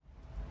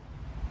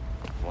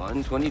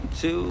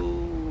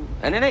122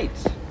 and an 8.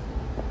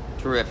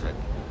 Terrific.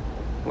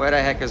 Where the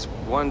heck is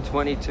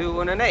 122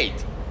 and an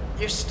 8?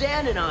 You're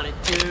standing on it,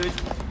 dude.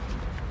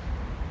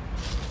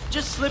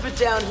 Just slip it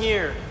down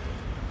here.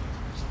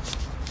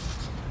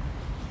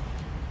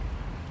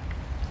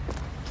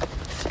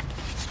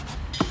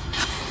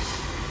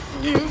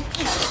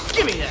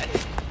 Give me that.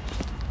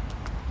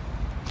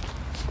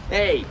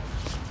 Hey,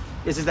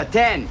 this is a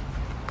 10.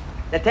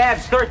 The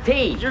tab's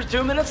 13. You're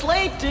 2 minutes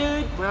late,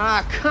 dude.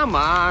 Ah, come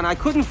on. I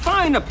couldn't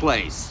find a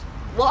place.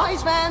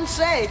 Wise man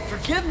say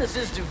forgiveness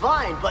is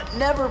divine, but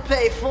never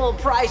pay full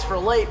price for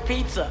late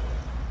pizza.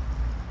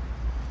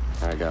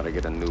 I gotta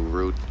get a new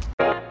route.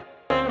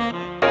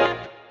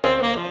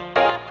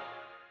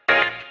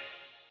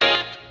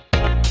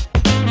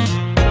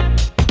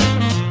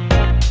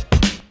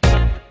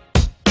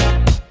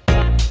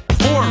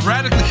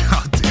 Radically,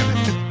 oh damn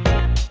it!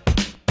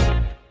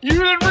 You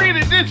didn't read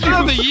it, did you?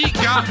 No, the yeet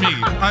got me.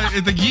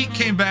 The yeet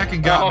came back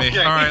and got me. Okay.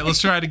 All right, let's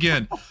try it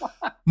again.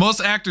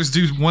 Most actors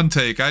do one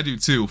take. I do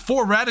too.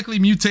 4 radically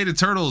mutated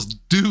turtles,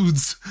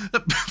 dudes,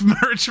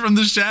 emerge from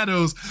the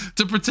shadows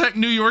to protect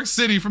New York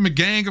City from a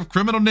gang of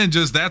criminal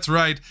ninjas. That's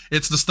right.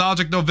 It's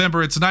Nostalgic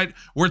November, and tonight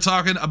we're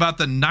talking about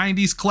the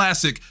 90s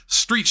classic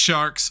Street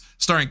Sharks,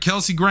 starring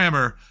Kelsey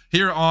Grammer,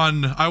 here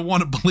on I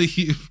Want to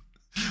Believe.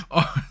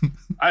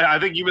 I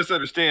think you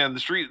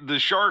misunderstand. The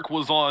shark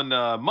was on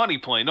Money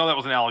Plane. No, that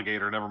was an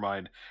alligator. Never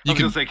mind. I was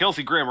going to say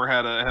Kelsey Grammer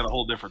had a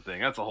whole different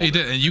thing. That's a whole. He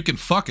did, and you can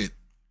fuck it.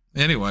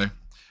 Anyway,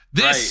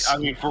 this. Right.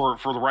 I mean, for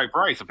the right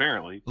price,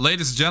 apparently.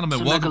 Ladies and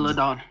gentlemen,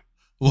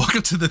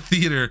 welcome to the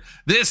theater.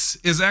 This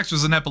is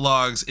Extras and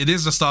Epilogues. It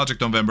is Nostalgic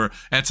November,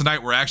 and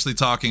tonight we're actually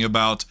talking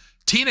about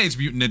Teenage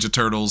Mutant Ninja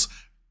Turtles.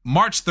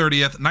 March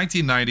 30th,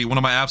 1990, one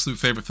of my absolute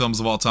favorite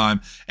films of all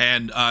time.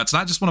 And it's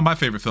not just one of my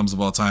favorite films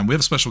of all time. We have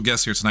a special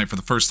guest here tonight for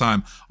the first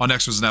time on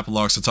Extras and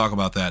Epilogues to talk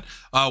about that.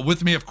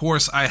 With me, of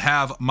course, I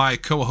have my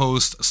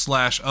co-host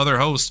 / other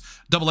host,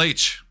 Double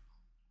H.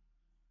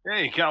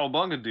 Hey,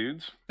 cowabunga,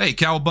 dudes. Hey,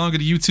 cowabunga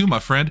to you too, my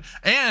friend.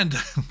 And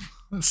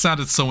that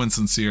sounded so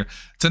insincere.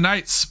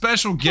 Tonight,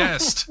 special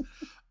guest,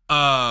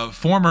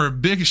 former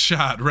Big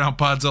Shot around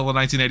Podzilla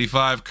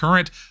 1985,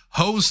 current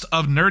host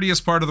of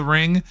Nerdiest Part of the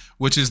Ring,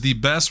 which is the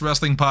best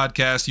wrestling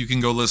podcast you can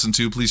go listen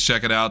to. Please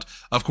check it out.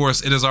 Of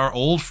course, it is our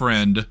old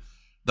friend,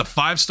 the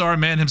 5-star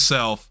man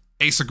himself,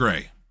 Asa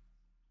Gray.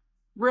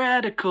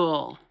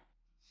 Radical.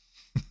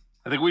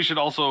 I think we should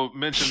also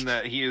mention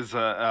that he is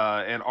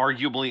an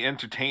arguably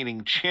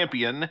entertaining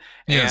champion,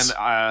 yes.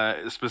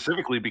 And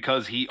specifically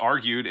because he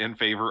argued in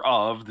favor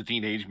of the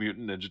Teenage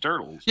Mutant Ninja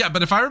Turtles. Yeah,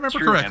 but if I remember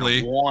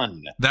correctly,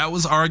 that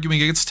was arguing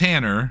against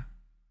Tanner,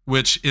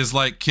 which is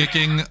like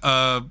kicking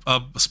a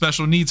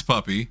special needs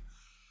puppy.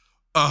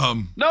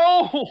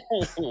 No,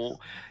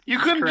 you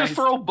couldn't just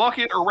throw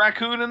Bucket or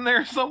Raccoon in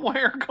there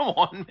somewhere. Come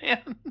on,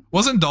 man.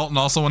 Wasn't Dalton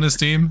also on his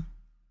team?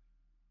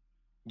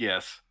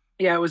 Yes.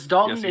 Yeah, it was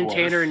Dalton and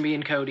Tanner and me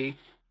and Cody.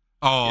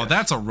 Oh, yes.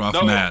 That's a rough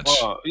match.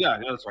 Yeah,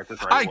 that's right.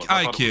 That's right.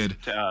 I kid.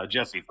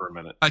 Jesse for a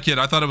minute. I kid.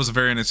 I thought it was a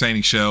very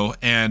entertaining show,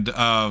 and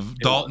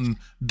Dalton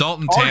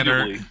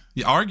Tanner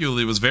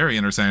arguably was very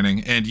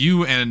entertaining. And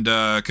you and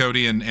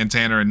Cody and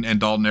Tanner and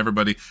Dalton,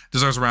 everybody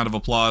deserves a round of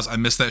applause. I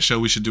missed that show.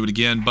 We should do it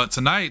again. But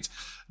tonight,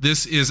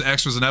 this is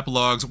Extras and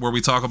Epilogues, where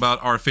we talk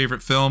about our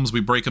favorite films,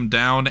 we break them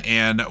down,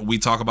 and we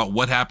talk about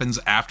what happens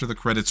after the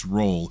credits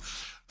roll.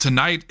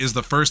 Tonight is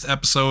the first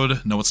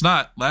episode. No, it's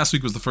not. Last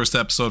week was the first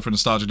episode for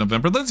Nostalgic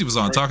November. Lindsay was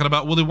on talking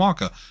about Willy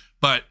Wonka,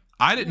 but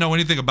I didn't know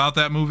anything about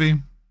that movie.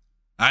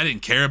 I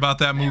didn't care about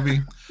that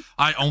movie.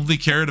 I only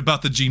cared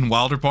about the Gene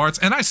Wilder parts,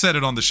 and I said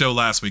it on the show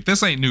last week.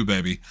 This ain't new,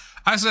 baby.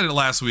 I said it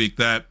last week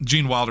that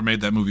Gene Wilder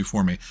made that movie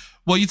for me.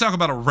 Well, you talk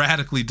about a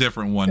radically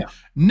different one. Yeah.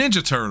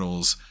 Ninja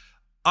Turtles.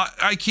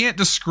 I can't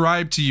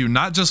describe to you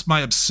not just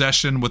my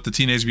obsession with the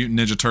Teenage Mutant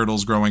Ninja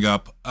Turtles growing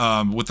up,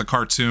 with the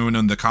cartoon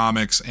and the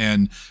comics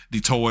and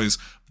the toys.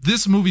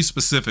 This movie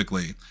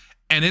specifically,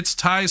 and its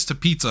ties to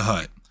Pizza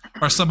Hut,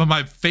 are some of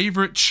my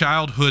favorite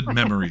childhood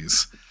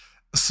memories.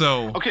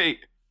 So, okay,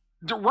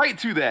 right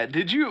to that.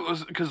 Did you?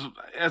 Because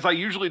as I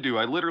usually do,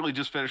 I literally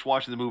just finished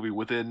watching the movie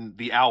within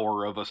the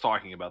hour of us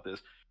talking about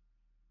this.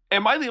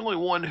 Am I the only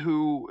one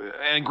who?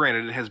 And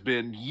granted, it has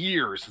been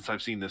years since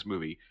I've seen this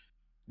movie.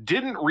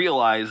 Didn't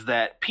realize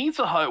that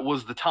Pizza Hut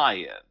was the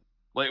tie-in.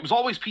 Like, it was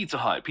always Pizza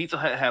Hut. Pizza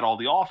Hut had all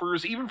the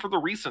offers, even for the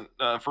recent,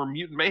 for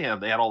Mutant Mayhem,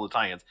 they had all the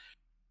tie-ins.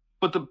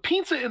 But the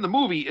pizza in the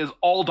movie is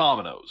all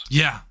Domino's.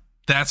 Yeah,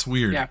 that's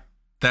weird. Yeah.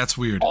 That's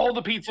weird. All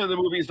the pizza in the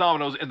movie is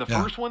Domino's. In the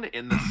first one,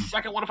 in the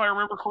second one, if I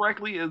remember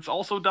correctly, it's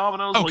also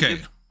Domino's. Okay. Like,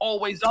 it's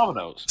always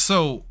Domino's.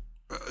 So,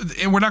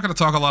 and we're not going to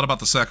talk a lot about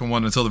the second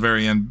one until the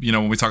very end, you know,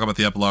 when we talk about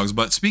the epilogues.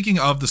 But speaking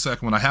of the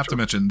second one, I have to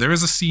mention, there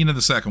is a scene in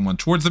the second one,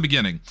 towards the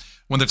beginning,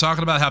 when they're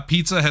talking about how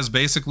pizza has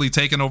basically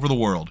taken over the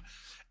world.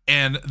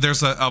 And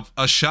there's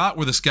a shot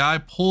where this guy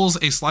pulls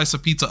a slice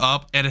of pizza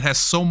up, and it has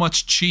so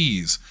much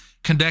cheese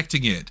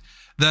connecting it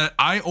that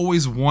I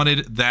always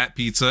wanted that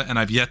pizza, and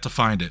I've yet to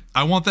find it.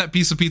 I want that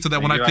piece of pizza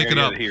that when I pick it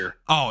up,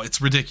 oh, it's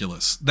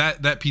ridiculous.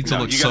 That pizza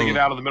looks so... You gotta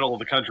get out of the middle of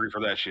the country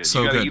for that shit.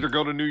 So you gotta good. either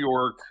go to New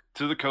York,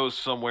 to the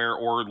coast somewhere,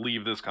 or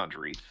leave this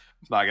country.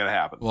 It's not gonna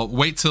happen. Well,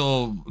 wait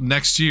till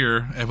next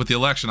year with the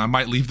election. I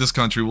might leave this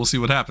country. We'll see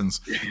what happens.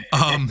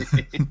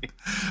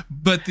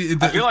 But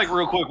I feel like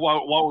real quick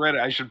while we're at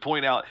it, I should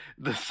point out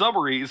the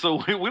summary.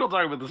 So we don't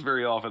talk about this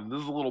very often. This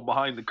is a little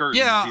behind the curtain.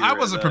 Yeah, I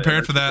wasn't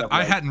prepared for that.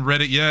 I hadn't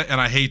read it yet,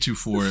 and I hate you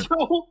for it.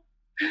 So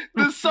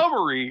the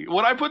summary,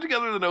 when I put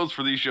together the notes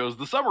for these shows,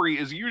 the summary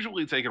is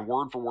usually taken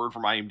word for word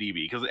from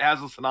IMDb because it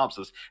has a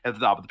synopsis at the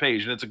top of the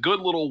page, and it's a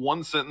good little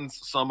one-sentence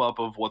sum up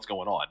of what's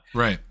going on.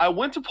 Right. I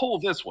went to pull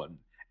this one.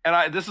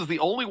 And this is the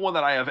only one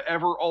that I have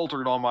ever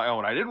altered on my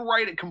own. I didn't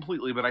write it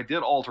completely, but I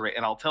did alter it,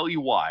 and I'll tell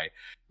you why.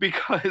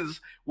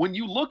 Because when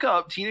you look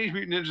up Teenage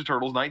Mutant Ninja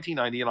Turtles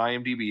 1990 on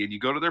IMDb and you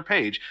go to their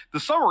page, the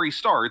summary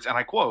starts, and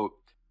I quote,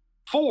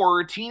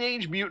 4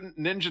 Teenage Mutant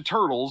Ninja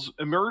Turtles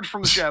emerge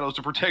from the shadows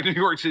to protect New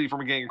York City from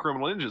a gang of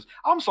criminal ninjas.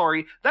 I'm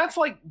sorry, that's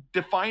like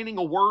defining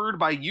a word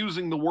by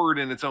using the word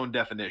in its own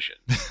definition.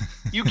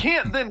 You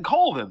can't then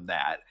call them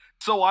that.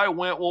 So I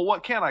went, well,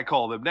 what can I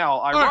call them?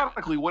 Now,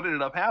 ironically, what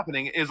ended up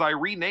happening is I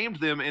renamed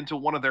them into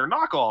one of their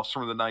knockoffs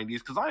from the 90s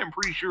because I am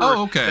pretty sure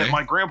that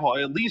my grandpa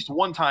at least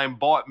one time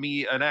bought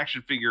me an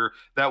action figure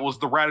that was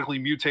the radically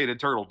mutated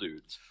turtle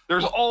dudes.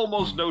 There's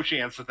almost no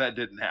chance that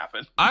didn't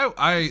happen.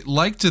 I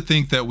like to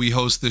think that we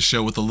host this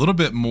show with a little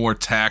bit more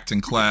tact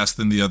and class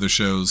than the other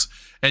shows,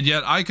 and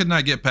yet I could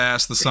not get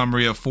past the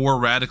summary of 4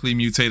 radically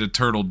mutated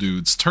turtle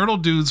dudes. Turtle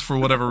dudes, for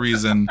whatever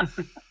reason...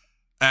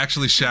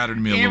 actually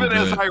shattered me a little bit.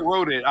 Even as I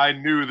wrote it, I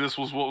knew this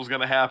was what was going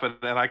to happen,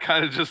 and I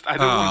kind of just, I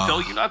didn't want to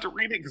tell you not to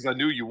read it because I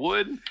knew you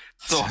would,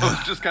 so I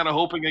was just kind of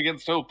hoping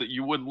against hope that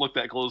you wouldn't look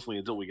that closely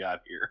until we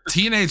got here.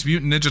 Teenage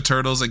Mutant Ninja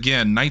Turtles,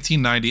 again,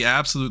 1990,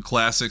 absolute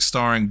classic,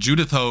 starring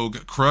Judith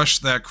Hoag. Crush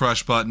that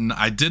crush button.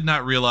 I did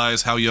not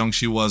realize how young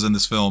she was in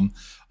this film.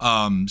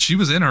 She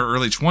was in her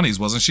early 20s,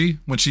 wasn't she,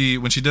 when she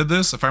did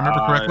this, if I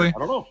remember correctly? I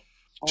don't know.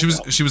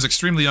 She was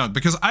extremely young,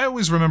 because I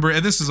always remember,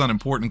 and this is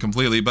unimportant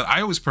completely, but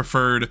I always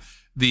preferred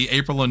the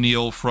April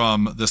O'Neil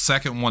from the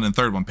second one and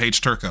third one, Paige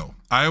Turco.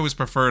 I always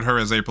preferred her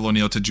as April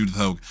O'Neil to Judith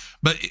Hoag.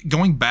 But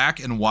going back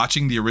and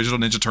watching the original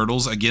Ninja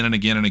Turtles again and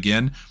again and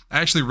again,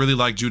 I actually really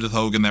like Judith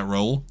Hoag in that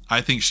role.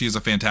 I think she is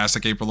a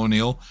fantastic April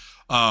O'Neil.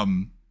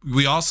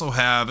 We also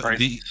have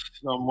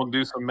someone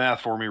do some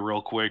math for me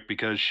real quick,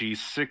 because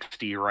she's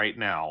 60 right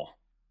now.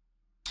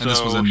 And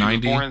this was in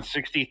 90? She was born in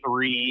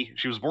 63.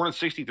 She was born in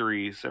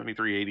 63,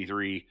 73,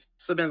 83.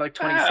 So been like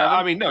 27.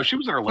 I mean, no, she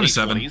was in her late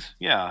 20s.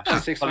 Yeah. By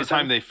 26, the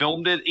time they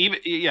filmed it,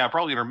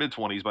 probably in her mid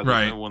 20s by the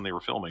time when they were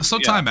filming. So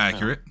time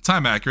accurate.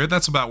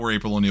 That's about where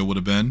April O'Neil would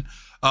have been.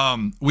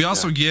 We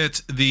also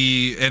get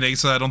and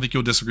Asa, I don't think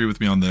you'll disagree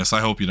with me on this.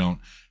 I hope you don't.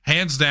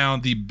 Hands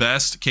down, the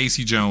best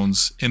Casey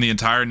Jones in the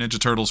entire Ninja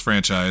Turtles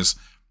franchise,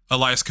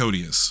 Elias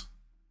Koteas.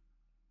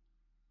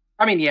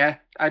 I mean, yeah,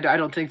 I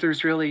don't think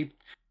there's really.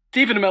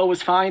 Stephen Amell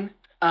was fine.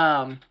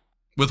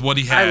 With what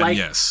he had,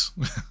 yes.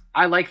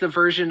 I like the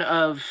version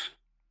of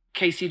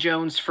Casey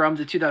Jones from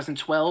the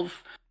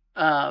 2012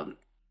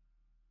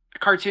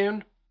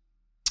 cartoon,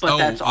 but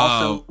that's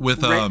also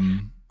with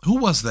who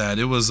was that?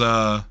 It was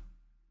I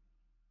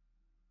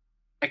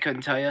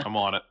couldn't tell you. I'm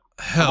on it.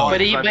 Hell,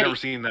 I've never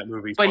seen that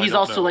movie. But he's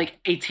also like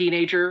a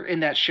teenager in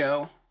that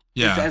show,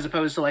 as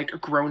opposed to like a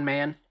grown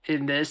man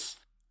in this.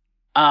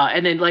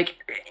 And then like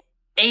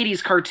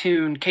 80s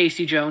cartoon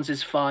Casey Jones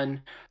is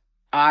fun.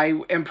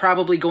 I am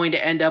probably going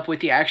to end up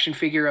with the action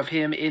figure of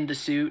him in the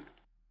suit,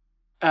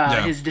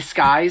 his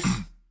disguise.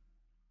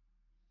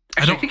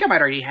 Actually, I think I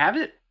might already have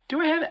it. Do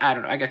I have it? I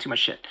don't know. I got too much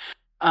shit.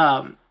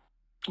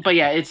 But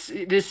yeah,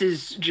 this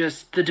is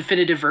just the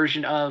definitive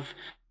version of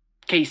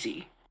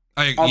Casey.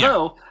 You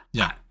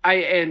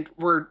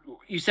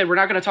said we're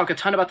not going to talk a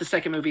ton about the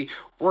second movie.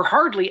 We're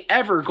hardly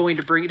ever going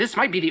to this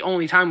might be the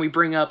only time we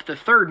bring up the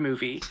third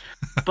movie,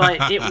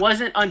 but it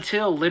wasn't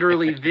until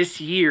literally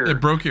this year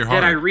it broke your heart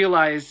that I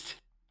realized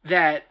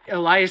that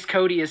Elias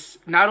Koteas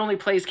not only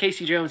plays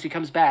Casey Jones, he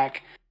comes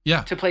back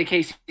to play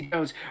Casey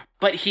Jones,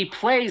 but he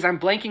plays, I'm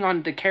blanking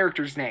on the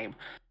character's name,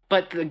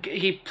 but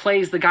he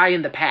plays the guy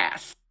in the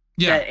past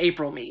that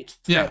April meets,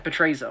 that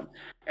betrays him.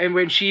 And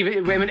when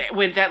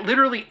that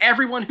literally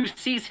everyone who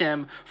sees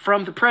him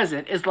from the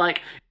present is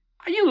like,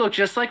 you look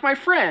just like my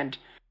friend.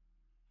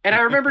 And I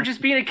remember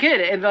just being a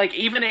kid and like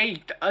even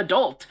a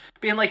adult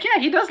being like, yeah,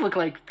 he does look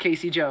like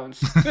Casey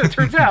Jones. It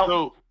turns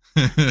out.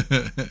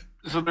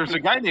 So there's a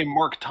guy named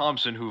Mark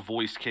Thompson who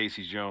voiced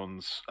Casey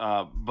Jones.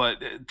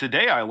 But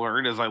today I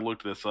learned, as I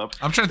looked this up,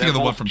 I'm trying to think of the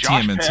one from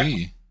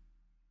TMNT.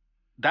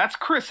 That's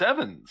Chris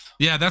Evans.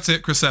 Yeah, that's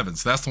it. Chris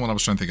Evans. That's the one I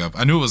was trying to think of.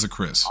 I knew it was a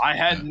Chris. I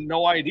had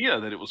no idea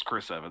that it was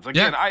Chris Evans.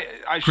 Again,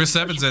 Chris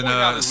Evans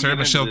and Sarah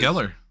Michelle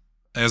Gellar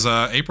as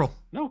April.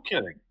 No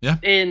kidding. Yeah.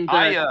 In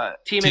the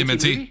TMNT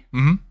movie?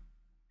 Mm-hmm.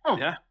 Oh.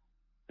 Yeah.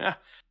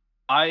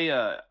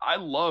 I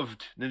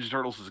loved Ninja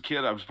Turtles as a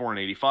kid. I was born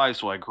in 85,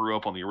 so I grew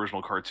up on the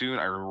original cartoon.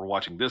 I remember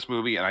watching this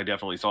movie, and I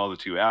definitely saw the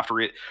two after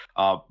it.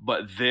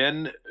 But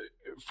then,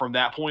 from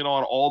that point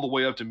on, all the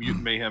way up to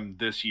Mutant Mayhem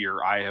this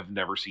year, I have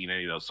never seen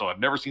any of those. So I've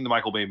never seen the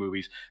Michael Bay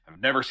movies.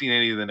 I've never seen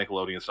any of the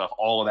Nickelodeon stuff.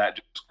 All of that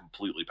just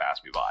completely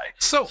passed me by.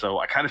 So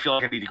I kind of feel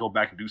like I need to go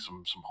back and do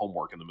some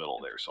homework in the middle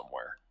there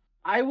somewhere.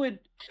 I would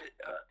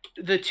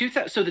the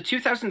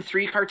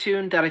 2003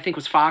 cartoon that I think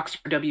was Fox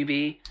or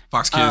WB.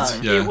 Fox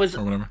Kids, it was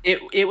or whatever.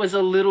 It was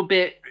a little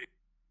bit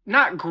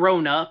not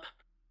grown up,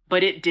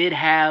 but it did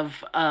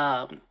have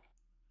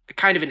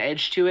kind of an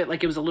edge to it.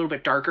 Like it was a little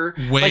bit darker.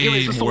 Way like,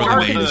 it was more than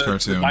the 80s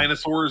cartoon. The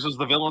dinosaurs as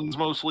the villains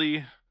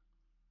mostly.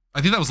 I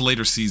think that was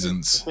later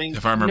seasons,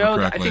 if I remember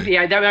correctly.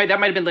 I think that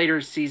might have been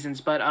later seasons,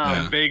 but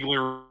I'm vaguely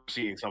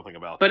seeing something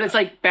about. But that. It's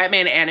like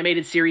Batman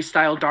animated series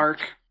style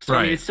dark. So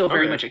I mean, it's still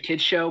very much a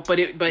kids show, but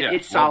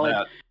it's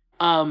solid.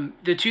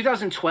 The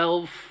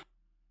 2012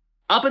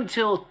 up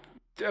until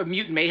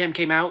Mutant Mayhem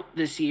came out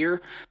this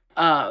year,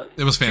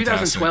 it was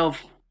fantastic.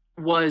 2012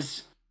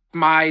 was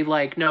my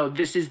no,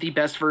 this is the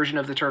best version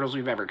of the Turtles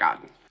we've ever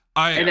gotten.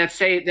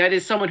 That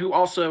is someone who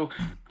also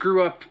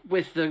grew up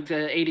with the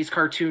 80s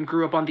cartoon,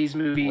 grew up on these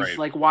movies,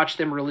 watched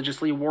them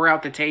religiously, wore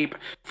out the tape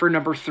for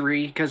number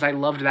 3 because I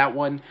loved that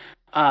one.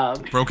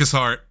 Broke his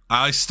heart.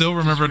 I still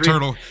remember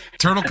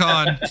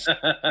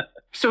TurtleCon.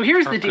 So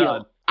here's the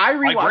deal. I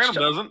rewatched. My grandma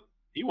doesn't.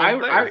 He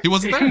wasn't there. He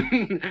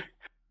wasn't there.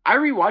 I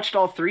rewatched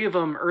all 3 of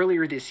them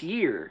earlier this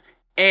year,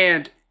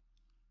 and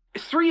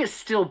 3 is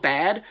still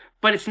bad,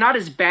 but it's not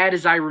as bad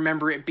as I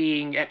remember it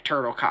being at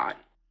TurtleCon.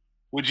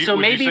 Would you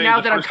say now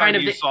that I'm kind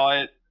of saw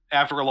it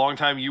after a long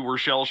time, you were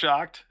shell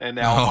shocked, and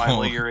now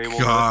finally you're able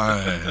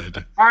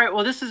to. All right,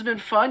 well, this has been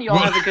fun. Y'all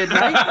have a good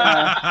night.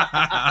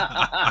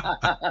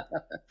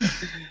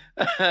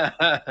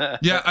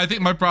 Yeah, I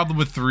think my problem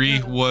with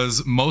 3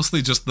 was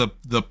mostly just the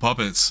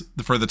puppets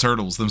for the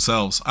turtles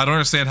themselves. I don't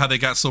understand how they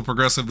got so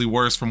progressively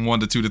worse from 1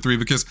 to 2 to 3,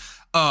 because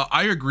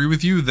I agree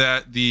with you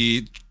that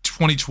the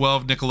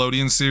 2012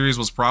 Nickelodeon series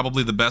was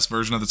probably the best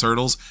version of the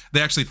Turtles.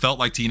 They actually felt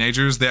like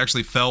teenagers. They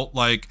actually felt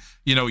like,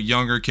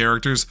 younger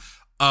characters.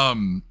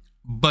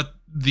 But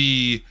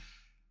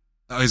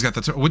he's got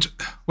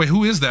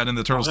who is that in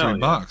the Turtles 3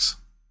 box?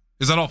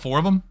 Is that all 4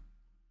 of them?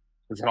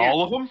 Is it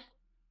all of them?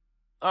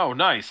 Oh,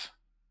 nice.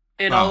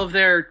 And all of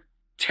their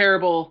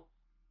terrible.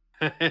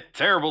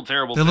 terrible.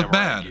 They look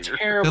bad.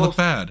 They look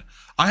bad.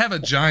 I have a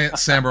giant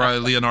Samurai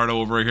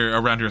Leonardo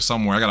around here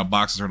somewhere. I got a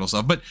box of turtle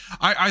stuff. But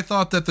I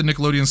thought that the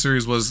Nickelodeon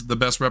series was the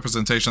best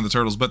representation of the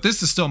Turtles. But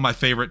this is still my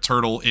favorite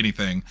Turtle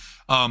anything.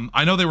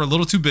 I know they were a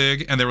little too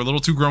big and they were a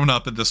little too grown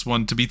up in this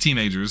one to be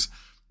teenagers.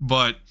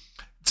 But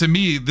to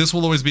me, this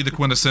will always be the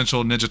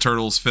quintessential Ninja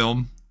Turtles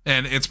film.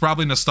 And it's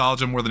probably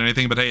nostalgia more than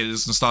anything, but hey, it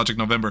is Nostalgic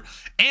November.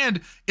 And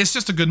it's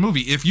just a good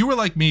movie. If you were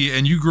like me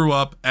and you grew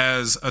up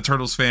as a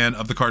Turtles fan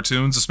of the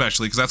cartoons,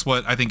 especially, because that's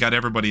what I think got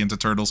everybody into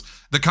Turtles.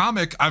 The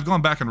comic, I've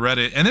gone back and read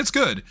it, and it's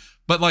good.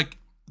 But like,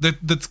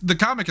 the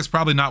comic is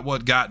probably not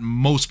what got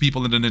most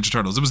people into Ninja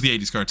Turtles. It was the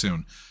 80s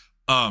cartoon.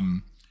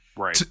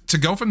 Right. To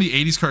go from the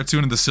 80s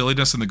cartoon and the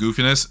silliness and the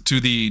goofiness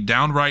to the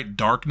downright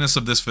darkness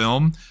of this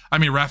film. I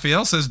mean,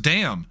 Raphael says,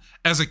 damn.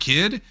 As a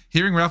kid,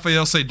 hearing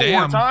Raphael say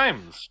damn, 4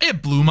 times.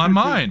 It blew my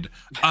mind.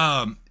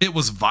 It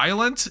was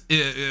violent.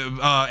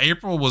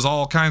 April was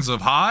all kinds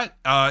of hot.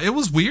 It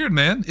was weird,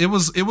 man.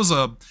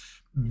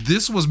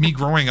 This was me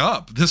growing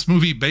up. This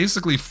movie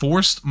basically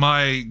forced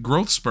my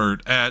growth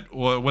spurt at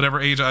whatever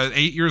age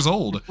 8 years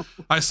old.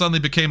 I suddenly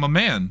became a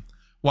man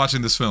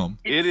watching this film.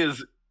 It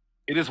is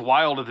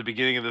wild at the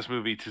beginning of this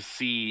movie to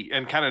see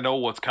and kind of know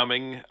what's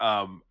coming.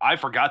 I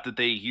forgot that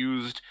they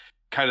used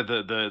kind of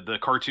the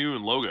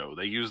cartoon logo.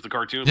 They used the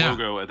cartoon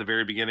logo at the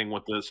very beginning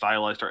with the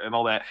stylized art and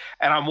all that.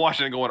 And I'm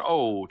watching and going,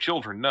 oh,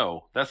 children,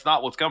 no, that's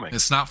not what's coming.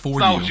 It's not for you. It's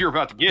not what you're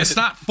about to get. It's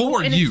not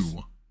for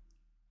you.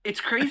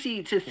 It's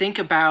crazy to think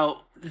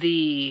about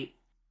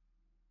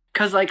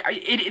because like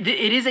it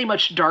is a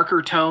much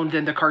darker tone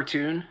than the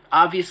cartoon,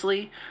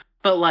 obviously,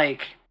 but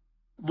like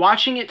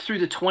watching it through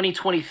the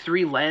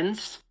 2023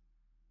 lens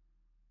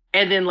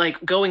and then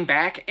like going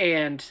back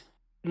and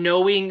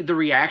knowing the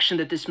reaction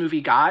that this movie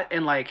got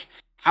and like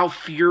how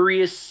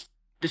furious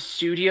the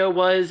studio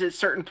was at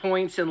certain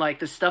points and like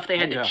the stuff they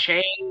had to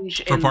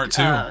change for part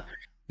 2.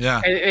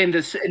 And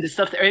the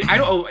stuff that I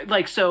don't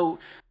like. So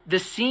the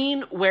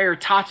scene where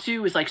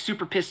Tatsu is like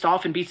super pissed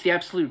off and beats the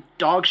absolute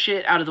dog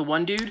shit out of the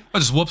one dude. I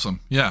just whoops him.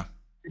 Yeah.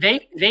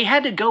 They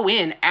had to go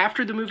in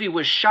after the movie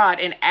was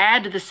shot and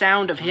add the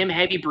sound of him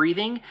heavy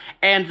breathing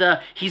and the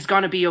 "he's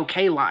gonna be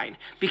okay" line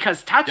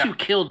because Tatsu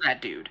killed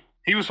that dude.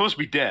 He was supposed to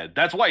be dead.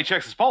 That's why he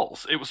checks his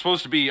pulse. It was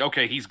supposed to be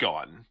okay. He's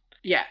gone.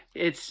 Yeah,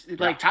 it's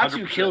like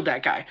Tatsu 100%. Killed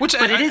that guy. Which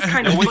it is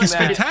kind of funny. It's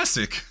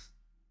fantastic.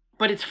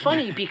 But it's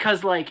funny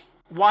because like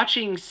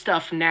watching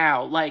stuff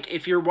now, like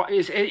if you're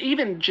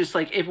even just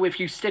like if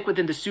you stick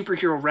within the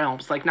superhero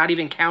realms, like not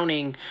even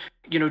counting,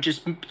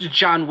 just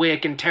John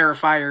Wick and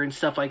Terrifier and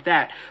stuff like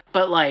that,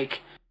 but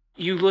like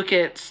you look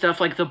at stuff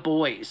like The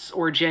Boys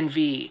or Gen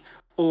V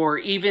or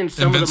even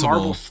some Invincible. Of the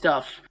Marvel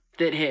stuff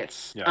that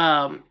hits.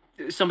 Yeah.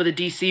 Some of the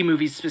DC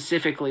movies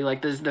specifically,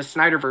 like the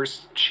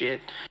Snyderverse shit.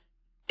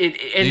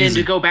 then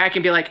to go back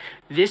and be like,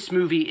 this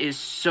movie is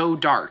so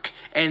dark,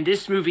 and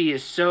this movie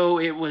is so,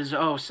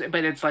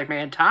 but it's like,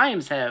 man,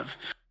 times have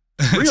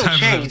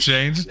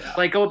changed.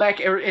 Like, go back,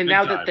 and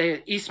now that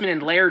the Eastman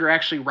and Laird are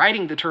actually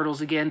writing the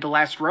Turtles again, the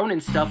Last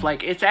Ronin stuff,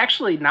 like, it's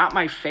actually not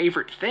my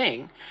favorite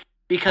thing,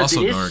 because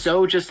also it is dark.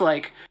 So just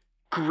like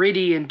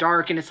gritty and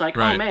dark, and it's like,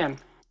 oh man,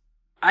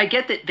 I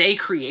get that they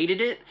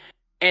created it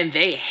and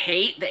they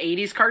hate the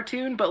 80s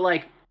cartoon, but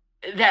like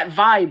that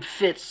vibe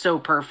fits so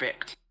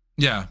perfect.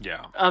 Yeah.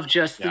 Of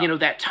just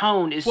that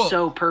tone is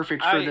so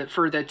perfect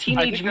for the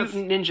Teenage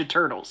Mutant Ninja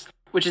Turtles,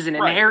 which is an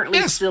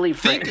inherently silly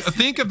phrase.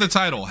 Think of the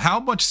title. How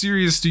much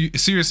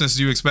seriousness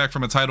do you expect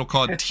from a title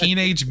called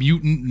Teenage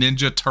Mutant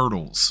Ninja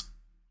Turtles?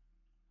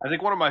 I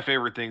think one of my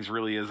favorite things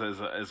really is,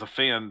 as a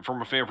fan,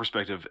 from a fan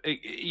perspective,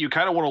 you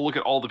kind of want to look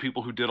at all the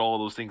people who did all of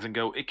those things and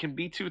go, it can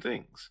be two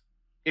things.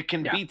 It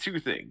can be two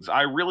things.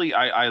 I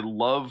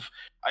love.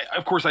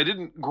 Of course, I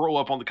didn't grow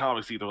up on the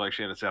comics either. Like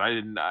Shannon said,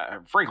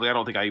 frankly, I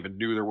don't think I even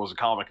knew there was a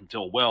comic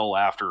until well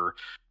after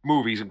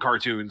movies and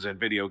cartoons and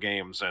video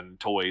games and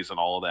toys and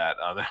all of that.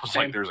 I was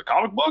like, "There's a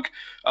comic book.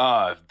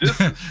 This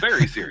is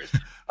very serious."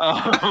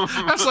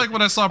 That's like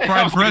when I saw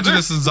Pride,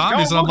 Prejudice, and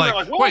Zombies, and I'm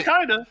like, well, "Wait,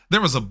 kinda.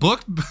 There was a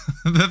book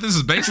that this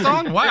is based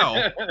on?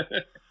 Wow."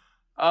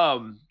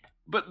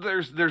 But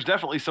there's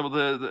definitely some of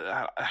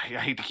the I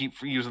hate to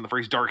keep using the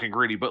phrase dark and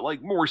gritty, but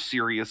like more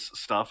serious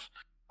stuff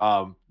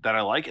that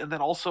I like. And then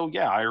also,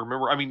 I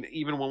remember,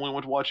 even when we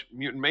went to watch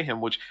Mutant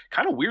Mayhem, which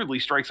kind of weirdly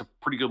strikes a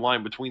pretty good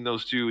line between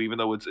those two, even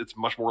though it's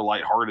much more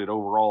lighthearted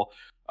overall.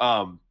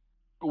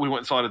 We went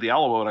and saw it at the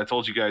Alamo, and I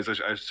told you guys,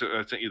 I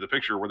sent you the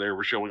picture where they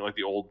were showing like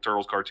the old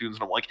Turtles cartoons,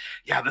 and I'm like,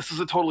 yeah, this is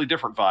a totally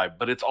different vibe,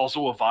 but it's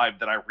also a vibe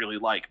that I really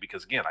like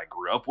because, again, I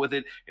grew up with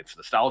it. It's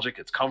nostalgic.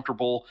 It's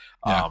comfortable.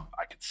 I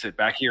could sit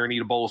back here and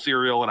eat a bowl of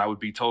cereal, and I would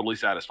be totally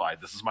satisfied.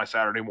 This is my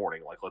Saturday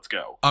morning. Like, let's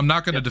go. I'm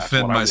not going to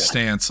defend my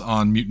stance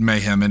on Mutant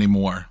Mayhem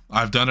anymore.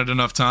 I've done it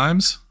enough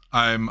times.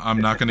 I'm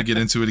not going to get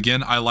into it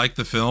again. I like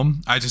the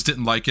film. I just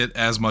didn't like it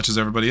as much as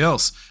everybody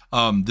else.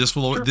 This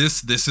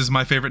is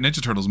my favorite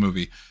Ninja Turtles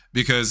movie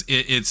because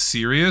it's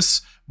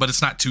serious, but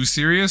it's not too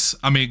serious.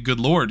 I mean, good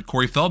Lord,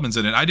 Corey Feldman's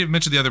in it. I didn't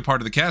mention the other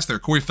part of the cast there.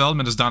 Corey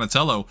Feldman as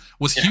Donatello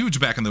was huge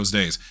back in those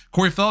days.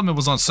 Corey Feldman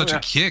was on such a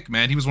kick,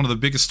 man. He was one of the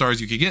biggest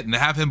stars you could get, and to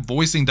have him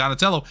voicing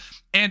Donatello,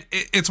 and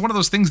it's one of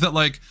those things that,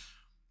 like,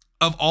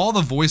 of all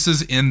the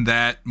voices in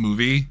that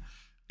movie,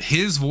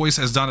 his voice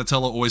as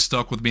Donatello always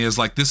stuck with me as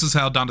like, this is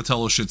how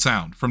Donatello should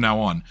sound from now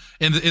on.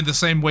 In the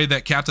same way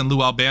that Captain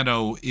Lou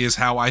Albano is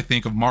how I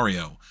think of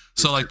Mario.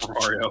 So like,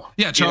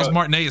 Charles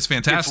Martinet is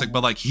fantastic,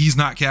 but like, he's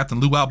not Captain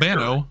Lou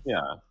Albano.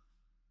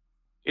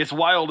 It's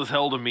wild as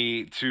hell to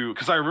me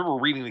because I remember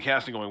reading the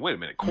cast and going, wait a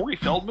minute, Corey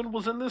Feldman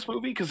was in this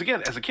movie? Because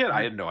again, as a kid,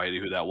 I had no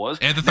idea who that was.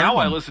 And now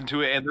I listen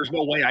to it and there's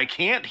no way I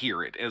can't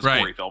hear it as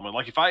Corey Feldman.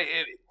 Like if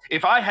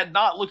I had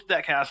not looked at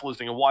that cast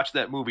listing and watched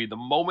that movie, the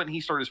moment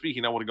he started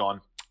speaking, I would have gone,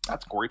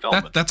 that's Corey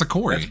Feldman. That's a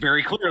Corey. That's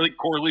very clearly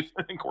Corey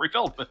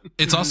Feldman.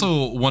 It's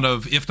also one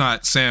of, if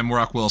not Sam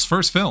Rockwell's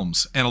first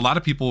films, and a lot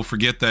of people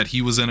forget that he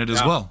was in it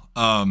as well.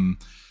 I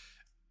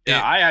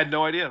had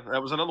no idea.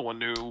 That was another one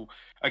who,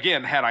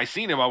 again, had I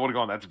seen him, I would have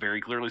gone, that's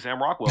very clearly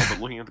Sam Rockwell. But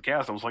looking at the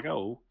cast, I was like,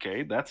 oh,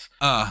 okay, that's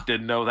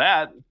didn't know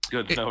that.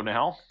 Good to know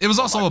now. It was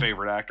also my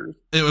favorite actors.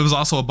 It was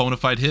also a bona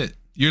fide hit.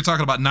 You're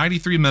talking about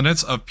 93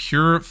 minutes of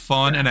pure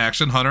fun and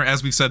action. Hunter,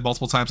 as we've said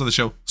multiple times on the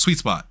show, sweet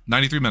spot,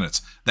 93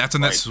 minutes. That's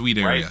in that sweet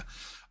area.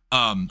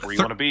 Where you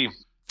want to be.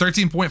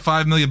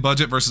 13.5 million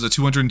budget versus a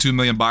 202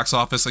 million box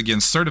office.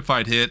 Again,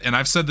 certified hit. And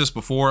I've said this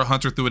before.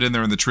 Hunter threw it in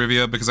there in the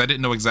trivia because I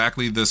didn't know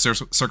exactly the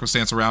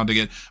circumstance surrounding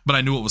it, but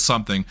I knew it was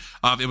something.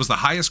 It was the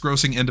highest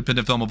grossing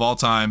independent film of all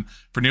time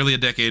for nearly a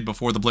decade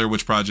before the Blair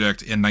Witch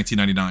Project in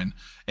 1999.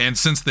 And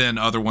since then,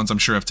 other ones I'm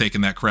sure have taken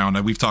that crown.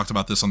 We've talked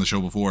about this on the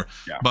show before.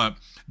 But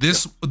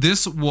this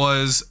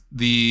was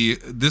the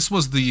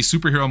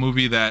superhero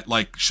movie that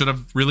like should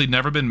have really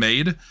never been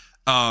made.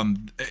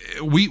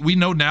 We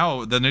know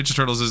now the Ninja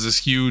Turtles is this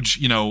huge,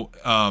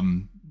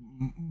 multimedia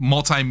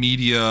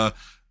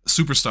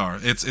superstar.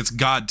 It's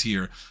God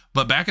tier.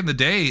 But back in the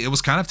day, it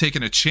was kind of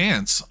taking a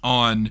chance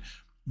on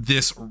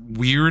this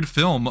weird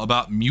film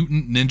about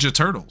mutant Ninja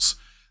Turtles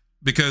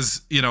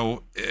because,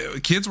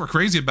 kids were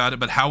crazy about it,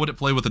 but how would it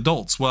play with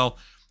adults? Well,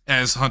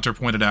 as Hunter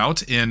pointed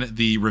out in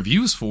the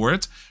reviews for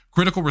it,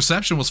 critical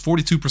reception was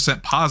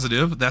 42%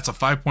 positive. That's a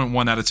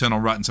 5.1 out of 10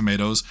 on Rotten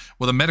Tomatoes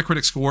with a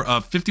Metacritic score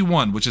of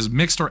 51, which is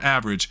mixed or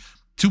average.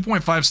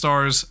 2.5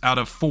 stars out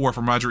of 4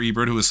 from Roger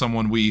Ebert, who is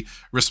someone we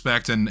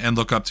respect and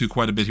look up to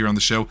quite a bit here on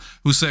the show,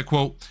 who said,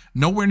 quote,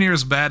 nowhere near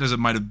as bad as it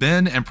might have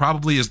been and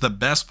probably is the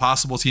best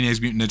possible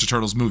Teenage Mutant Ninja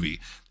Turtles movie.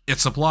 It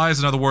supplies,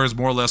 in other words,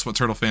 more or less what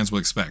Turtle fans would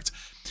expect.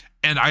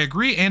 And I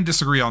agree and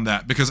disagree on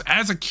that because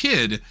as a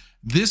kid,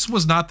 this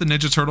was not the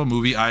Ninja Turtle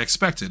movie I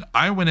expected.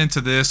 I went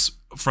into this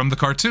from the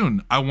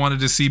cartoon. I wanted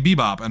to see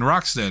Bebop and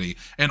Rocksteady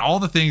and all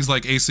the things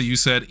like Asa, you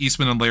said,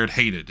 Eastman and Laird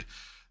hated.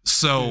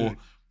 So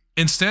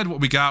instead what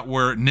we got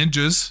were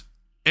ninjas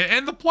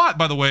And the plot,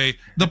 by the way,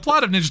 the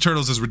plot of Ninja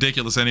Turtles is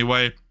ridiculous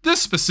anyway.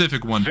 This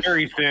specific one,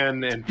 very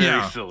thin and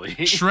very silly.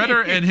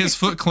 Shredder and his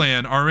Foot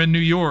Clan are in New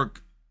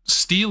York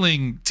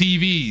stealing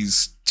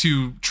TVs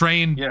to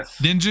train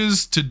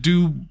ninjas to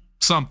do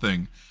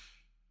something.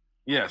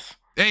 Yes.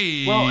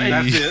 Hey, well,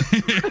 that's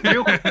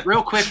it.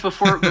 real quick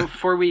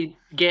before we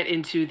get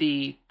into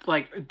the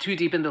too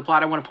deep into the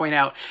plot, I want to point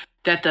out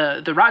that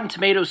the Rotten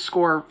Tomatoes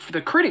score for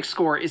the critic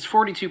score is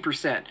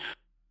 42%.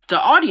 The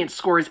audience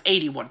score is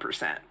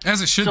 81%.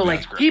 As it should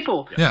be.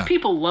 So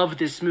people love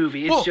this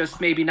movie. It's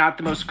just maybe not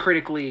the most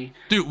critically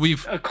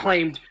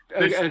acclaimed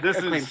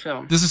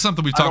film. This is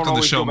something we've talked on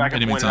the show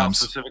many times.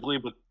 Specifically,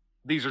 but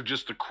these are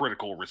just the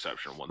critical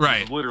reception ones. Right.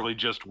 This is literally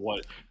just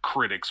what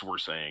critics were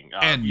saying.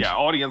 And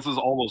audiences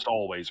almost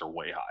always are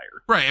way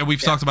higher. Right, and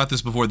we've talked about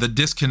this before, the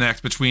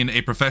disconnect between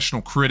a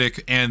professional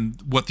critic and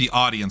what the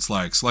audience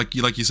likes. Like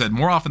you said,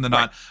 more often than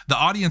not, the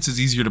audience is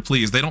easier to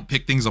please. They don't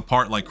pick things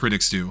apart like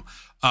critics do.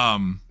 I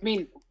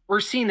mean, we're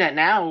seeing that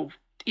now,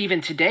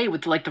 even today,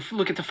 with look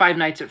at the Five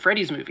Nights at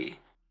Freddy's movie.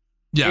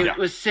 Yeah, it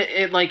was at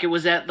a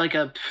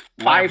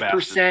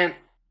 5%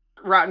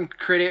 Rotten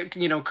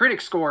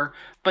critic score,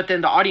 but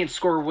then the audience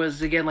score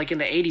was again in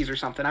the 80s or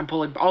something. I'm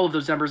pulling all of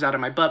those numbers out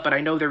of my butt, but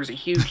I know there was a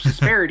huge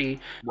disparity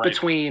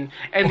between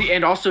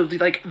and also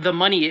the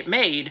money it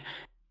made,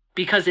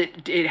 because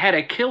it had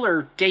a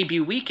killer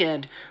debut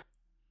weekend.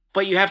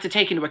 But you have to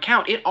take into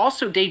account it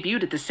also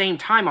debuted at the same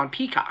time on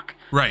Peacock.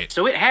 Right.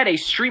 So it had a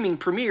streaming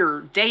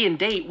premiere day and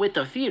date with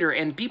the theater,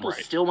 and people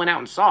still went out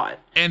and saw it.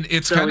 And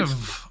it's sorry.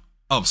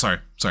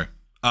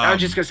 I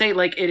was just gonna say,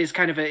 it's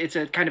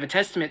a kind of a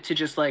testament to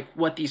just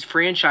what these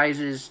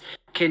franchises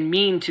can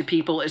mean to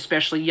people,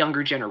 especially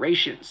younger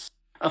generations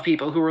of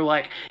people who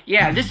are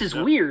this is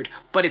weird,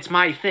 but it's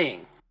my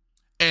thing.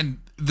 And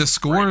the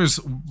scores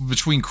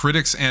between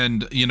critics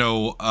and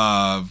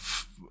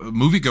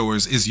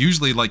moviegoers is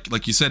usually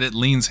like you said, it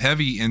leans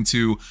heavy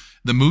into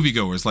the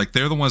moviegoers.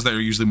 They're the ones that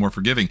are usually more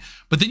forgiving.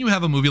 But then you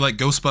have a movie like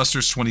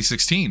Ghostbusters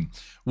 2016,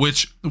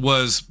 which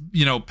was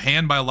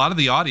panned by a lot of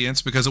the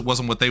audience because it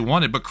wasn't what they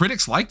wanted, but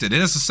critics liked it. It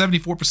has a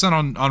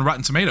 74% on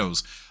Rotten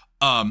Tomatoes.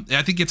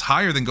 I think it's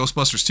higher than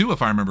Ghostbusters 2,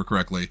 if I remember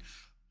correctly.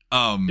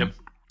 And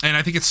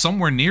I think it's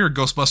somewhere near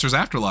Ghostbusters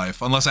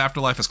Afterlife, unless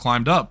Afterlife has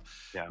climbed up,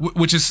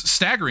 which is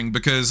staggering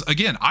because,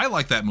 again, I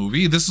like that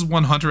movie. This is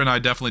one Hunter and I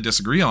definitely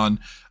disagree on.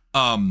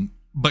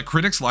 But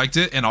critics liked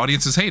it and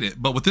audiences hate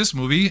it. But with this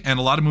movie and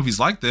a lot of movies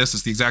like this,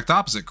 it's the exact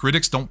opposite.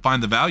 Critics don't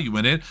find the value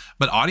in it,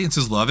 but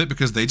audiences love it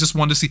because they just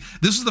wanted to see.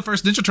 This was the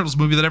first Ninja Turtles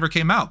movie that ever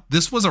came out.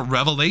 This was a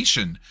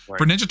revelation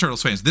for Ninja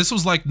Turtles fans. This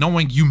was like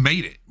knowing you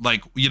made it.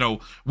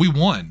 We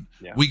won.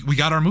 Yeah. We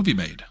got our movie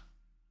made.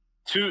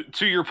 To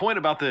your point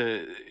about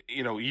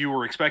you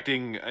were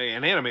expecting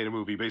an animated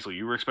movie, basically.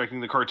 You were expecting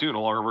the cartoon, a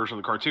longer version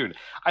of the cartoon.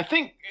 I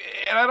think,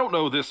 and I don't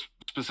know this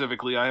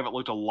specifically, I haven't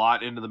looked a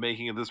lot into the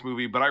making of this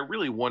movie, but I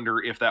really wonder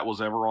if that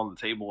was ever on the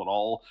table at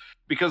all.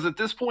 Because at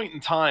this point in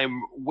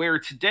time, where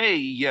today,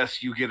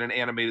 yes, you get an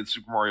animated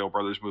Super Mario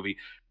Brothers movie,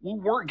 we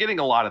weren't getting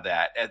a lot of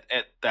that at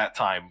that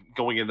time,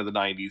 going into the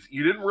 90s.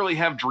 You didn't really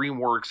have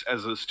DreamWorks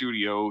as a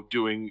studio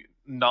doing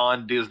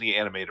non-Disney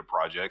animated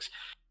projects.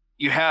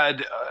 You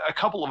had a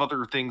couple of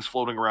other things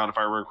floating around, if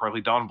I remember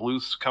correctly. Don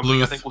Bluth's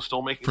company, I think, was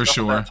still making stuff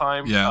at that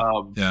time.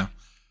 Yeah.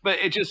 But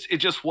it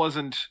just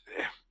wasn't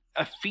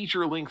a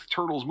feature-length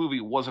Turtles movie.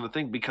 Wasn't a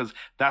thing because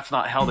that's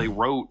not how they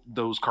wrote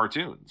those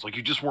cartoons.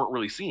 You just weren't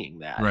really seeing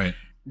that. Right.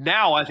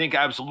 Now, I think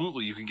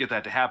absolutely you can get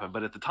that to happen.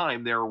 But at the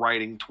time, they were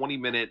writing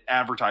 20-minute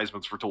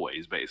advertisements for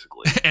toys,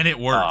 basically. And it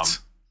worked.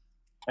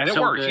 And it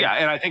works, yeah.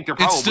 And I think there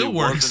probably still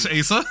works,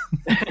 Asa.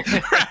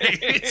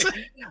 Right.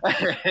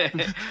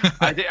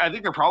 I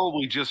think they're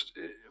probably just,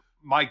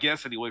 my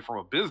guess anyway, from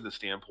a business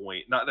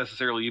standpoint, not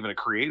necessarily even a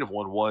creative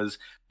one, was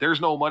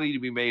there's no money to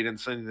be made in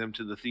sending them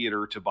to the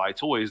theater to buy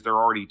toys. They're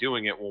already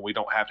doing it when we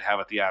don't have to have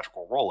a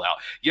theatrical rollout.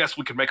 Yes,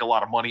 we can make a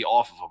lot of money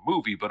off of a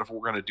movie, but if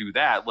we're going to do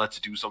that, let's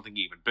do something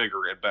even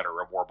bigger and better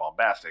and more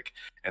bombastic.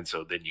 And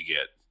so then you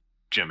get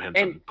Jim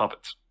Henson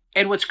puppets.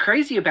 And what's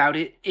crazy about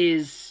it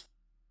is,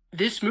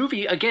 this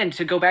movie, again,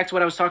 to go back to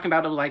what I was talking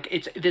about,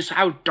 it's this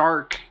how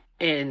dark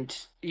and,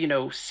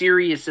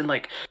 serious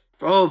and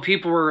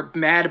people were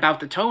mad about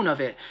the tone of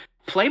it.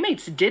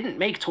 Playmates didn't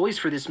make toys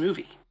for this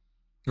movie.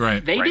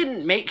 Right. They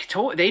didn't make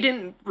they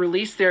didn't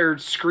release their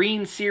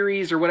screen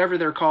series or whatever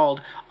they're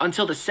called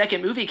until the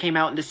second movie came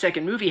out, and the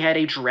second movie had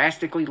a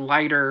drastically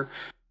lighter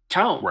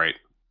tone. Right.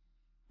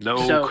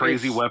 No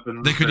crazy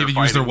weapons. They couldn't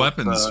even use their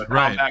weapons.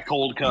 Combat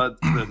cold cuts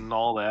and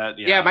all that.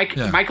 Yeah,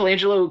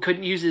 Michelangelo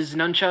couldn't use his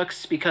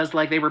nunchucks because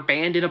they were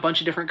banned in a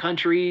bunch of different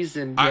countries.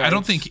 And I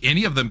don't think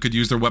any of them could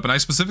use their weapon. I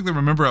specifically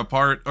remember a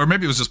part, or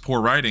maybe it was just poor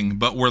writing,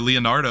 but where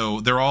Leonardo,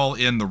 they're all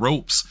in the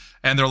ropes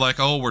and they're like,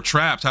 "Oh, we're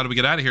trapped. How do we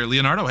get out of here?"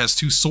 Leonardo has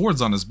 2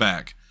 swords on his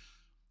back,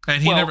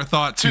 and he never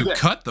thought to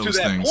cut those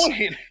things.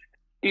 Point,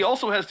 he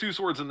also has 2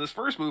 swords in this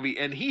first movie,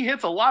 and he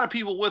hits a lot of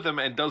people with them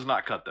and does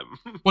not cut them.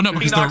 Well, no,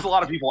 because he knocks a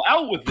lot of people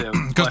out with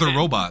them because they're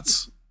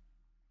robots.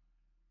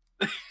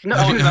 No,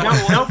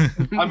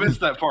 I missed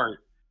that part.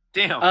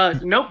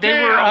 Damn. Nope, they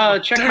were,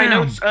 check my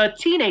notes,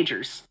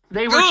 teenagers.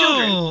 They were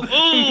children.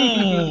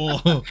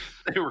 Oh.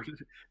 They were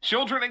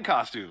children in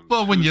costumes.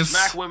 Well, when you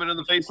smack women in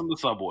the face on the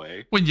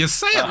subway. When you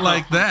say it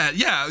like that,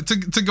 yeah,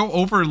 to go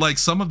over like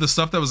some of the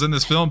stuff that was in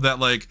this film that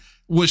like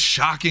was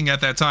shocking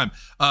at that time.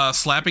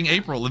 Slapping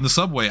April in the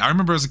subway. I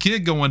remember as a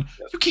kid going,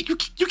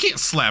 you can't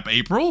slap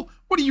April.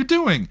 What are you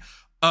doing?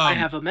 I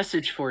have a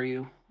message for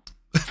you.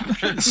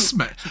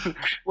 Smack.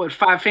 What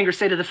 5 fingers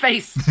say to the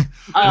face?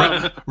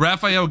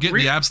 Raphael getting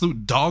the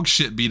absolute dog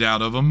shit beat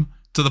out of him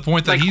to the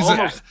point that like he's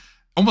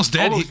almost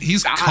dead.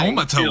 He's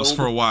comatose killed.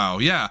 for a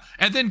while. Yeah.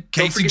 And then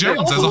Casey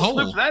Jones as a whole.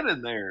 Slip that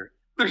in there.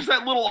 There's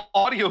that little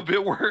audio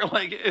bit where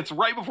like it's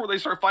right before they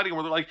start fighting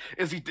where they're like,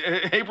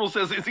 April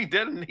says, is he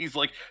dead? And he's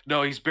like,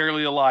 no, he's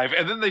barely alive.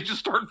 And then they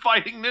just start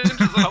fighting ninjas.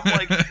 And I'm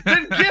like,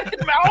 then get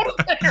him out of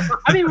there.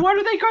 I mean, what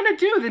are they gonna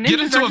do? The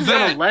ninjas are just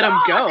gonna let him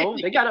go.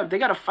 They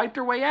gotta fight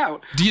their way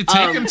out. Do you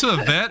take him to a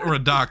vet or a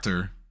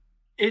doctor?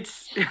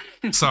 It's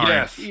sorry.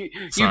 Yes. You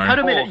put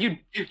him in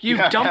you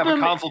have dump to have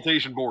him. a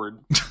consultation board.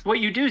 What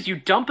you do is you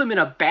dump him in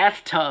a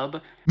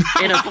bathtub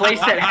in a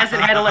place that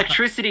hasn't had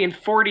electricity in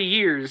 40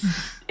 years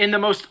in the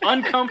most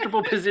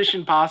uncomfortable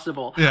position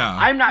possible. Yeah.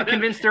 I'm not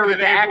convinced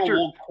the actor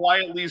will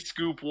quietly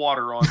scoop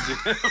water onto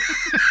him.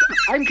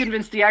 I'm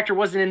convinced the actor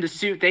wasn't in the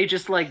suit. They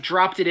just like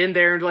dropped it in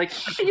there and like,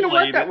 you know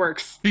what, that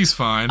works. He's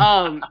fine.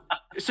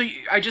 So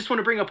I just want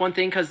to bring up one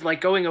thing because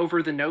like going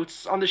over the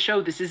notes on the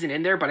show, this isn't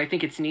in there, but I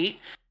think it's neat.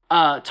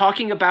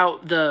 Talking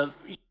about the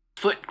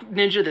foot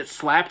ninja that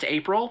slapped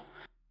April,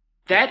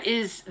 that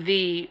is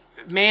the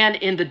man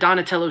in the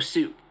Donatello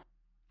suit.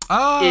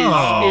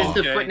 Is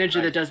the foot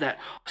ninja that does that.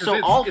 So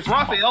it's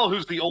Raphael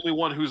who's the only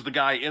one who's the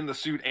guy in the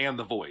suit and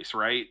the voice,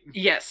 right?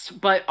 Yes,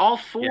 but all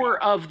 4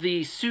 of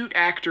the suit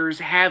actors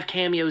have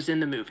cameos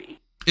in the movie.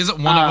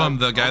 Isn't one of them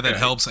the guy that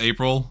helps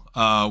April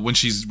when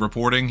she's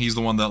reporting? He's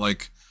the one that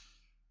like.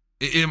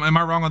 Am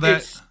I wrong on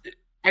that?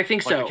 I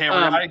think like so. The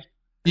camera guy?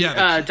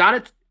 Yeah.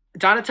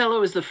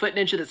 Donatello is the foot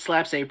ninja that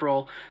slaps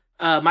April.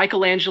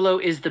 Michelangelo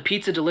is the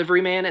pizza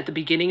delivery man at the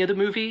beginning of the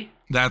movie.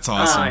 That's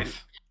awesome.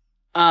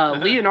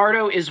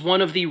 Leonardo is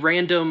one of the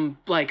random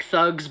like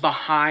thugs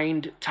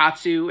behind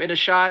Tatsu in a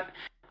shot.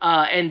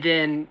 And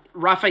then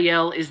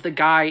Raphael is the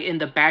guy in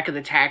the back of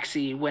the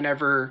taxi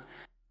whenever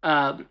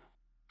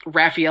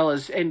Raphael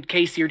and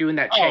Casey are doing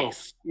that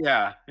chase.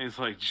 Yeah. He's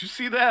like, did you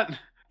see that?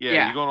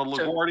 Yeah. You going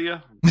to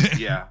LaGuardia?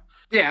 Yeah.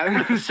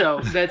 Yeah, so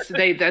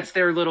that's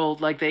their little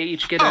like they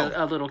each get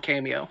a little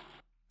cameo.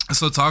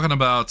 So talking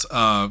about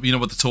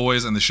with the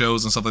toys and the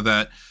shows and stuff like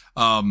that,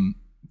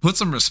 put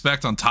some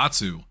respect on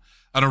Tatsu,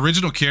 an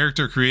original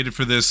character created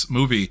for this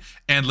movie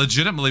and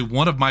legitimately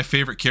one of my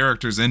favorite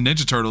characters in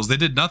Ninja Turtles. They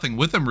did nothing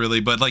with him really,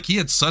 but like he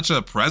had such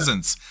a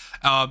presence.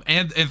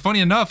 And funny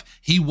enough,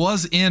 he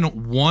was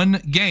in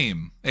one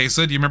game.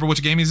 Asa, do you remember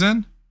which game he's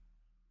in?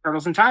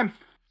 Turtles in Time.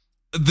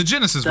 The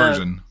Genesis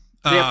version.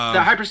 The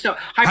Hyperstone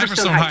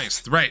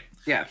Heist. Right.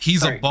 Yeah.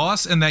 He's a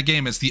boss in that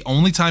game. It's the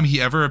only time he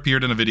ever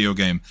appeared in a video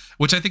game,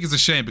 which I think is a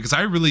shame because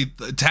I really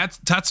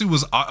Tatsu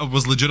was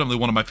legitimately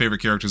one of my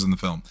favorite characters in the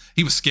film.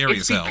 He was scary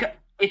as hell.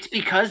 It's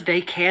because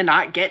they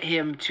cannot get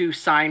him to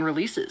sign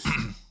releases.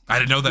 I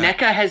didn't know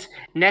that.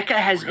 NECA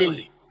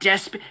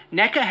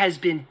has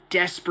been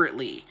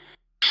desperately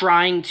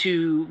trying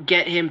to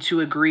get him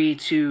to agree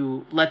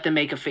to let them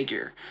make a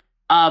figure.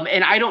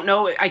 And I don't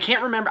know, I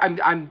can't remember.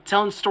 I'm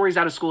telling stories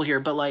out of school here,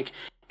 but like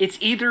it's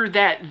either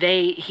that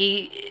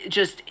he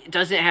just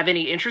doesn't have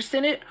any interest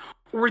in it,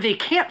 or they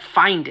can't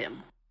find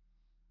him.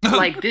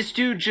 Like this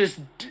dude just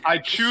I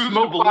choose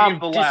to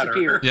believe the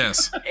latter.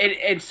 Yes.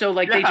 And so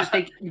like they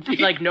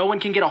like no one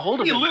can get a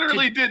hold of him. He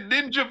literally did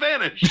ninja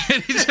vanish.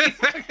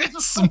 He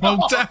just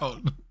smoked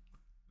out.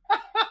 See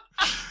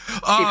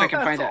if I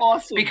can find that.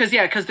 Awesome. Because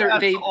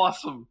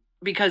awesome.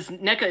 Because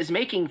NECA is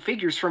making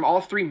figures from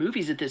all 3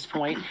 movies at this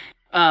point.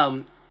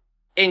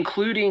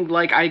 Including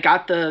like I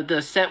got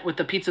the set with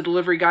the pizza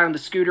delivery guy on the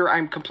scooter.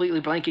 I'm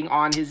completely blanking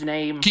on his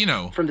name.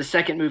 Kino from the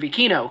second movie.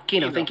 Kino.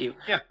 Thank you.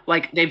 Yeah.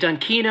 Like they've done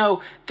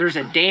Kino. There's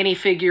a Danny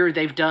figure.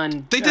 They've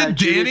done. They did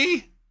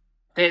Danny.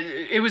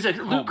 It was a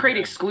Loot Crate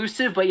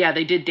exclusive, but yeah,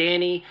 they did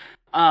Danny.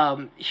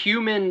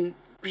 Human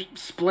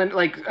Splendor,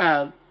 like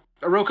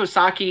Oroko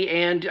Saki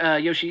and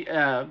Yoshi.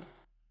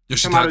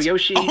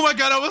 Yoshi. Oh my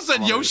god, I almost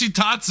said Yoshi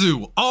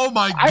Tatsu. Oh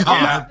my god.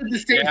 I did the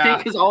same thing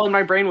because all in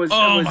my brain was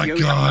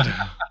Yoshi. God.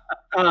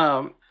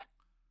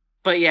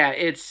 But yeah,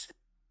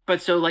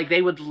 so like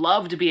they would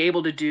love to be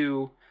able to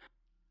do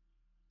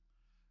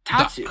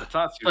Tatsu,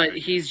 but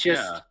he's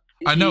just.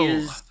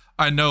 Yeah.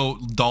 I know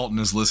Dalton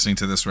is listening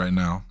to this right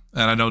now,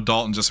 and I know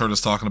Dalton just heard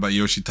us talking about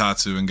Yoshi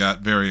Tatsu and got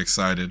very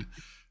excited.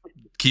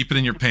 Keep it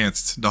in your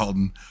pants,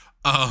 Dalton.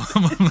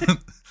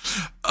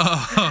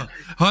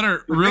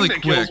 Hunter, really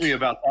quick. The thing that kills me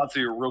about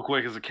Tatsu real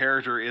quick as a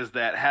character is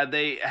that had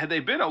they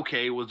been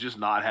okay with just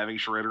not having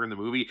Shredder in the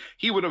movie,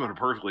 he would have been a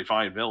perfectly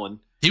fine villain.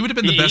 He would have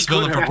been the best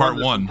villain for part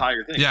 1.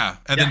 Yeah,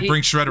 and then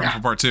bring Shredder in for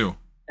part 2.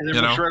 And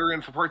then bring Shredder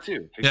in for part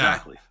 2.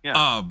 Exactly.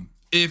 Yeah.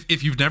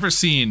 If you've never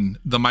seen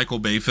the Michael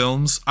Bay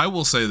films, I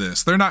will say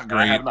this: they're not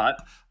great. I have not.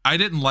 I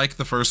didn't like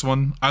the first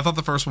one. I thought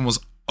the first one was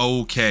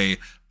okay,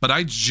 but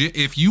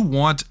if you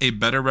want a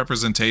better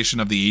representation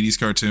of the 80s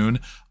cartoon,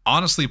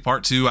 honestly,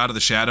 part 2, Out of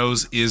the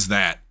Shadows, is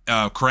that.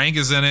 Krang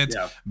is in it.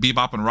 Yeah.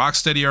 Bebop and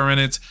Rocksteady are in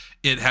it.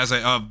 It has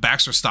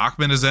Baxter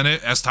Stockman is in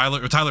it as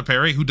Tyler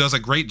Perry, who does a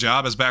great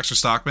job as Baxter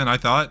Stockman. I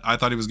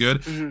thought he was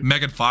good. Mm-hmm.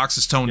 Megan Fox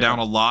is toned down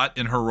a lot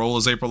in her role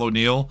as April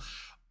O'Neil.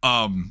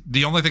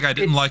 The only thing I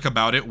didn't like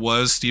about it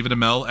was Stephen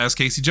Amell as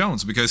Casey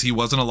Jones, because he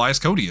wasn't Elias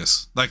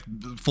Koteas. Like,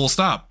 full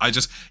stop.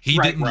 He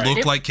didn't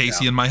look like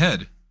Casey in my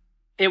head.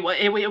 It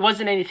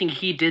wasn't anything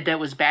he did that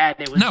was bad.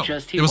 It was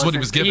just it was what he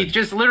was given. He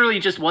just literally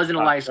just wasn't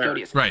Elias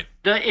Koteas. Right.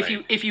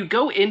 If you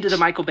go into the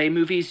Michael Bay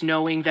movies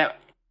knowing that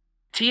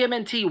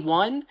TMNT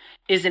 1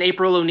 is an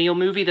April O'Neil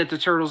movie that the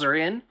Turtles are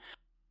in,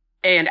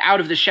 and Out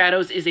of the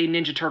Shadows is a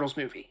Ninja Turtles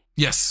movie.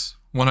 Yes,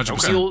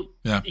 100%.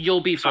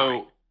 You'll be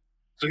fine.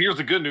 So here's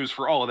the good news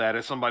for all of that,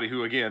 as somebody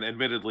who, again,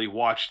 admittedly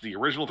watched the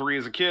original 3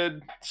 as a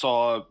kid,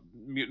 saw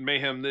Mutant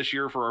Mayhem this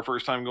year for our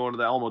first time going to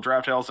the Alamo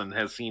Draft House, and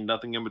has seen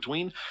nothing in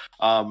between.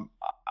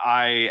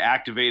 I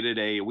activated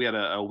we had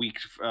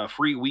a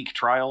free week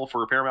trial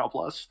for Paramount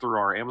Plus through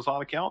our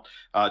Amazon account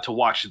to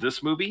watch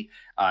this movie.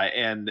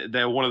 And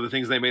then one of the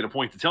things they made a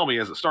point to tell me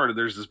as it started,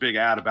 there's this big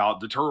ad about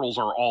the Turtles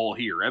are all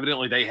here.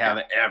 Evidently, they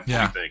have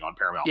everything on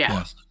Paramount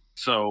Plus.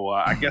 So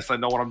I guess I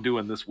know what I'm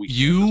doing this week.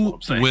 You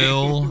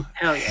will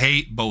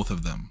hate both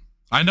of them.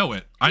 I know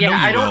it.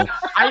 I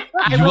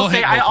will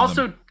say,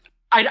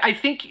 I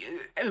think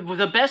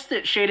the best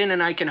that Shaden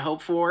and I can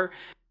hope for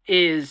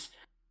is,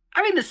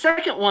 I mean, the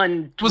second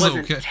one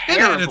wasn't okay.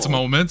 Terrible. It had its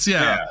moments,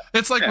 yeah.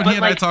 It's like when he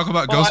and I talk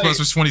about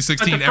Ghostbusters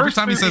 2016. Every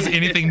time he says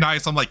anything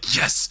nice, I'm like,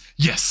 yes.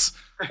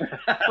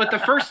 But the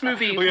first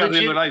movie,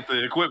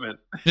 the equipment.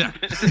 Yeah.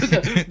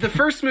 the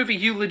first movie,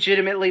 you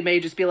legitimately may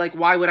just be like,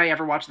 why would I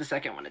ever watch the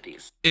second one of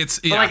these?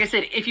 But like I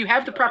said, if you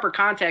have the proper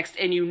context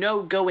and you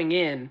know going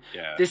in,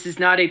 this is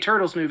not a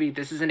Turtles movie,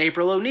 this is an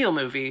April O'Neil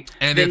movie,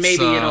 and then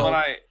maybe it'll.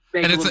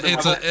 And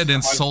it's an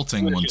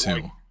insulting one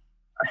too.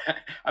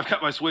 I've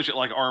got my Switch at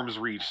like arm's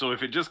reach, so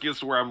if it just gets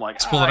to where I'm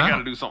like, I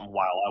gotta do something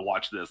while I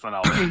watch this, then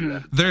I'll do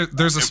that.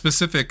 There's a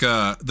specific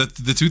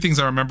the 2 things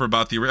I remember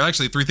about 3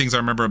 things I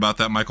remember about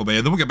that Michael Bay,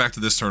 and then we'll get back to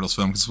this Turtles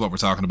film because this is what we're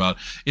talking about,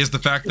 is the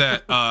fact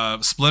that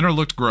Splinter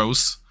looked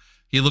gross.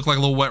 He looked like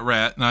a little wet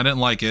rat, and I didn't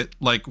like it.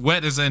 Like,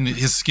 wet as in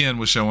his skin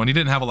was showing. He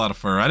didn't have a lot of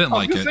fur. I didn't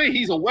like it. I was gonna say,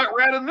 he's a wet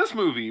rat in this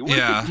movie.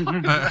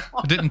 I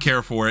didn't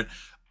care for it.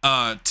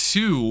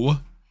 2,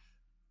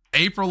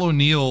 April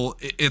O'Neil,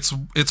 it's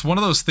one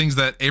of those things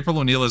that April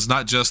O'Neil is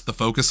not just the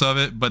focus of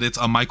it, but it's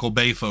a Michael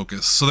Bay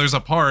focus. So there's a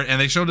part,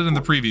 and they showed it in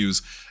the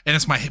previews, and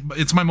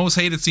it's my most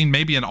hated scene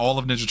maybe in all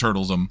of Ninja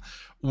Turtles,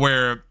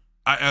 where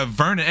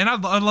Vernon, and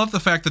I love the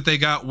fact that they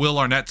got Will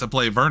Arnett to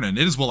play Vernon.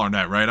 It is Will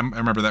Arnett, right? I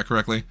remember that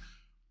correctly.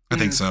 I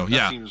think so.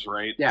 That seems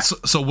right. Yeah.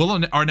 So Will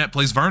Arnett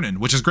plays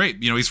Vernon, which is great.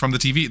 He's from the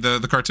TV,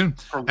 the cartoon.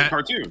 From the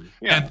cartoon.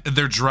 Yeah. And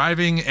they're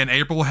driving, and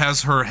April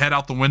has her head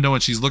out the window,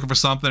 and she's looking for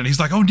something. And he's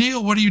like, "Oh,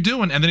 Neil, what are you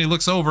doing?" And then he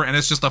looks over, and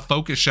it's just a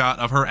focus shot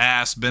of her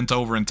ass bent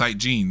over in tight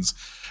jeans.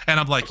 And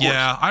I'm like,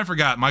 yeah, I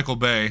forgot Michael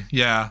Bay.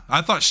 Yeah,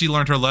 I thought she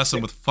learned her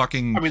lesson with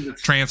fucking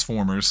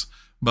Transformers.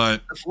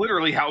 But that's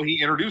literally how he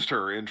introduced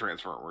her in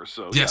Transformers.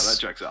 So yeah, that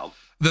checks out.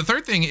 The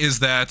third thing is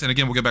that, and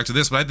again, we'll get back to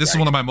this, but this is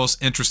one of my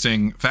most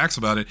interesting facts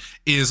about it,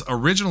 is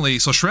originally,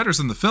 so Shredder's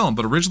in the film,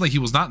 but originally he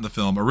was not in the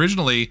film.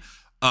 Originally,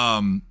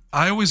 I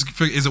always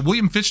forget, is it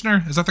William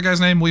Fichtner? Is that the guy's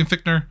name? William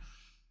Fichtner?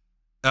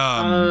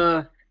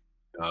 I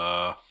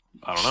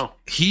don't know.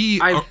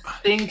 I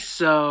think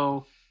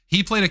so.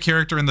 He played a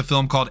character in the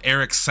film called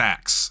Eric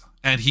Sachs,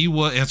 and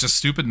it's a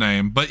stupid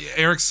name, but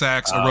Eric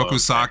Sachs, Oroku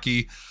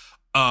Saki,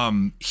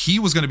 he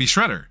was going to be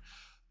Shredder.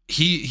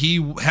 He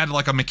had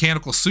like a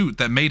mechanical suit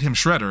that made him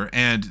Shredder,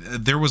 and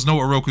there was no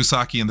Oroku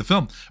Saki in the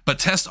film. But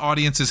test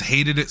audiences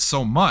hated it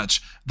so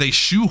much, they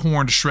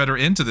shoehorned Shredder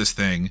into this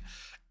thing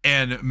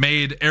and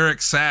made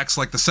Eric Sachs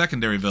like the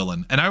secondary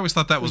villain. And I always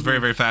thought that was very,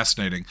 very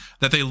fascinating,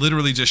 that they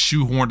literally just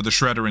shoehorned the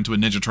Shredder into a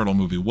Ninja Turtle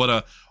movie. What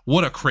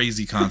a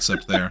crazy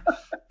concept there.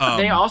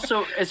 They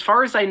also, as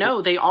far as I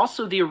know,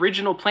 the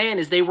original plan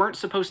is they weren't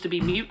supposed to be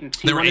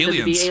mutants. They were aliens.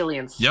 Them to be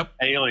aliens. Yep.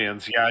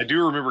 Aliens. Yeah, I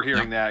do remember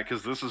hearing that,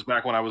 because this is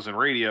back when I was in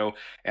radio,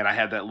 and I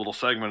had that little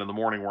segment in the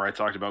morning where I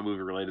talked about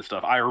movie-related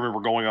stuff. I remember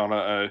going on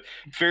a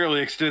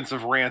fairly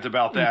extensive rant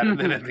about that, and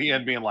then at the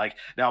end being like,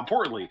 now,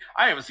 importantly,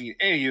 I haven't seen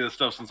any of this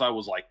stuff since I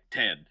was like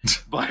 10.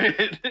 But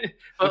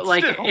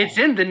like, still, it's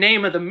in the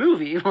name of the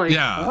movie. Like,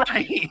 yeah.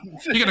 Right.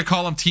 You're going to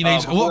call them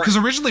Teenage... well, because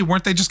originally,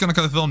 weren't they just going to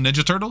call the film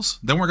Ninja Turtles?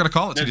 They weren't going to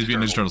call it Teenage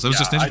Mutant Ninja Turtles. It was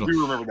just Ninja Turtles. I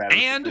do remember that.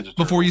 And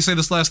before you say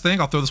this last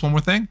thing, I'll throw this one more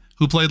thing.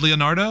 Who played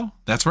Leonardo?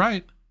 That's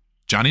right.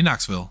 Johnny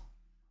Knoxville.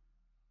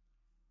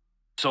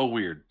 So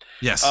weird.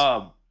 Yes.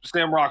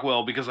 Sam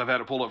Rockwell, because I've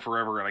had it pulled up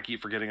forever and I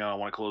keep forgetting I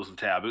want to close the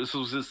tab. This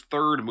was his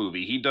third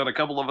movie. He'd done a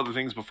couple of other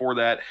things before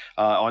that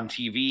on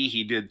TV.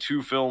 He did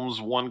 2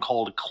 films, one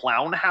called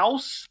Clown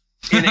House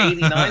in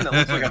 '89 that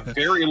looks like a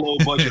very low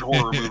budget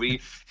horror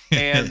movie,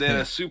 and then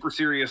a super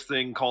serious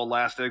thing called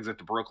Last Exit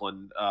to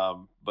Brooklyn.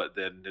 But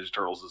then Ninja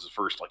Turtles is his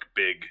first like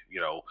big,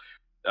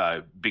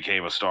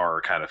 became a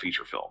star kind of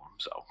feature film.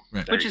 So,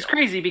 which is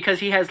crazy because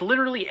he has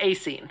literally a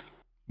scene,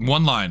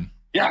 one line.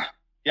 Yeah.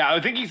 I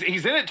think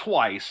he's in it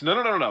twice.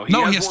 No. He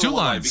has two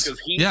lines because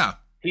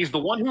he's the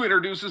one who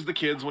introduces the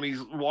kids when he's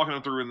walking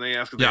them through and they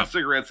ask if they have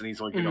cigarettes, and he's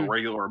like,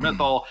 regular or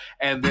menthol.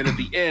 And then at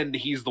the end,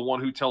 he's the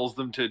one who tells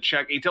them to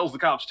check. He tells the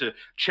cops to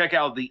check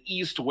out the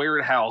East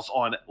Warehouse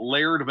on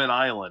Lairdman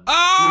Island. Oh,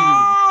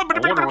 I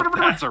wonder what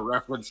that's a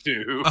reference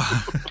to.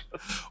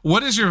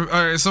 What is your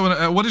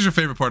what is your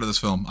favorite part of this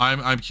film?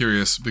 I'm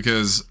curious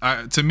because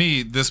to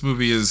me this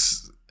movie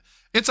it's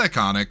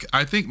iconic.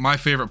 I think my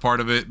favorite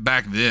part of it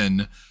back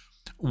then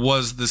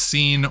was the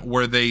scene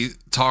where they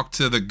talk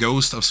to the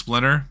ghost of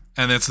Splinter.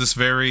 And it's this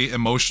very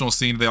emotional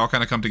scene. They all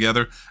kind of come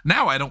together.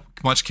 Now I don't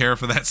much care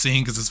for that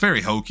scene because it's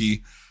very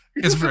hokey.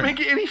 It doesn't make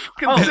any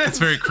fucking sense. It's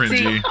very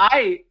cringy.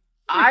 See,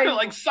 I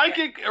like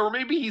psychic, or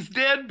maybe he's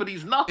dead, but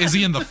he's not. Is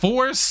he in the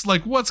Force?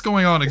 Like, what's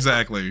going on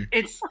exactly?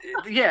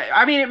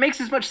 I mean, it makes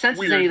as much sense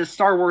as any of the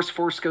Star Wars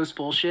Force Ghost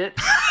bullshit.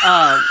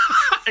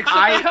 Except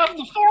I have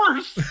the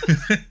Force,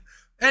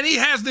 and he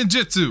has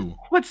ninjutsu.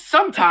 But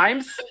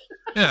sometimes,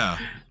 yeah.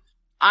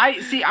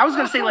 I was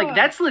gonna say like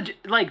that's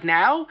legit. Like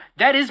now,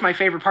 that is my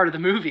favorite part of the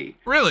movie.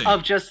 Really?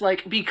 Of just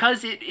like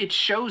because it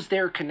shows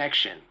their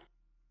connection.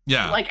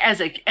 Yeah. Like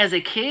as a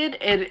kid,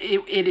 and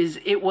it's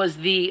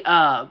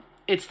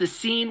the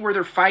scene where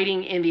they're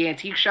fighting in the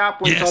antique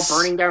shop when it's all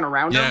burning down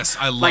around them. Yes,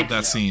 I love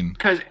that scene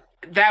because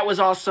that was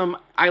awesome.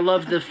 I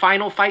love the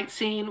final fight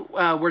scene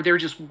where they're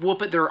just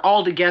they're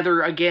all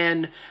together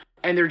again,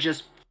 and they're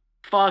just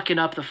fucking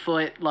up the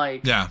foot.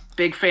 Like,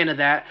 big fan of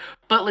that.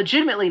 But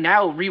legitimately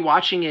now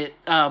rewatching it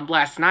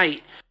last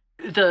night,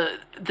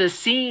 the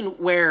scene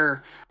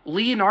where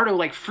Leonardo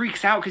like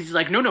freaks out because he's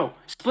like, no,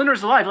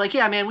 Splinter's alive. Like,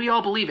 yeah, man, we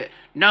all believe it.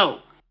 No,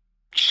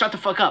 shut the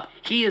fuck up.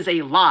 He is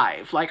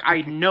alive. Like,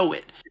 I know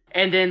it.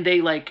 And then they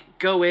like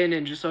go in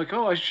and just like,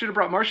 oh, I should have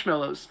brought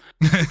marshmallows.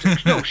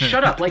 Like, no,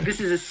 shut up. Like, this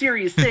is a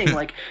serious thing.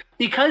 Like,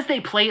 because they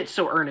play it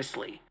so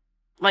earnestly.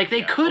 Like,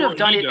 they could have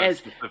done it as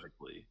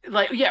specifically.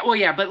 Like,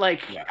 but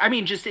like, I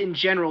mean, just in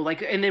general,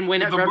 like, and then when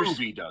the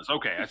movie does,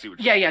 okay, I see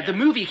what you're saying.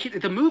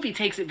 The movie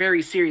takes it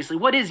very seriously.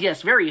 What is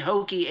very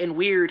hokey and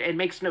weird and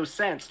makes no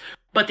sense,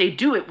 but they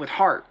do it with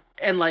heart,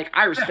 and like,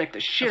 I respect the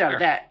shit out of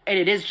that. And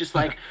it is just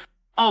like,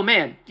 oh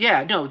man,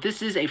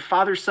 this is a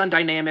father-son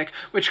dynamic.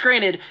 Which,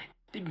 granted,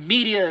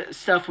 media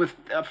stuff with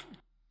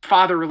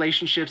father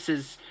relationships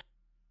is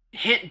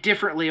hit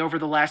differently over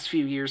the last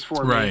few years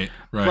for me.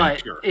 Right.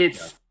 But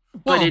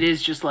but it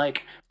is just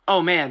like,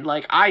 oh man,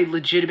 like I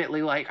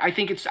legitimately like I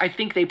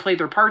think they played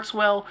their parts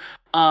well.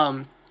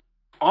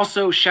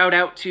 Also shout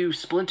out to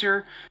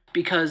Splinter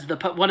because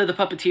one of the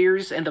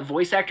puppeteers and the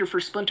voice actor for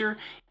Splinter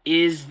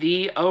is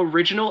the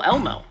original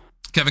Elmo.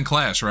 Kevin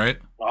Clash, right?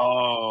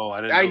 Oh,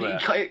 I didn't know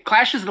that.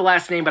 Clash is the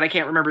last name, but I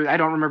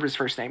don't remember his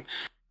first name.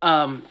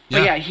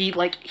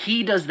 But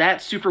he does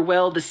that super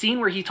well. The scene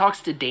where he talks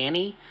to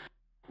Danny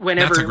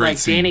whenever like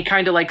scene. Danny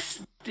kind of like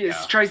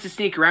tries to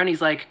sneak around,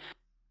 he's like,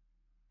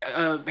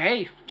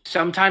 hey,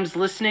 sometimes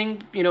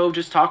listening,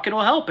 just talking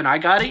will help, and I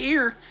got an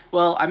ear.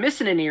 Well, I'm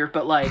missing an ear,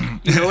 but like,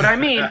 you know what I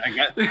mean.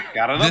 I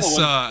got another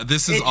one.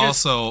 This is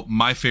also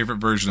my favorite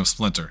version of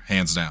Splinter,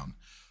 hands down.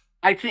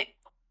 I think,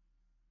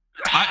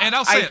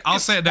 I'll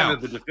say it now.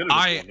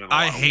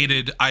 I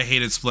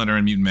hated Splinter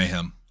and Mutant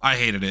Mayhem. I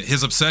hated it.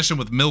 His obsession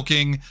with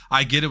milking.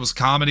 I get it was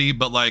comedy,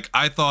 but like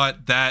I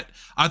thought that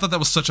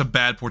was such a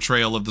bad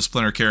portrayal of the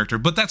Splinter character.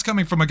 But that's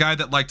coming from a guy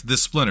that liked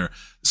this Splinter,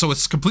 so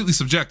it's completely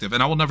subjective.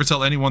 And I will never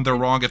tell anyone they're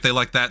wrong if they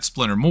like that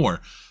Splinter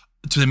more.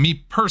 To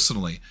me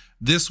personally,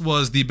 this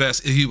was the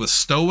best. He was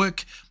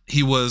stoic.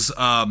 He was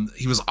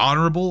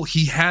honorable.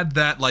 He had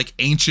that like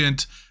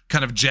ancient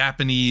kind of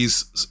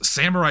Japanese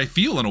samurai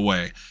feel in a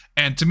way.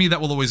 And to me,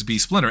 that will always be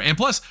Splinter. And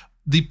plus,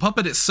 the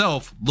puppet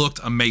itself looked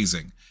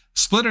amazing.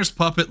 Splinter's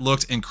puppet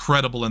looked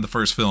incredible in the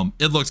first film.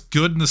 It looked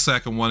good in the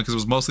second one because it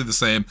was mostly the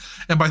same.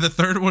 And by the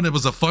third one, it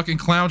was a fucking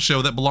clown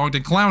show that belonged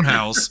in Clown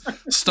House,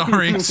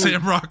 starring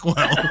Sam Rockwell.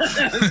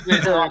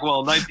 Sam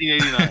Rockwell,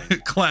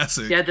 1989.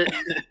 Classic. Yeah,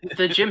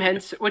 the Jim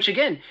Henson, which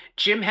again,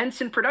 Jim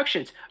Henson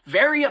Productions,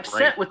 very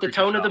upset with the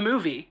tone of the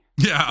movie.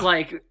 Yeah.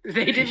 Like,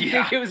 they didn't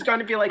think it was going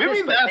to be like Maybe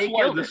this, but that's they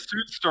why killed the it.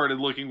 suit started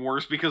looking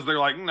worse, because they're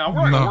like, no,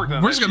 we're not going to work on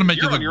that. We're just going to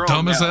make you look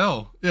dumb as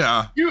hell.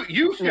 Yeah.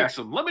 You fix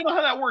them. Let me know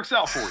how that works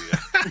out for you.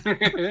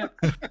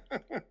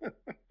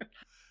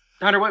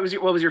 Hunter, what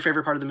was your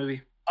favorite part of the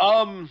movie?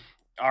 All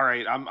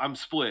right, I'm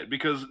split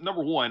because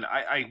number one,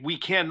 we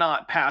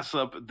cannot pass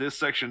up this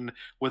section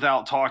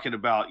without talking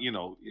about,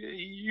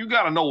 you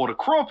got to know what a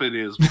crumpet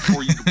is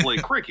before you can play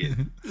cricket.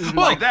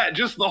 Like that,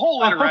 just the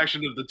whole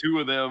interaction of the two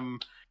of them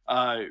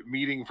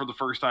meeting for the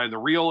first time, the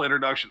real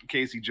introduction to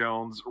Casey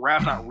Jones,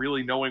 Raph not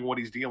really knowing what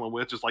he's dealing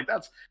with, just like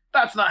that's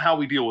not how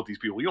we deal with these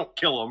people. You don't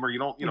kill them or you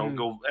don't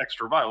go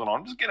extra violent on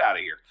them. Just get out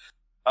of here.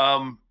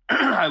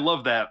 I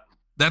love that.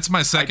 That's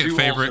my second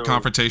favorite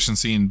confrontation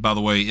scene, by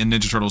the way, in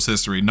Ninja Turtles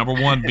history. Number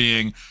one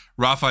being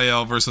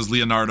Raphael versus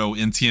Leonardo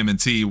in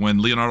TMNT,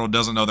 when Leonardo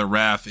doesn't know that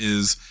Raph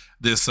is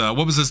this,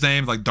 what was his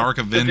name? Like Dark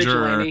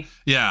Avenger?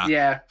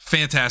 Yeah.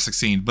 Fantastic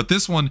scene. But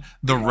this one,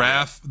 the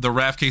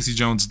Raph Casey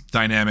Jones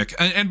dynamic.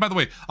 And by the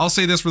way, I'll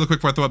say this really quick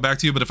before I throw it back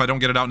to you, but if I don't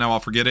get it out now, I'll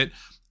forget it.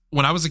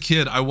 When I was a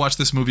kid, I watched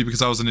this movie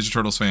because I was a Ninja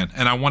Turtles fan,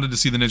 and I wanted to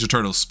see the Ninja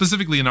Turtles,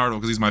 specifically Leonardo,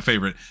 because he's my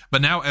favorite.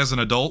 But now, as an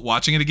adult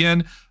watching it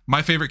again,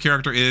 my favorite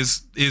character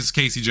is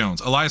Casey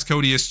Jones. Elias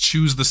Codius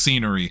chews the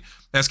scenery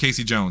as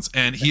Casey Jones,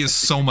 and he is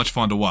so much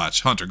fun to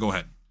watch. Hunter, go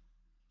ahead.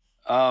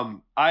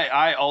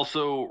 I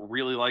also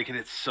really like it.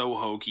 It's so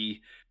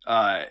hokey.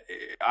 I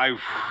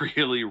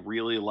really,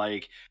 really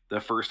like the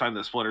first time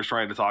that Splinter's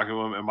trying to talk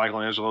to him, and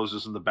Michelangelo's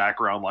just in the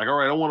background, like, all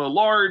right, I want a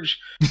large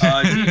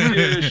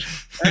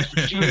dish,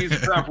 extra cheese,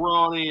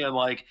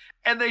 pepperoni,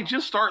 and they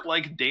just start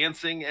like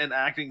dancing and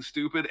acting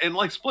stupid, and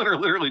like Splinter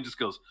literally just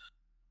goes,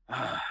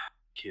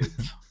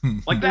 kids.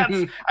 Like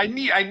that's I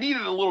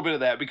needed a little bit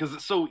of that because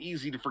it's so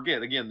easy to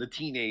forget. Again, the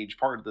teenage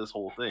part of this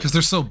whole thing. Because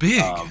they're so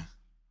big.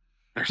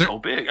 They're so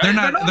big. They're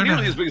not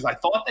nearly as big as I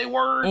thought they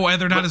were. Oh,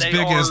 and they're not as big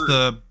as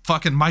the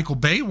fucking Michael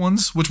Bay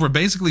ones, which were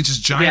basically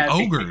just giant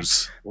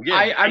ogres.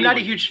 I'm not a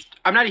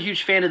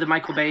huge fan of the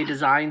Michael Bay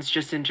designs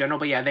just in general,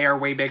 but yeah, they are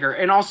way bigger.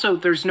 And also,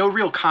 there's no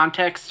real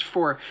context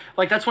for,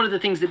 like, that's one of the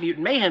things that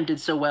Mutant Mayhem did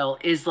so well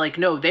is, like,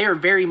 no, they are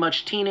very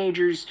much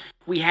teenagers.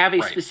 We have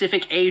a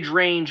specific age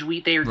range.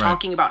 They are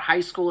talking about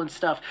high school and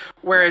stuff,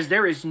 whereas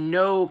there is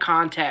no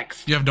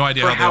context. You have no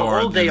idea how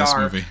old they are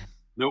in this movie.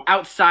 Nope.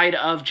 Outside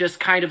of just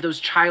kind of those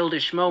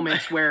childish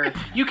moments where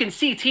you can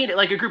see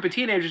like a group of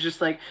teenagers just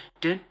like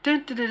especially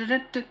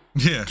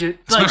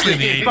in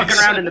the 80s, fucking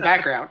around in the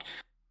background.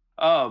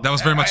 That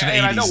was very much an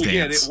 80s I know,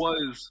 dance. It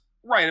was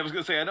right. I was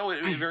going to say I know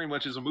it very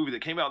much is a movie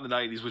that came out in the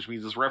 90s, which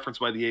means it's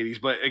referenced by the 80s.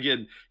 But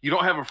again, you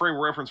don't have a frame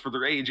of reference for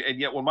their age, and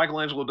yet when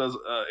Michelangelo does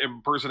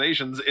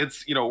impersonations,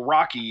 it's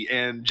Rocky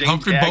and James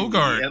Humphrey Cagney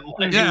Bogart.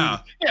 And, yeah.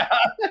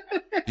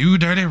 You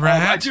dirty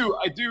rat.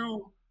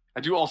 I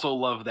do also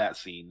love that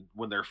scene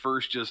when they're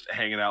first just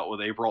hanging out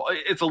with April.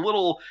 It's a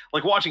little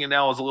like watching it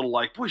now is a little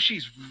like, boy,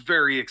 she's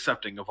very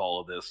accepting of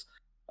all of this.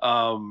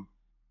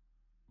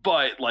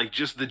 But like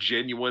just the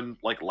genuine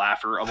like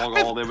laughter among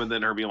all of them, and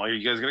then her being like, "Are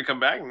you guys gonna come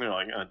back?" And they're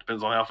like, "It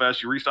depends on how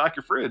fast you restock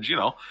your fridge."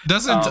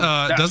 Doesn't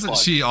fun.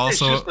 she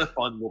also? It's just a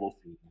fun little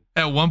scene.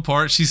 At one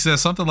part, she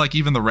says something like,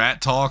 "Even the rat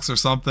talks" or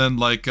something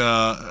like.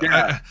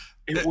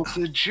 It was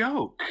a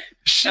joke.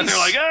 And they're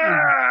like,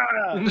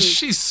 ah!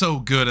 She's so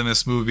good in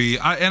this movie.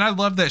 And I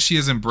love that she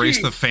has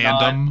embraced the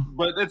fandom.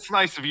 But it's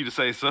nice of you to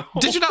say so.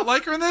 Did you not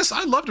like her in this?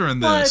 I loved her in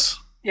this.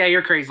 Yeah,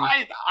 you're crazy.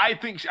 I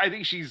think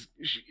she's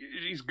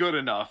good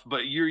enough,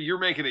 but you're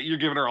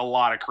giving her a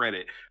lot of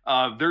credit.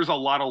 There's a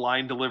lot of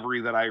line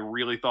delivery that I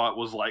really thought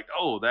was like,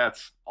 oh,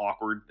 that's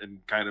awkward and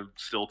kind of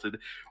stilted.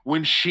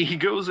 When she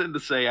goes in to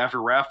say, after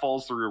Raph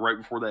falls through right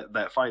before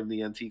that fight in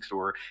the antique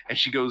store, and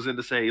she goes in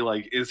to say,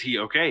 like, is he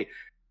okay?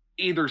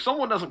 Either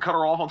someone doesn't cut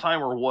her off on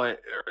time or what,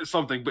 or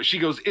something, but she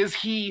goes, is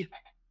he...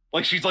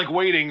 Like, she's, like,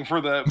 waiting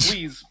for the,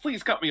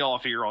 please cut me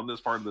off here on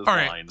this part of this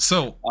line. Right,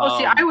 so...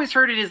 see, I always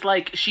heard it as,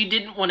 like, she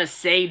didn't want to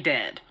say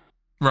dead.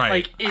 Right.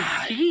 Like, is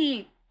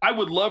he... I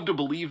would love to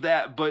believe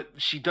that, but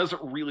she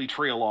doesn't really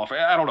trail off.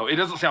 I don't know. It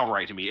doesn't sound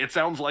right to me. It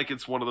sounds like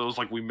it's one of those,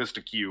 like, we missed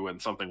a cue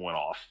and something went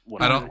off.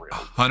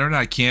 Hunter and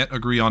I can't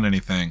agree on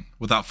anything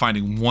without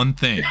finding one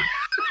thing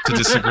to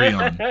disagree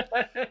on.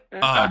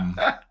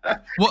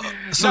 Well,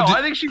 so no,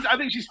 I think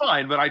she's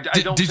fine, but I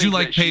don't. Did you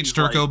like Paige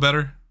Turco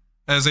better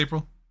as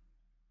April?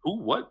 Ooh,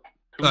 what?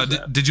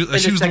 Did you?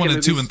 She was the one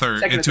in 2 and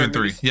 3. In 2 and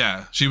 3.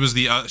 Yeah, she was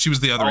the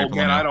other April.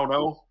 Man, I don't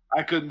know.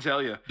 I couldn't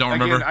tell you. Don't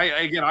remember.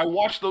 I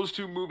watched those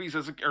 2 movies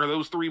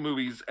those 3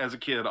 movies as a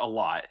kid a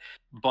lot,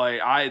 but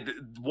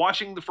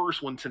watching the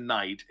first one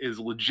tonight is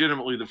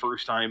legitimately the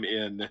first time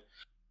in,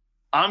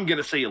 I'm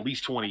gonna say, at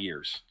least 20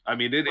 years. I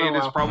mean, it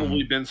has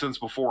probably been since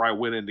before I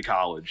went into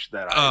college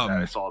that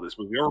I saw this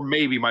movie, or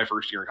maybe my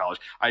first year in college.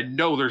 I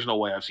know there's no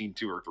way I've seen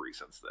 2 or 3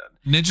 since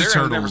then. Ninja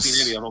Turtles. I've never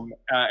seen any of them,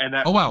 and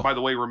that, by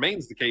the way,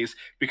 remains the case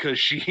because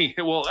she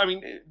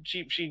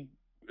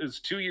is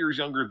 2 years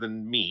younger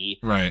than me,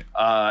 right?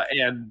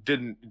 And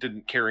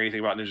didn't care anything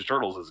about Ninja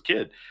Turtles as a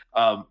kid.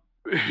 I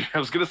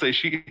was gonna say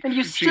and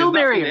you still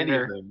married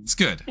her. It's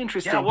good.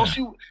 Interesting. Yeah, well,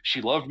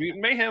 she loved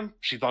Mutant Mayhem.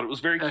 She thought it was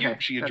very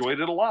cute. She enjoyed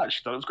it a lot.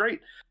 She thought it was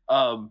great.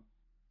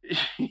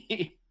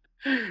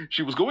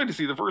 She was going to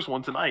see the first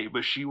one tonight,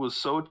 but she was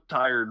so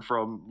tired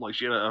from, like,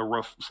 she had a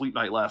rough sleep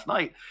night last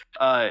night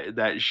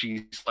that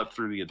she slept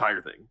through the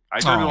entire thing. I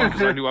turned it on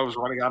because I knew I was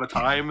running out of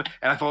time,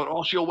 and I thought,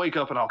 oh, she'll wake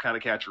up and I'll kind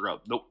of catch her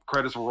up. Nope,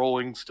 credits were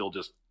rolling, still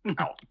just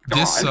out.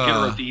 Get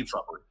her to eat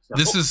supper.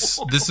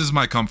 So. This is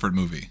my comfort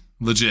movie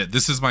Legit.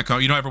 This is my,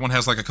 everyone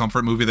has like a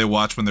comfort movie they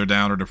watch when they're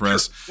down or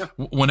depressed. Sure.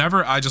 Yeah.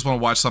 Whenever I just want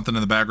to watch something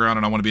in the background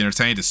and I want to be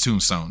entertained, it's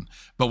Tombstone.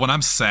 But when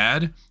I'm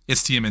sad,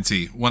 it's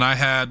TMNT. When I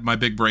had my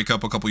big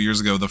breakup a couple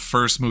years ago, the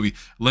first movie,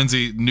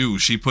 Lindsay knew,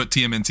 she put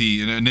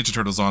TMNT and Ninja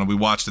Turtles on and we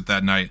watched it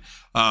that night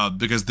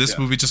because this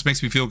movie just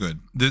makes me feel good.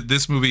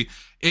 This movie,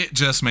 it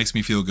just makes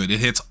me feel good. It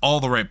hits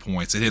all the right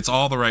points. It hits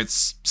all the right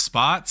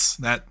spots.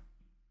 That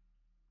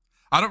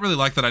I don't really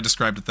like that I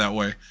described it that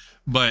way,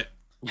 but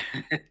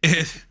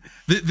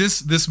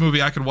this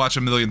movie I could watch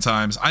a million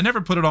times. I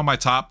never put it on my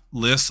top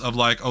list of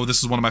like, oh, this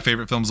is one of my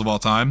favorite films of all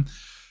time,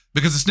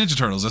 because it's Ninja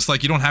Turtles. It's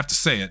like you don't have to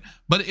say it,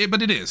 but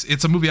it is.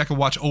 It's a movie I could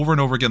watch over and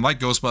over again,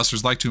 like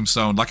Ghostbusters, like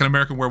Tombstone, like An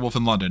American Werewolf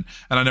in London,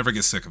 and I never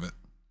get sick of it.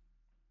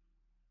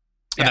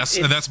 And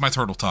that's my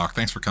turtle talk.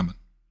 Thanks for coming.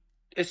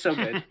 It's so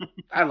good.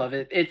 I love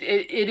it.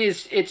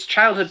 It's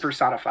childhood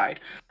personified.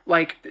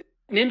 Like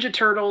Ninja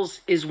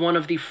Turtles is one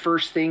of the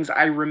first things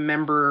I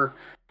remember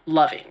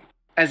loving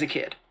as a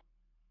kid.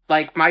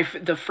 Like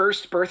the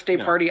first birthday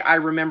party I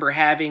remember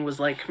having was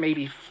like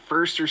maybe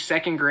first or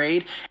second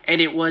grade,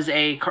 and it was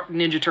a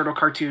Ninja Turtle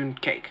cartoon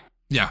cake.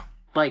 Yeah.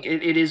 Like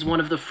it is one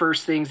of the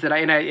first things that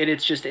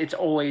it's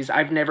always,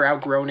 I've never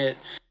outgrown it.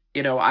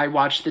 I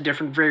watched the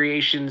different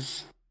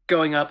variations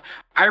going up.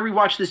 I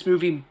rewatch this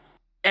movie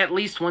at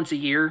least once a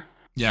year.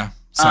 Yeah.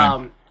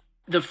 Same.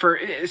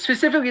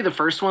 Specifically the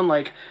first one,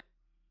 like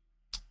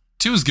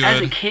 2 is good.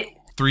 As a kid,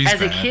 3's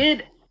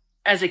bad.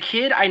 As a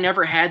kid, I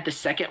never had the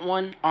second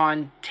one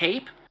on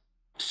tape.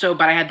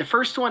 But I had the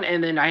first one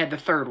and then I had the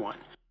third one.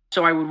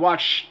 So I would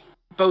watch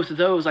both of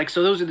those.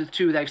 So those are the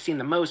 2 that I've seen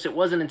the most. It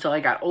wasn't until I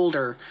got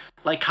older,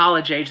 like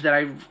college age, that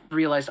I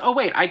realized, oh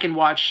wait, I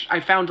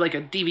found like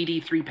a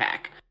DVD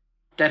 3-pack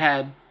that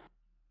had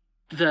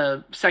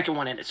the second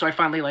one in it. So I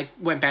finally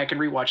went back and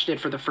rewatched it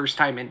for the first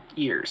time in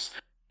years.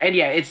 And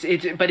yeah, it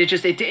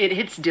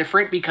hits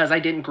different because I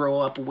didn't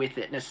grow up with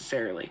it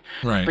necessarily.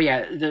 Right. But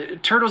yeah, the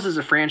Turtles as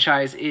a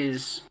franchise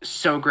is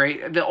so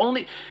great.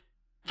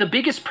 The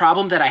biggest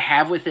problem that I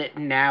have with it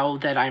now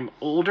that I'm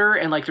older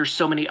and there's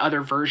so many other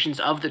versions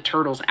of the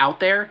Turtles out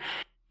there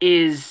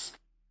is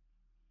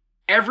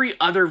every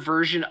other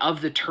version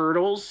of the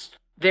Turtles,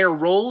 their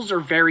roles are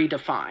very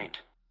defined.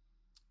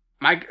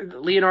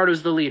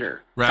 Leonardo's the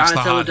leader. Raph's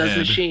Donatello does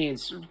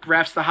machines.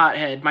 Raph's the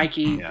hothead.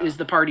 Mikey is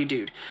the party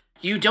dude.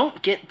 You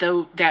don't get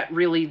that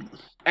really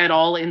at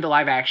all in the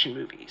live action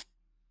movies.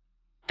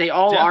 They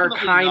all Definitely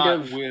are kind not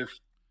of with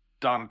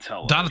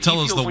Donatello.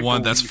 Donatello's the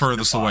one that's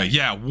furthest away.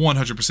 Yeah,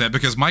 100%.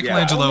 Because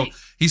Michelangelo,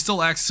 he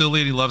still acts silly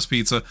and he loves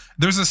pizza.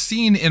 There's a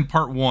scene in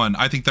part 1,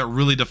 I think, that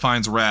really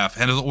defines Raph,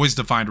 and has always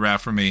defined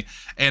Raph for me.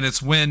 And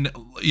it's when,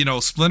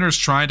 Splinter's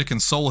trying to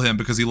console him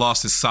because he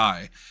lost his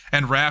sai.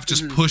 And Raph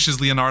just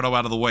pushes Leonardo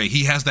out of the way.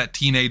 He has that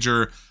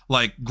teenager,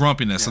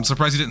 grumpiness. Yeah. I'm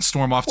surprised he didn't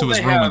storm off to his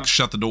room and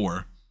shut the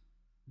door.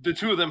 The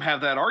 2 of them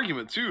have that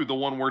argument too. The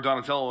one where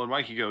Donatello and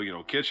Mikey go,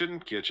 kitchen,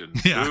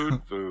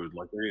 food,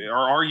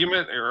 our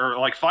argument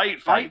or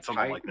fight,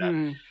 something like that.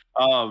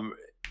 Mm.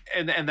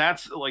 And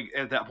that's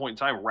at that point in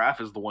time, Raph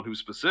is the one who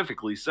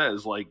specifically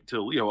says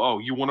to Leo, oh,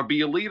 you want to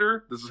be a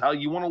leader? This is how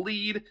you want to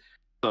lead.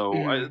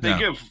 So they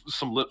give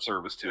some lip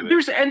service to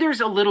it.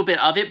 There's a little bit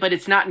of it, but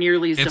it's not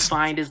nearly as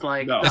defined as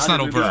it's not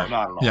overt.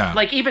 Not at all.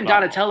 Yeah. Even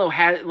Donatello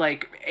had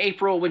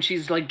April when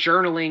she's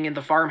journaling in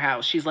the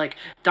farmhouse. She's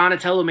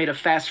Donatello made a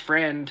fast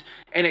friend,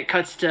 and it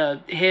cuts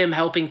to him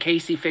helping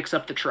Casey fix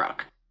up the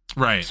truck.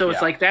 Right. So it's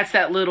that's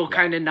that little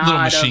kind of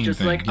nod of just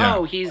thing.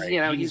 Oh, he's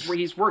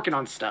he's working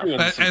on stuff.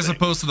 As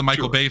opposed to the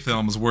Michael Bay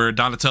films where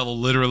Donatello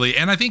literally,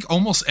 and I think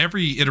almost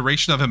every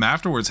iteration of him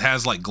afterwards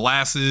has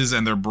glasses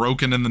and they're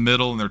broken in the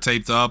middle and they're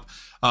taped up.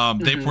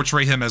 They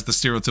portray him as the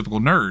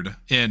stereotypical nerd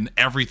in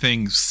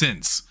everything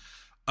since.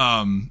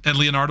 And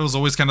Leonardo's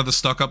always kind of the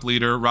stuck-up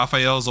leader.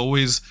 Raphael's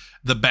always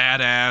the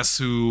badass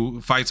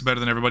who fights better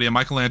than everybody. And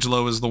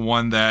Michelangelo is the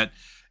one that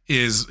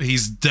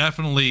he's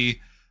definitely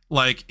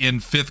in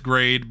 5th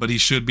grade, but he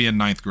should be in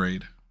 9th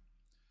grade.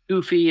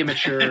 Goofy,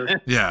 immature.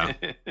 Yeah.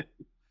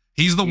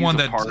 He's the one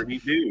that party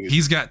dude.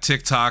 He's got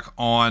TikTok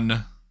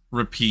on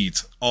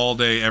repeat all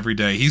day, every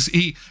day.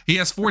 He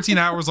has 14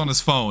 hours on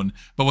his phone,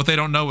 but what they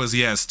don't know is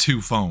he has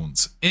 2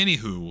 phones.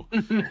 Anywho.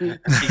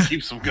 He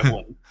keeps them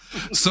going.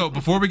 So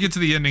before we get to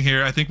the ending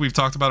here, I think we've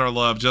talked about our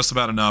love just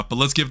about enough, but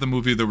let's give the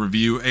movie the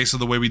review. Ace,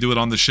 the way we do it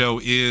on the show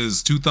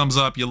is 2 thumbs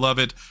up, you love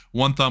it.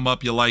 1 thumb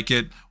up, you like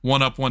it.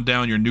 1 up, 1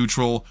 down, you're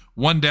neutral.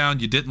 1 down,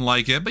 you didn't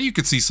like it, but you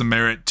could see some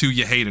merit. 2,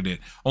 you hated it.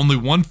 Only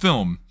 1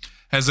 film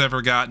has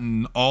ever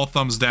gotten all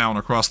thumbs down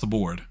across the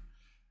board.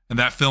 And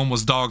that film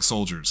was Dog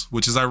Soldiers,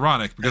 which is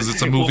ironic because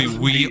it's a movie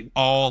we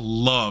all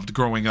loved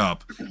growing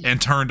up and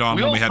turned on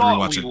when we had to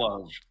rewatch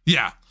it.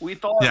 Yeah. We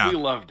thought we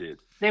loved it.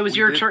 It was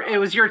your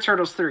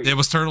Turtles 3. It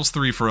was Turtles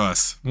 3 for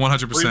us,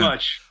 100%. Pretty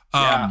much.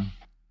 Yeah.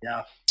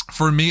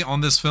 For me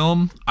on this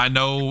film, I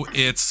know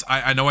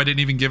I know I didn't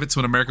even give it to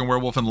An American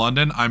Werewolf in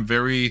London. I'm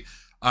very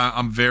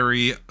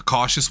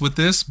cautious with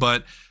this,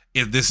 but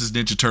this is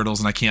Ninja Turtles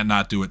and I can't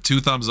not do it. 2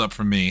 thumbs up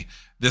from me.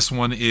 This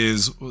one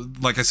is,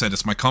 like I said,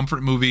 it's my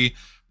comfort movie.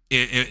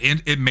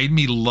 it made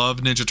me love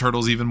Ninja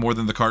Turtles even more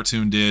than the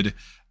cartoon did.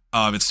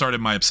 It started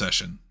my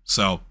obsession.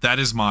 So that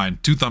is mine.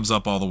 2 thumbs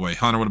up all the way.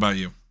 Hunter, what about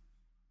you?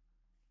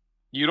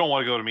 You don't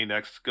want to go to me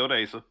next. Go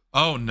to Asa.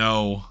 Oh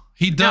no,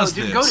 he does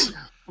this.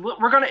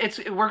 We're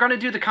gonna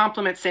do the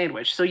compliment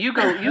sandwich. So you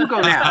go now.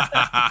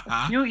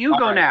 you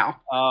go right.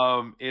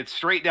 now. It's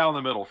straight down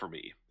the middle for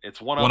me. It's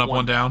one up,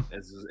 one down.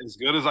 As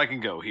good as I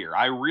can go here.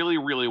 I really,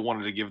 really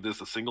wanted to give this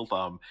a single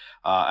thumb.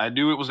 I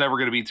knew it was never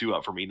going to be 2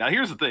 up for me. Now,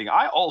 here's the thing.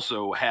 I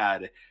also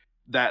had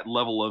that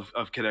level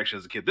of connection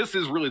as a kid. This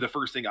is really the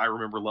first thing I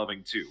remember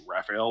loving too.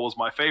 Raphael was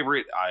my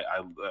favorite.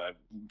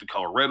 The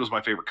color red was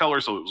my favorite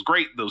color, so it was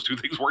great. Those 2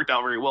 things worked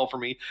out very well for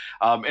me.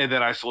 And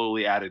then I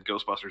slowly added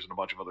Ghostbusters and a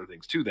bunch of other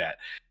things to that.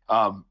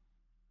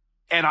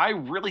 And I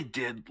really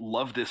did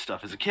love this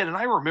stuff as a kid. And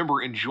I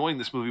remember enjoying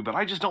this movie, but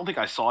I just don't think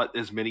I saw it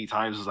as many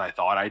times as I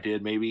thought I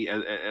did maybe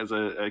as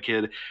a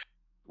kid.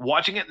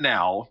 Watching it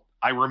now,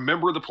 I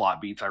remember the plot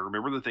beats. I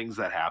remember the things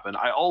that happen.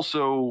 I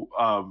also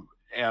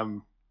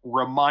am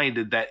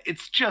reminded that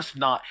it's just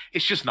not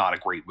a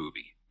great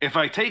movie. If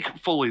I take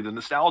fully the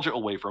nostalgia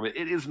away from it,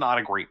 it is not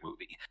a great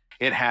movie.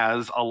 It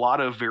has a lot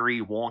of very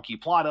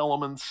wonky plot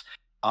elements.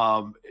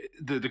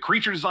 The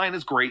creature design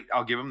is great.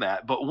 I'll give him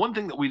that. But one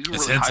thing that we didn't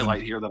really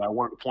highlight here that I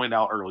wanted to point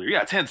out earlier.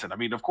 Yeah, it's Henson. I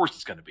mean, of course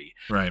it's going to be.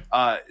 Right.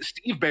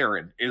 Steve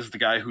Barron is the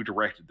guy who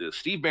directed this.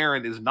 Steve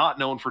Barron is not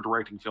known for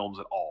directing films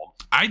at all.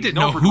 He's didn't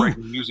know who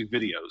directing music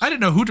videos. I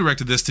didn't know who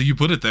directed this till you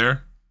put it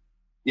there.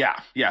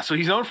 Yeah. So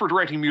he's known for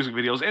directing music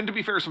videos, and to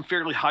be fair, some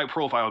fairly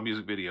high-profile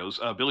music videos.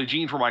 Billie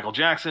Jean for Michael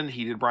Jackson.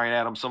 He did Bryan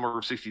Adams' Summer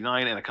of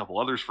 '69, and a couple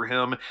others for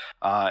him.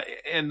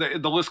 And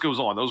the list goes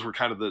on. Those were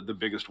kind of the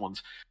biggest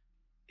ones.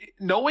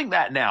 Knowing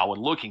that now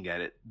and looking at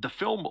it, the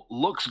film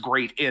looks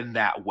great in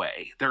that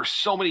way. There's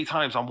so many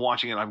times I'm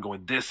watching it and I'm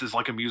going, this is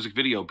like a music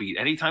video beat.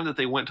 Anytime that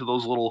they went to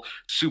those little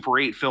Super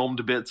 8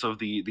 filmed bits of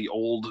the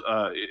old,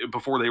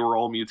 before they were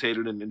all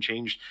mutated and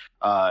changed,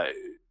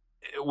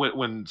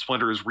 when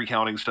Splinter is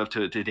recounting stuff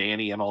to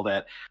Danny and all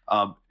that,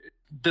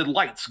 the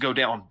lights go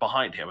down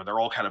behind him and they're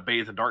all kind of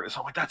bathed in darkness.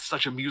 I'm like, that's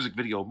such a music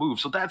video move.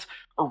 So that's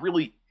a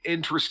really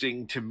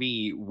interesting to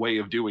me way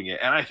of doing it.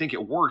 And I think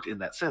it worked in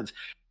that sense.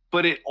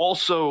 But it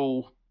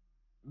also,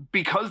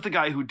 because the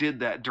guy who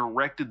did that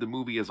directed the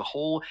movie as a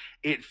whole,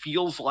 it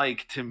feels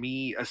like to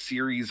me a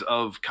series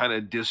of kind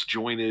of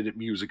disjointed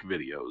music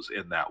videos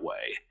in that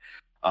way.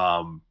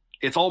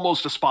 It's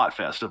almost a spot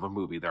fest of a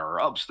movie. There are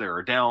ups, there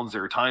are downs,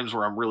 there are times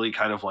where I'm really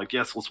kind of like,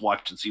 yes, let's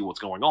watch and see what's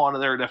going on.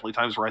 And there are definitely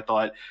times where I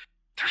thought,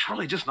 there's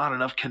really just not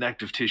enough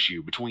connective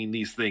tissue between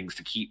these things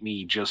to keep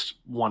me just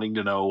wanting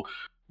to know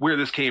where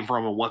this came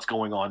from and what's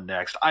going on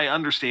next. I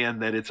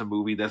understand that it's a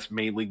movie that's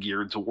mainly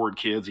geared toward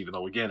kids, even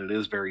though, again, it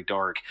is very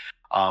dark.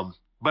 But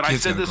kids I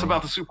said this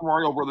about the Super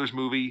Mario Brothers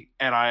movie,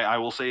 and I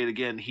will say it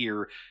again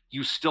here.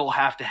 You still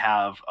have to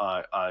have,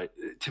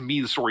 to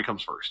me, the story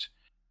comes first.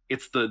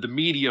 It's the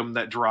medium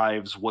that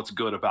drives what's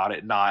good about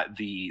it, not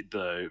the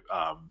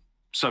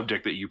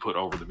subject that you put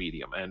over the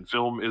medium. And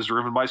film is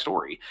driven by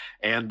story.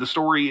 And the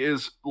story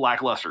is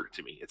lackluster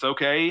to me. It's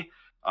okay.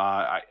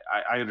 I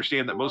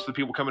understand that most of the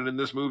people coming in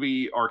this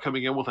movie are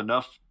coming in with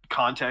enough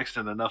context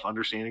and enough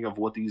understanding of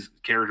what these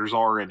characters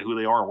are and who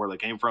they are and where they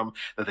came from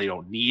that they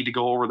don't need to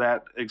go over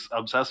that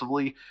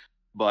obsessively.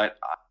 But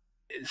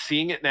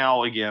seeing it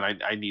now, again,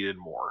 I needed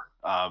more.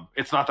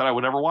 It's not that I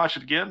would ever watch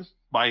it again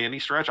by any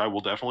stretch. I will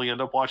definitely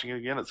end up watching it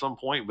again at some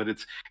point, but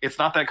it's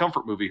not that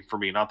comfort movie for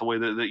me, not the way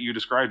that you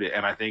described it.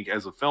 And I think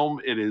as a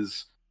film, it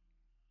is.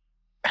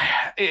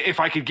 If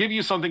I could give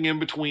you something in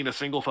between a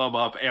single thumb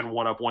up and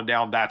 1 up, 1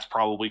 down, that's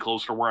probably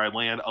closer to where I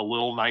land, a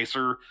little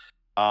nicer.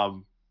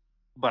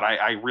 But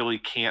I really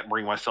can't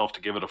bring myself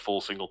to give it a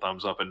full single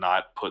thumbs up and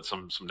not put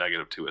some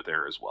negative to it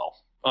there as well.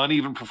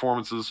 Uneven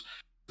performances.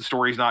 The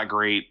story's not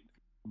great,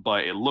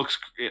 but it looks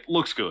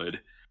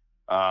good.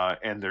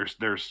 And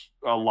there's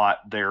a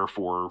lot there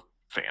for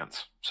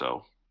fans.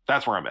 So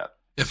that's where I'm at.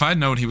 If I'd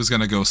known he was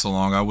going to go so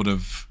long, I would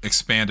have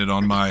expanded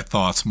on my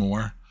thoughts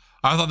more.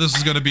 I thought this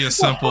was going to be a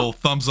simple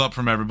thumbs up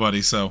from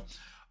everybody. So,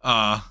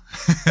 I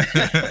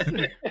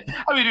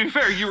mean, to be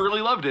fair, you really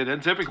loved it,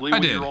 and typically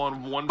when you're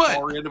on one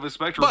far end of a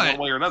spectrum, one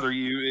way or another,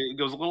 it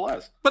goes a little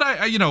less. But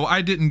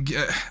I didn't.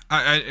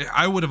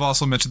 I would have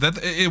also mentioned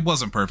that it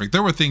wasn't perfect.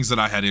 There were things that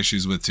I had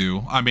issues with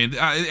too. I mean,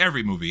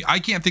 every movie. I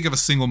can't think of a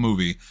single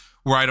movie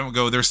where I don't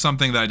go, there's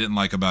something that I didn't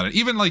like about it.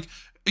 Even like,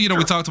 sure.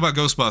 We talked about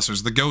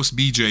Ghostbusters, the Ghost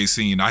BJ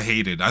scene. I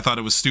hated. I thought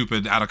it was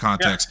stupid, out of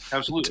context. Yeah,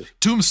 absolutely.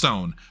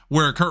 Tombstone,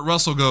 where Kurt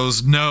Russell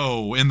goes,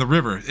 no, in the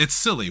river. It's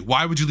silly.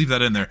 Why would you leave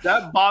that in there?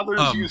 That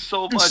bothers you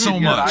so much.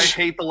 I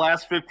hate the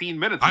last 15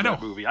 minutes of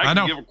that movie. I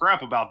can give a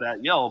crap about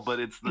that yell, but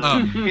it's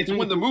it's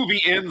when the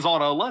movie ends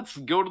on a let's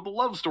go to the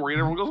love story, and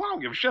everyone goes, I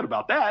don't give a shit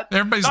about that.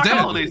 Everybody's Doc dead.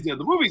 Holliday's dead.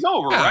 The movie's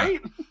over,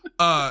 right?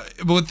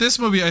 But with this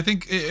movie, I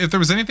think if there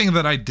was anything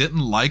that I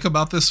didn't like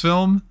about this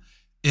film,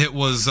 it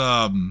was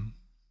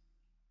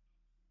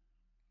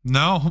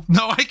No,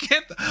 I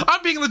can't.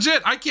 I'm being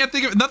legit. I can't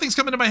think of it. Nothing's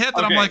coming to my head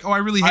that I'm like, oh, I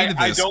really hated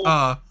this.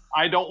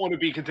 I don't want to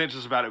be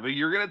contentious about it, but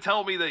you're going to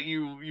tell me that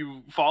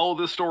you follow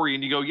this story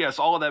and you go, yes,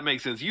 all of that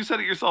makes sense. You said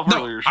it yourself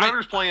earlier.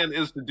 Shredder's plan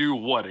is to do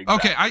what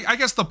exactly? Okay, I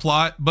guess the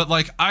plot, but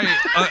like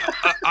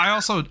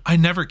I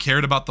never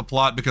cared about the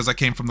plot because I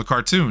came from the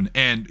cartoon,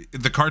 and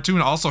the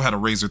cartoon also had a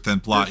razor thin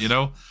plot, you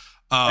know.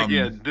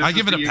 Again, this I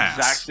give it a pass.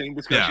 Exact same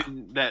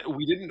discussion that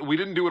we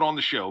didn't do it on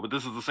the show, but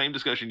this is the same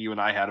discussion you and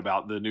I had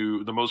about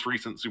the most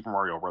recent Super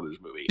Mario Brothers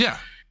movie. Yeah.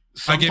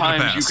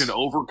 Sometimes you can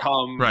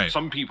overcome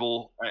some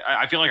people.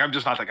 I feel like I'm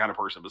just not that kind of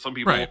person, but some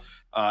people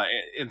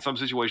in some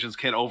situations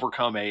can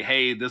overcome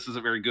hey, this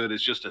isn't very good.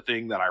 It's just a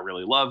thing that I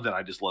really love, that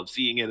I just love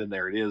seeing it, and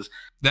there it is.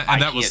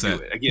 That was do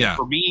it. Again,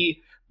 for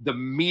me, the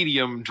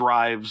medium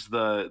drives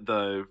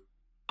the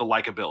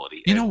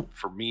likability. You know,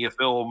 for me, a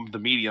film, the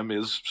medium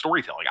is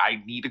storytelling.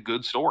 I need a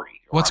good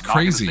story. What's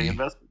crazy?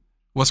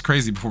 What's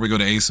crazy before we go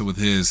to Asa with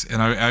his,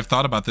 and I've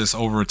thought about this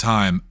over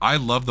time. I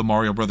love the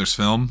Mario Brothers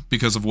film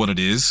because of what it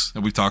is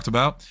that we've talked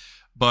about,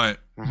 but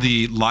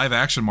the live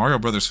action Mario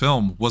Brothers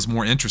film was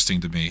more interesting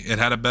to me. It didn't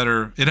have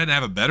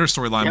a better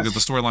storyline because the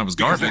storyline was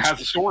garbage. It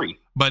has a story,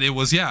 but it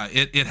was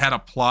it had a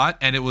plot,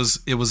 and it was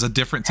a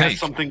different take.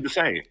 Something to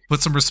say.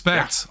 Put some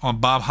respect on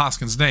Bob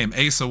Hoskins' name.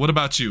 Asa, what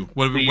about you?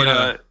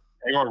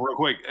 Hang on, real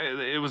quick.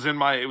 It was in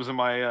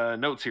my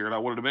notes here, and I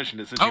wanted to mention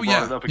it since you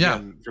brought it up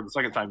again for the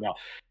second time now.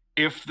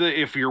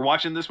 If you're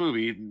watching this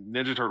movie,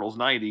 Ninja Turtles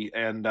 90,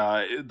 and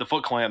the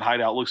Foot Clan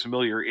hideout looks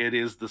familiar, it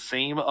is the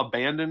same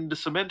abandoned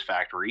cement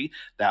factory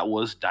that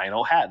was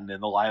Dino Hatton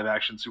in the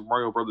live-action Super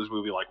Mario Brothers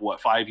movie,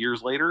 5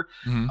 years later?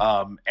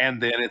 Mm-hmm.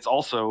 And then it's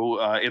also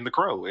in The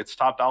Crow. It's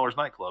Top Dollar's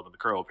nightclub in The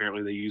Crow.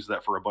 Apparently they used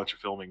that for a bunch of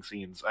filming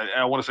scenes.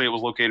 I want to say it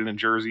was located in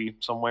Jersey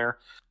somewhere.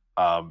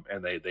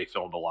 And they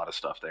filmed a lot of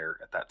stuff there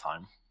at that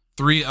time.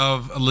 Three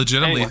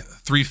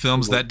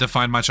films that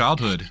defined my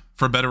childhood,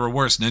 for better or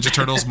worse. Ninja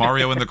Turtles,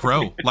 Mario, and The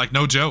Crow. Like,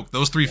 no joke.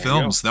 Those three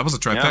films, that was a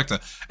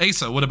trifecta. Yeah.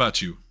 Asa, what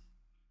about you?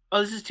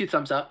 Oh, this is 2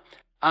 thumbs up.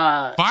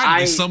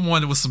 Finally,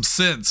 someone with some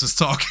sense is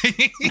talking.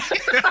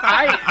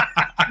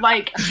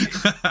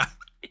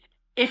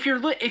 If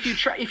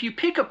you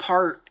pick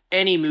apart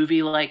any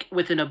movie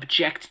with an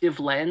objective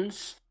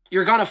lens,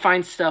 you're gonna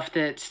find stuff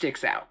that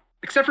sticks out.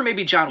 Except for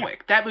maybe John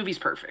Wick. That movie's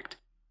perfect.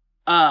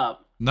 No.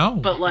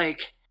 But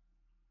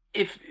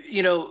if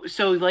you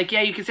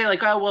can say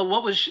oh well,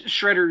 what was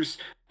Shredder's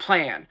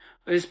plan?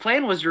 His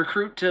plan was to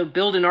recruit to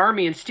build an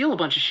army and steal a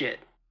bunch of shit,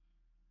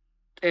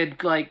 and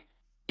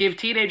give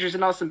teenagers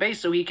an awesome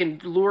base so he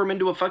can lure them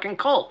into a fucking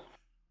cult.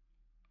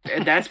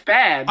 And that's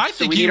bad.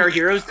 So we need our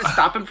heroes to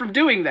stop him from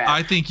doing that.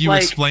 I think you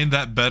explained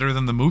that better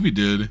than the movie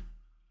did.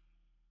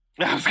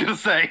 I was gonna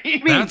say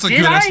that's a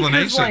good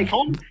explanation.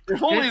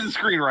 If only the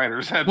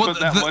screenwriters had put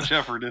that much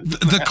effort into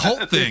the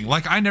cult thing.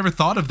 I never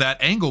thought of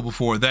that angle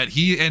before.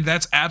 And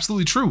that's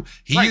absolutely true.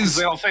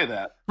 They all say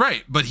that,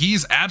 right? But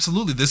he's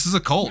absolutely. This is a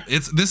cult.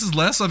 This is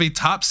less of a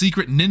top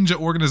secret ninja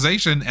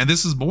organization, and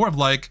this is more of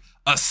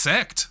a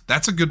sect.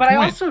 That's a good point. But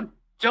I also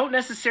don't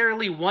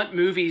necessarily want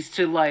movies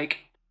to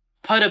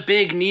put a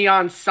big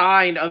neon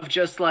sign of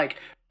just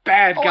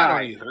bad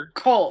guy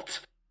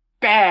cult.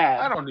 Bad.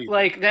 I don't need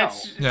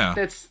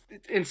that's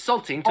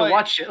insulting to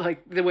watch it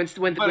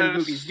when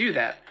movies do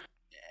that.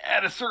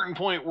 At a certain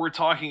point, we're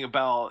talking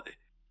about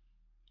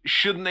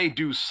shouldn't they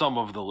do some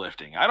of the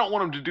lifting? I don't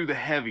want them to do the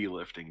heavy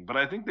lifting, but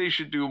I think they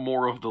should do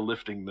more of the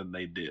lifting than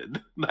they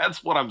did.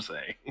 That's what I'm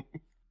saying.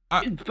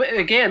 But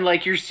again,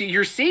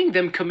 you're seeing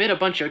them commit a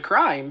bunch of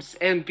crimes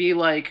and be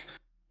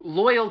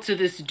loyal to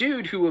this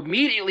dude who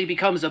immediately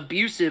becomes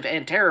abusive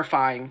and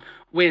terrifying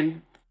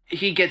when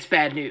he gets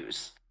bad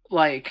news.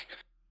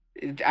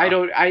 I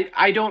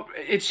don't.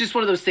 It's just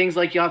one of those things.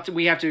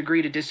 We have to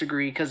agree to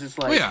disagree because it's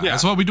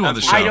that's what we do on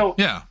the show.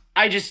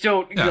 I just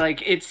don't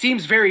It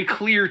seems very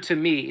clear to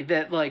me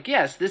that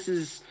yes, this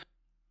is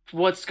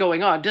what's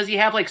going on. Does he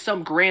have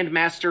some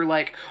grandmaster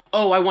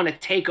I want to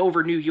take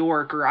over New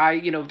York, or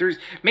there's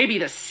maybe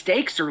the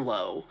stakes are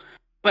low,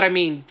 but I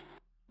mean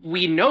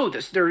we know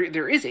this.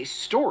 There is a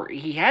story.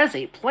 He has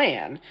a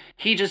plan.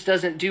 He just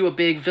doesn't do a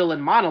big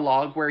villain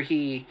monologue where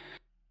he.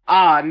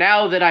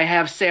 Now that I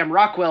have Sam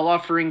Rockwell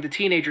offering the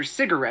teenagers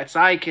cigarettes,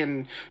 I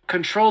can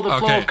control the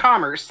flow of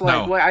commerce.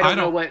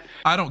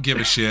 I don't give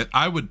a shit.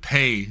 I would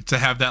pay to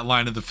have that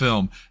line of the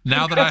film.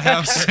 Now that I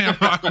have Sam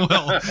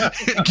Rockwell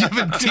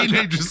giving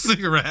teenagers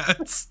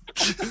cigarettes.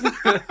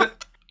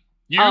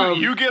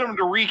 You get him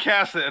to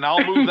recast it, and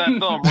I'll move that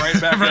thumb right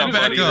back up,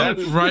 buddy.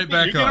 Right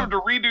back up. You get him to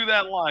redo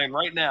that line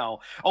right now.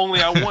 Only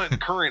I want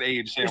current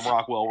age Sam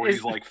Rockwell, where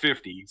he's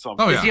 50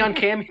 something. Oh, yeah.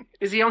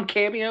 Is he on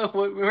Cameo?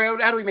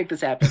 How do we make this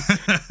happen?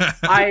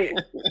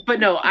 But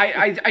no,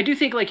 I do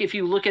think if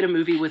you look at a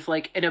movie with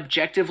an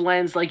objective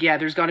lens,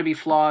 there's going to be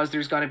flaws,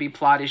 there's going to be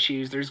plot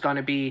issues, there's going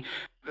to be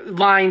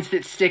lines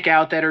that stick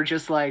out that are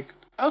just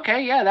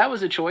okay, yeah, that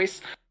was a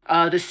choice.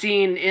 The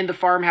scene in the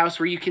farmhouse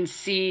where you can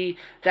see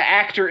the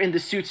actor in the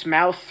suit's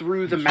mouth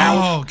through the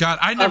mouth. Oh God,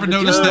 I never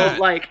noticed that.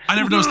 I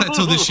never noticed that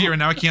till this year, and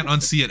now I can't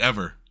unsee it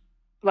ever.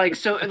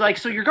 So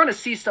you're gonna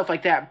see stuff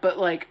like that, but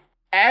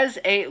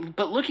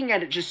looking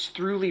at it just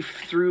through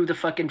the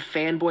fucking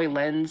fanboy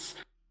lens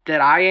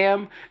that I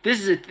am,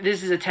 this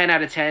is a 10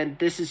 out of 10.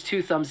 This is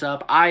 2 thumbs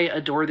up. I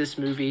adore this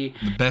movie.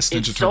 The best Ninja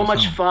It's Turtle so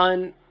much film.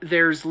 fun.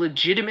 There's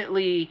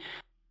legitimately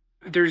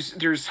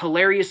there's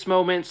hilarious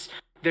moments.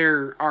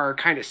 There are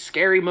kind of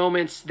scary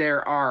moments.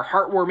 There are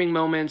heartwarming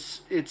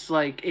moments. It's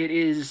like it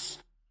is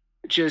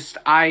just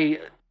I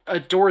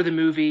adore the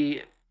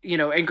movie, you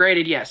know, and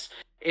granted, yes,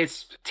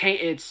 it's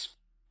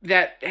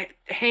that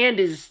hand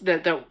is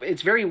that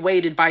it's very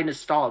weighted by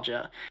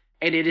nostalgia,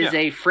 and it is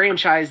a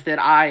franchise that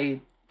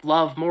I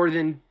love more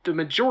than the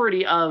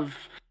majority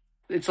of.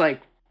 It's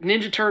like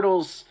Ninja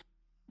Turtles,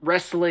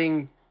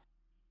 wrestling,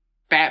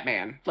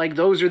 Batman. Like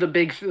those are the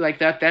big like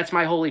that's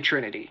my holy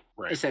trinity,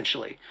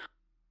 essentially.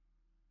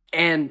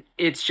 And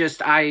it's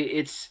just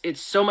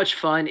it's so much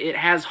fun. It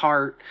has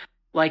heart.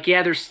 Like,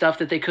 yeah, there's stuff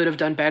that they could have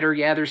done better.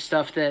 Yeah, there's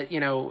stuff that, you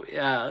know,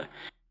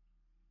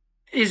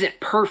 isn't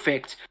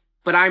perfect,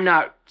 but I'm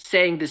not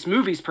saying this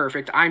movie's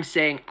perfect. I'm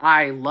saying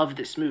I love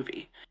this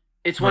movie.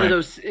 It's one of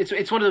those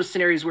it's one of those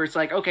scenarios where it's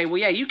like, okay, well,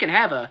 yeah, you can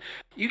have a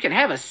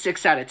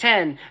 6 out of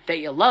 10 that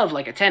you love,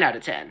 like a 10 out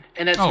of 10.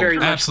 And that's very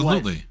much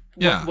absolutely.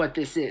 what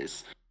this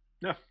is.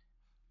 Yeah.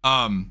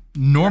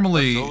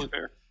 Normally totally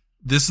fair.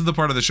 This is the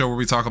part of the show where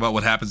we talk about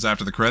what happens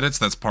after the credits.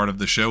 That's part of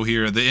the show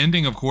here. The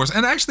ending, of course,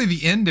 and actually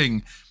the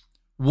ending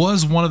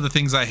was one of the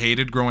things I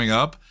hated growing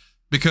up,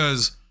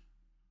 because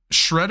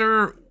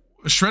Shredder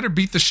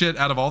beat the shit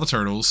out of all the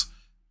turtles,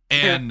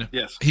 and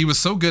he was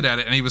so good at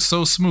it, and he was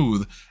so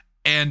smooth.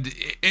 And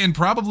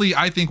probably,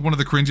 I think, one of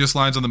the cringiest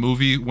lines in the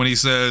movie when he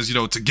says, you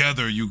know,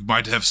 together you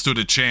might have stood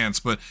a chance.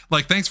 But,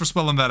 like, thanks for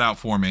spelling that out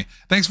for me.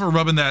 Thanks for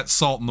rubbing that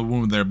salt in the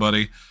wound there,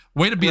 buddy.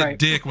 Way to be a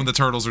dick when the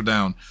turtles are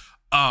down.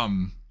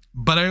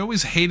 But I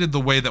always hated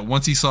the way that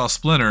once he saw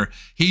Splinter,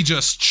 he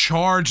just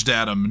charged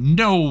at him,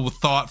 no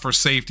thought for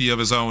safety of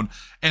his own.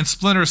 And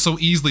Splinter so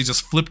easily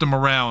just flipped him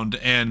around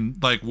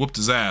and, like, whooped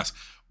his ass.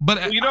 But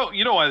well,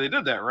 you know why they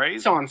did that, right?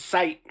 It's on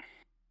sight.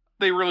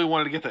 They really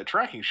wanted to get that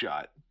tracking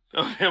shot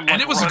of him, like,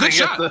 and it was a good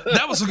shot.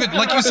 That was a good,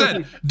 like you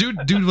said,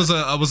 dude was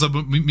a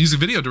music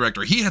video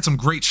director. He had some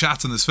great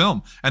shots in this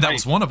film, and that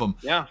was one of them.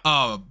 Yeah.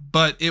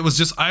 But it was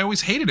just, I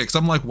always hated it, because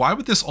I'm like, why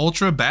would this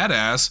ultra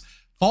badass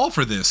fall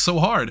for this so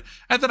hard?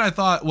 And then I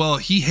thought, well,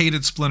 he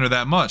hated Splinter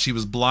that much. He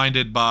was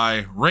blinded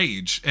by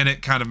rage, and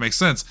it kind of makes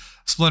sense.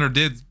 Splinter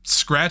did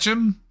scratch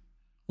him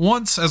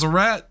once as a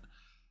rat,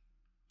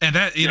 and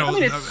that, you know, I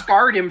mean, it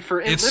scarred him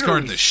for it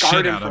scarred the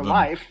shit out of him.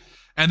 Life.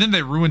 And then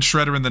they ruined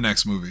Shredder in the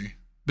next movie,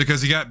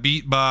 because he got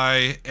beat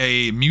by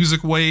a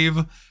music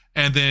wave,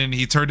 and then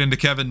he turned into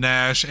Kevin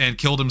Nash and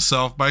killed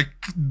himself by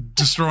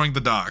destroying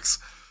the docks.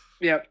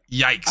 Yep.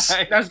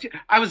 Yikes.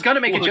 I was gonna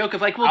make a joke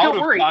of like, well,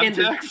 don't worry.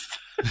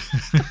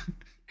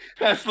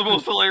 That's the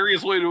most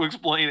hilarious way to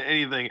explain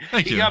anything.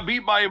 He got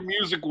beat by a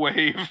music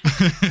wave.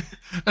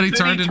 And he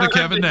turned into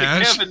Kevin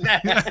Nash.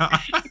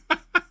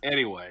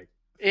 Anyway.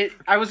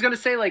 I was going to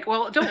say, like,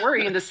 well, don't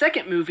worry. In the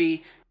second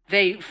movie,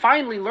 they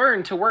finally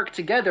learned to work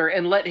together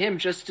and let him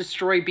just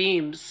destroy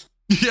beams.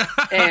 Yeah.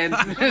 and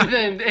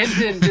then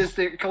just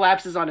it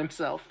collapses on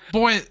himself.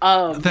 Boy,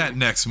 that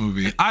next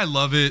movie, I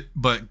love it,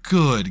 but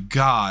good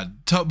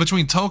God.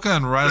 Between Toka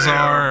and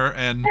Razar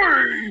and...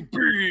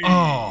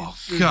 Oh,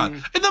 God.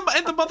 And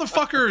the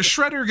motherfucker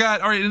Shredder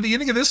got... All right, in the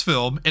ending of this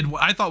film, and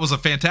what I thought was a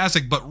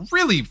fantastic but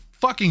really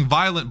fucking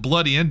violent,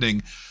 bloody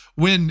ending,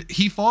 when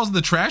he falls in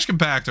the trash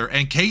compactor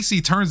and Casey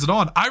turns it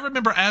on, I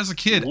remember as a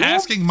kid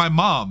asking my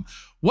mom,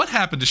 what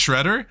happened to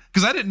Shredder?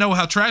 Because I didn't know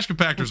how trash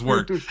compactors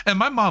worked. And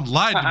my mom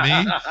lied to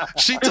me.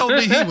 She told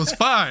me he was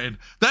fine.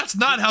 That's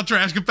not how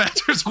trash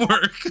compactors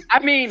work. I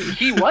mean,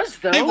 he was,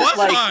 though. He was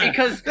fine.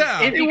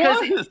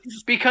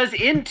 Because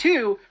in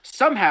 2,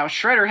 somehow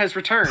Shredder has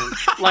returned.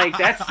 Like,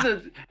 that's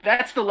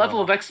the level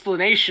of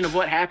explanation of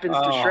what happens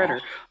to Shredder.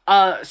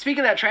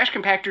 Speaking of that trash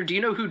compactor, do you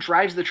know who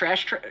drives the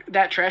trash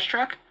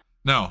truck?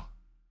 No.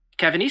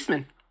 Kevin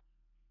Eastman.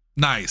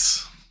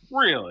 Nice.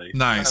 Really?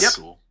 Nice. That's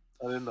cool.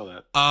 I didn't know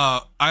that.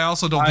 I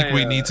also don't think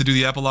we need to do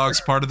the epilogues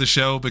part of the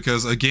show,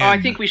 because again,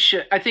 I think we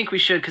should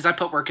because I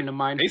put work into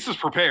mine. Ace is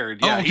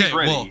prepared. Yeah, okay. He's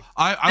ready. Well,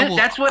 I will,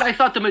 that's what I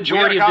thought the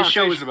majority of the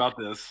show was about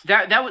this.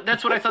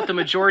 That's what I thought the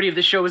majority of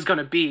the show was going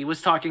to be,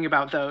 was talking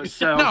about those.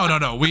 So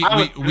no.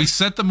 We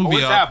set the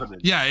movie up.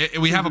 Happening? Yeah,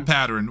 we have a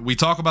pattern. We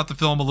talk about the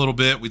film a little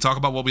bit. We talk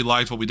about what we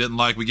liked, what we didn't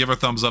like. We give our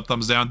thumbs up,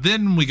 thumbs down.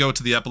 Then we go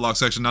to the epilogue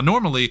section. Now,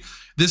 normally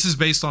this is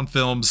based on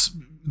films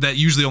that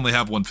usually only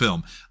have one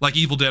film, like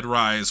Evil Dead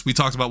Rise. We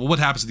talked about, well, what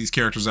happens to these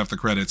characters after the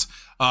credits.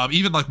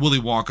 Even like Willy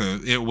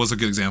Wonka, it was a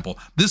good example.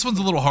 This one's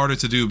a little harder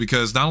to do,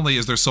 because not only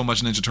is there so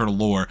much Ninja Turtle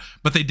lore,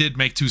 but they did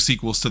make 2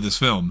 sequels to this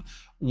film.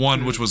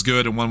 One which was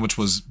good, and one which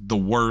was the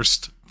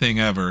worst thing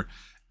ever.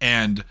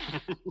 And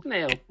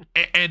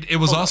it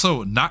was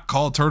also not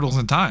called Turtles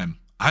in Time.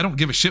 I don't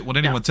give a shit what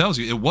anyone tells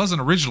you. It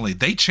wasn't originally.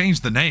 They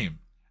changed the name.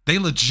 They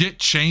legit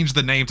changed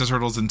the name to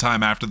Turtles in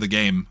Time after the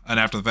game and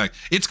after the fact.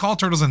 It's called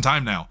Turtles in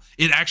Time now.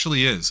 It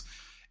actually is.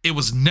 It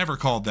was never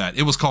called that.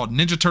 It was called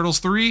Ninja Turtles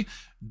 3.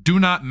 Do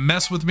not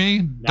mess with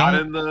me. Not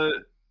in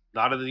the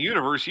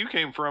universe you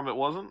came from, it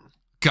wasn't.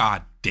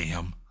 God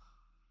damn.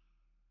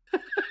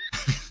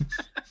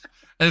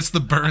 It's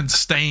the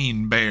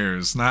Bernstein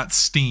Bears, not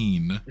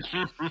Steen.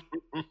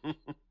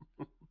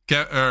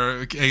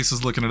 Ace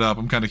is looking it up.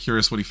 I'm kind of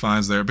curious what he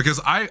finds there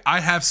because I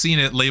have seen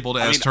it labeled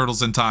as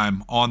Turtles in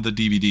Time on the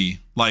DVD,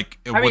 like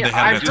when they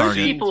had it at Target.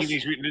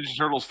 Teenage Mutant Ninja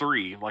Turtles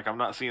 3. Like I'm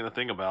not seeing a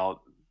thing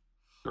about.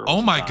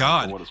 Oh my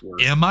God!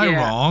 Am I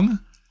wrong?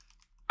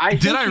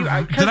 Did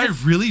I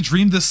really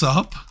dream this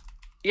up?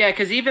 Yeah,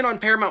 because even on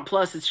Paramount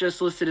Plus, it's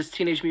just listed as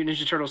Teenage Mutant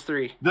Ninja Turtles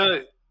 3.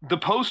 The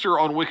poster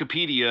on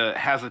Wikipedia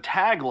has a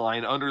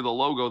tagline under the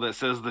logo that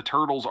says "The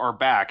Turtles are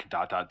back." ...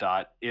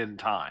 in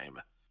time.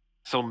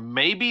 So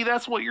maybe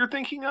that's what you're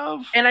thinking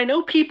of. And I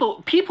know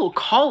people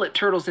call it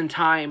Turtles in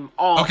Time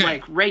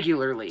like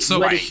regularly. So,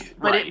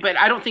 but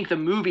I don't think the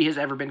movie has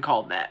ever been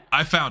called that.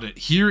 I found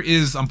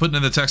it. I'm putting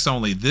in the text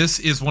only. This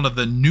is one of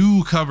the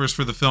new covers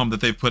for the film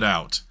that they've put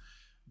out.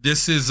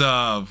 This is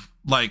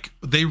like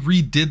they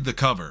redid the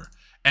cover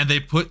and they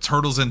put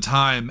Turtles in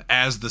Time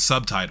as the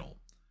subtitle.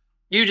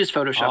 You just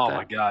photoshopped that. Oh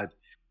my God.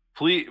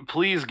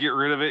 Please get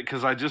rid of it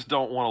because I just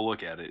don't want to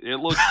look at it. It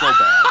looks so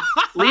bad.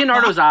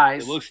 Leonardo's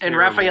eyes and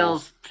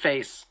Raphael's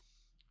face.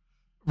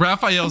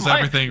 Raphael's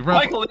everything.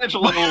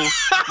 Michelangelo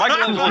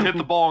hit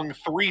the bong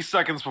 3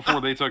 seconds before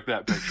they took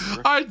that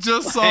picture. I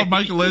just saw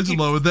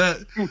Michelangelo with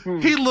that.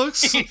 He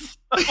looks...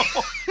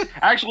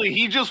 Actually,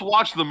 he just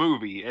watched the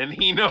movie and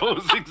he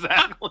knows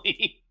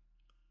exactly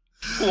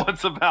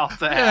what's about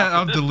to happen. Yeah,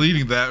 I'm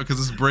deleting that because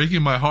it's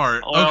breaking my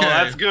heart. Well, okay,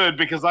 that's good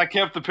because I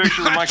kept the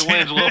picture of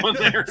Michelangelo in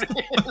there.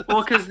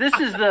 Well, because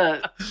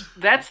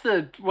that's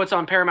what's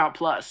on Paramount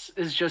Plus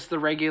is just the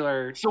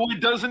regular. So it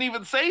doesn't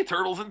even say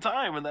Turtles in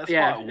Time, and that's it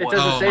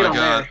doesn't say it on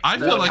there. I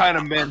feel what like kind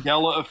of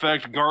Mandela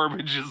effect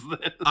garbage is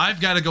this?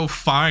 I've got to go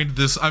find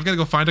this. I've got to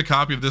go find a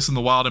copy of this in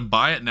the wild and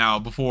buy it now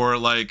before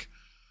before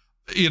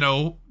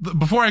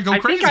I go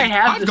crazy.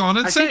 I've gone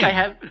insane.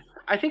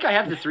 I think I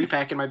have the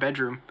 3-pack in my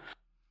bedroom.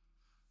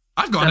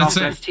 I've gone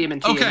insane.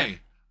 TMNT okay.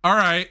 All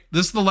right.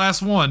 This is the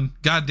last one.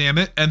 God damn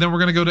it. And then we're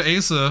going to go to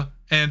Asa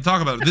and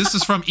talk about it. This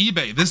is from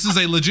eBay. This is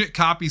a legit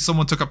copy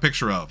someone took a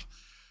picture of.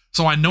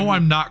 So I know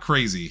I'm not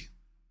crazy.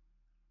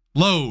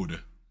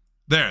 Load.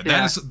 There.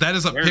 Yeah. That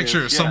is a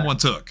picture someone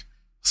took.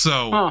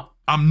 So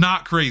I'm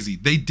not crazy.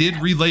 They did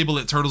relabel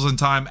it Turtles in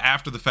Time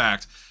after the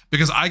fact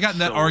because I got in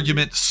that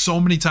argument so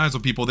many times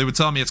with people. They would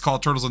tell me it's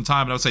called Turtles in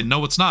Time, and I would say,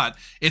 no, it's not.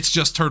 It's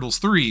just Turtles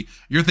 3.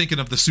 You're thinking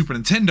of the Super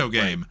Nintendo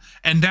game. Right.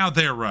 And now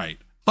they're right.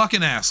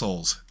 Fucking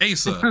assholes.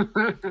 Asa,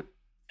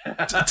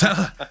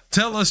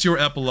 tell us your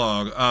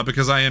epilogue,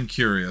 because I am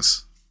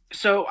curious.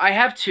 So I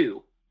have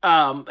two,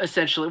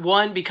 essentially.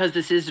 One, because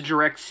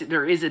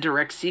there is a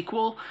direct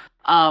sequel.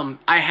 I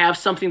have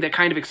something that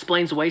kind of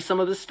explains away some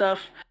of this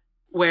stuff,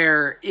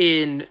 where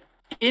in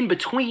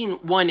between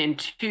 1 and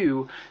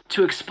 2,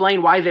 to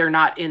explain why they're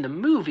not in the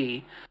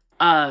movie,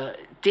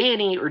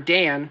 Danny, or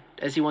Dan,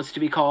 as he wants to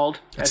be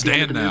called. It's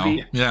Dan now.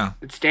 Movie, yeah.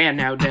 It's Dan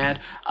now,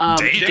 Dad.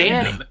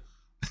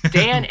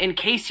 Dan and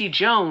Casey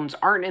Jones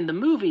aren't in the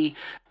movie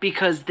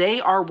because they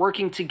are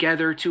working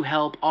together to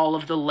help all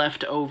of the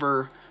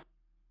leftover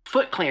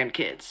Foot Clan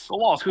kids. The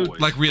Lost Boys.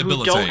 Like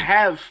rehabilitate.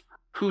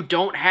 Who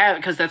don't have,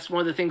 because that's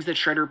one of the things that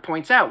Shredder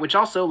points out, which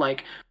also,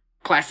 like,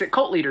 classic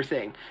cult leader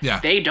thing.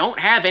 Yeah. They don't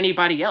have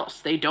anybody else.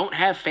 They don't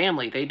have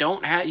family. They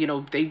don't have,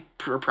 they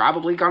are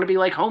probably going to be,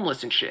 like,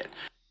 homeless and shit.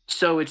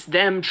 So it's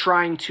them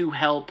trying to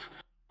help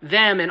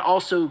them and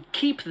also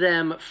keep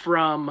them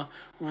from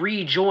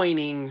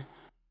rejoining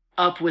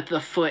up with the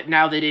Foot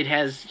now that it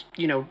has,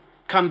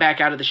 come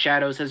back out of the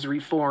shadows, has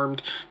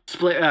reformed.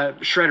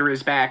 Shredder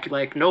is back.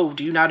 Like, no,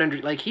 do you not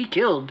like, he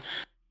killed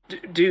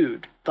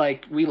dude.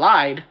 Like, we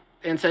lied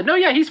and said, no,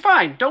 yeah, he's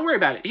fine. Don't worry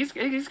about it. He's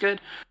good.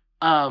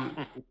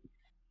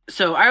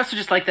 So I also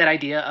just like that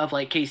idea of,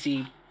 like,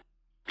 Casey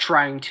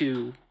trying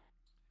to.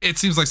 It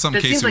seems like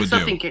Casey would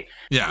do.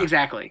 Yeah,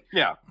 exactly.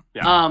 Yeah.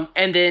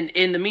 And then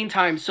in the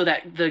meantime, so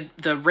that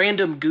the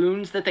random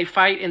goons that they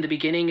fight in the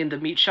beginning in the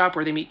meat shop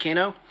where they meet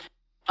Kano.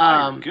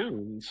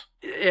 Goons.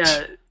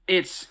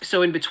 It's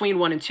so in between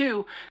 1 and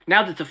 2.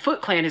 Now that the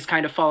Foot Clan has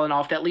kind of fallen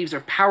off, that leaves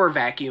a power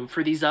vacuum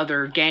for these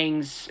other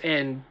gangs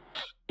and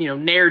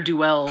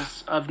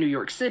ne'er-do-wells of New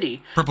York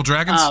City. Purple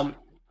Dragons.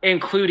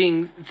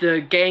 Including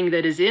the gang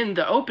that is in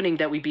the opening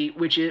that we beat,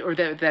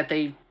 that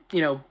they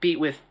beat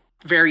with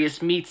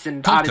various meats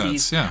and cold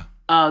oddities. Cuts,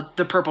 yeah.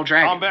 The Purple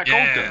Dragon. Combat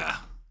yeah.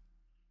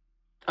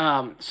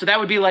 So that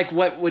would be like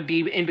what would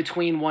be in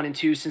between 1 and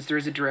 2, since there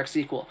is a direct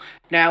sequel.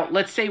 Now,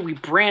 let's say we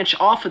branch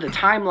off of the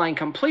timeline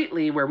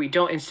completely, where we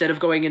don't, instead of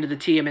going into the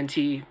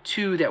TMNT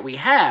 2 that we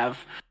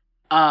have,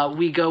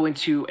 we go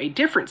into a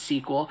different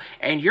sequel,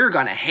 and you're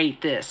gonna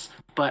hate this,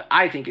 but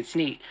I think it's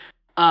neat.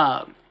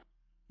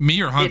 Me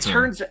or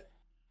Hunter?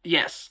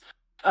 Yes.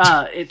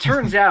 It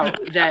turns out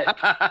that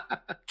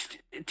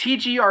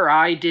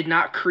TGRI did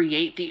not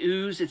create the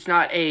ooze. It's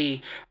not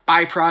a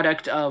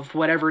byproduct of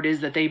whatever it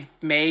is that they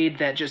made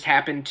that just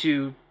happened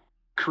to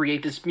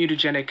create this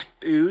mutagenic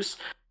ooze.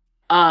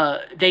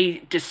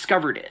 They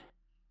discovered it,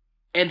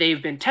 and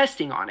they've been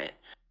testing on it.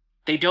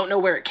 They don't know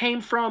where it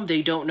came from.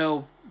 They don't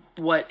know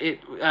what it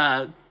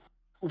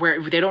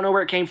where they don't know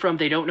where it came from.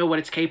 They don't know what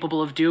it's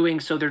capable of doing.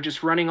 So they're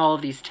just running all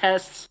of these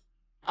tests.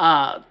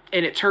 And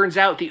it turns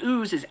out the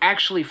ooze is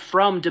actually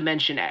from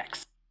Dimension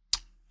X.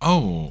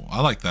 Oh,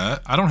 I like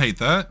that. I don't hate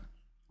that.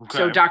 Okay.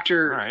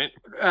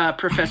 So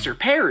Professor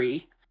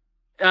Perry,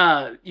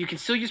 you can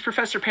still use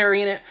Professor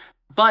Perry in it,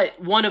 but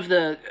one of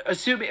the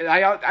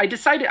I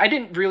decided I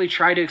didn't really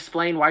try to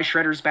explain why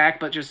Shredder's back,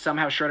 but just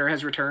somehow Shredder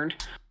has returned.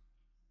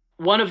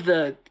 One of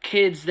the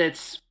kids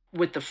that's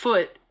with the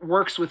foot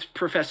works with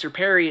Professor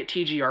Perry at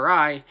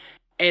TGRI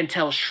and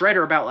tells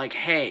Shredder about like,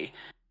 hey,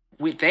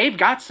 they've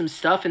got some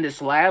stuff in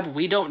this lab.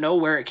 We don't know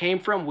where it came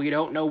from. We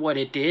don't know what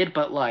it did,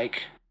 but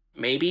like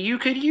maybe you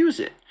could use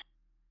it.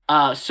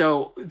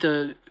 So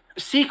the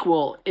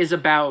sequel is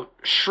about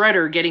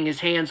Shredder getting his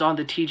hands on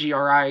the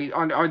TGRI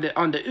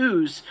on the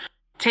ooze,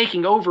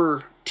 taking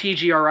over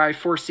TGRI,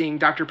 forcing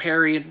Dr.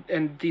 Perry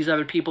and these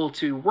other people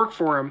to work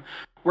for him,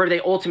 where they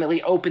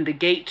ultimately open the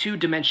gate to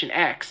Dimension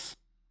X.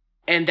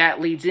 And that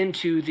leads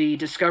into the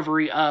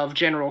discovery of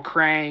General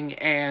Krang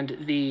and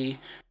the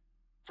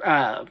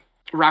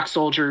Rock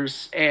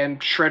Soldiers and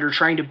Shredder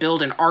trying to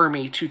build an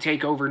army to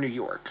take over New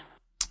York.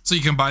 So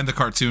you combine the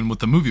cartoon with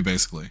the movie,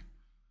 basically.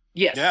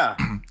 Yes. Yeah.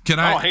 I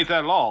don't hate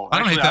that at all. I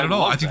don't hate that at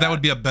all. I think that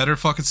would be a better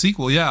fucking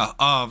sequel. Yeah.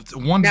 But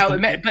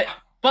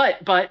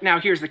now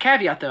here's the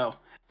caveat, though.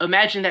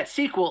 Imagine that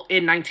sequel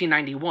in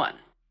 1991.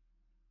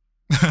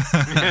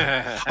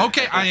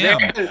 Okay, I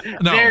am.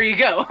 There you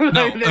go.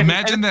 No,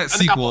 imagine that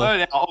sequel.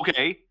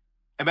 Okay.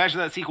 Imagine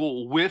that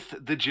sequel with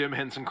the Jim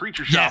Henson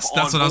Creature Shop. Yes,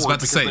 that's what I was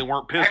about to say. They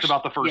weren't pissed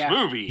about the first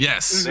movie.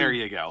 Yes. There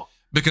you go.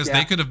 Because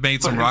they could have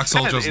made some Rock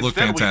Soldiers look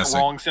fantastic.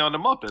 Wrong sound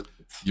of Muppets.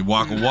 You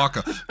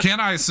waka. Can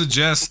I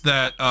suggest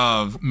that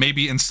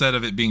maybe instead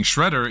of it being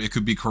Shredder, it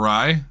could be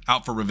Karai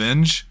out for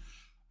revenge?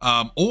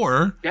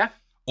 Or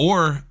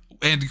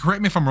and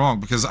correct me if I'm wrong,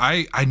 because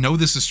I know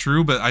this is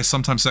true, but I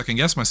sometimes second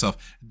guess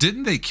myself.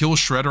 Didn't they kill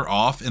Shredder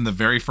off in the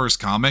very first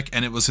comic,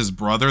 and it was his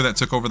brother that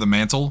took over the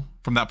mantle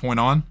from that point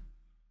on?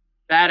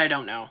 That I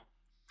don't know.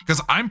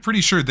 Because I'm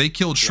pretty sure they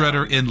killed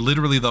Shredder in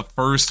literally the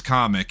first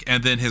comic,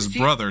 and then his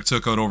brother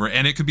took it over,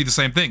 and it could be the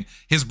same thing.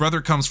 His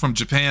brother comes from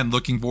Japan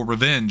looking for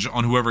revenge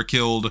on whoever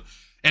killed,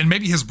 and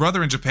maybe his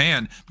brother in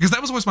Japan, because that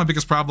was always my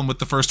biggest problem with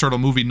the first Turtle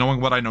movie, knowing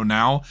what I know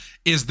now,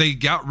 is they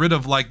got rid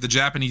of like the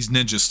Japanese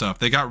ninja stuff.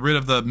 They got rid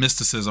of the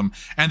mysticism,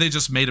 and they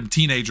just made them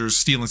teenagers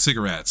stealing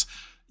cigarettes.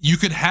 You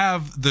could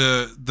have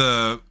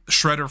the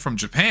Shredder from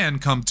Japan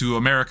come to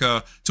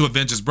America to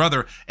avenge his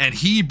brother, and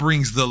he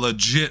brings the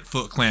legit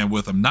Foot Clan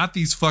with him. Not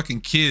these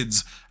fucking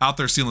kids out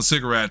there stealing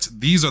cigarettes.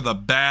 These are the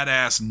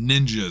badass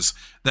ninjas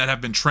that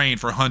have been trained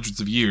for hundreds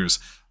of years.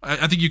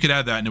 I think you could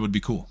add that, and it would be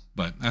cool.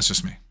 But that's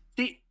just me.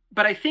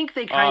 But I think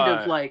they kind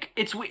of like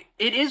it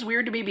is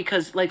weird to me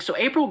because like so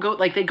April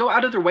they go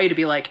out of their way to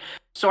be like,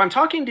 so I'm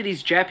talking to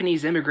these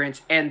Japanese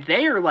immigrants, and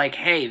they are like,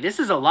 hey, this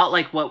is a lot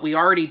like what we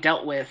already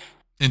dealt with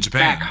in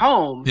Japan, back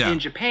home in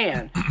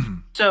Japan.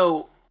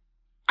 So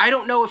I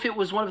don't know if it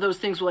was one of those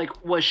things where,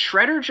 like, was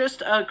Shredder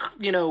just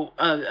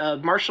a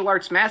martial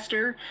arts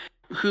master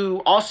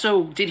who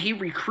also did he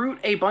recruit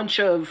a bunch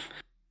of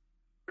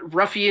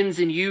ruffians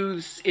and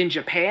youths in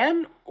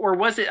Japan, or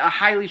was it a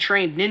highly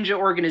trained ninja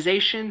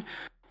organization?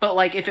 But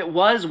like, if it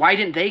was, why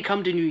didn't they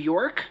come to New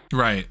York?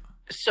 Right.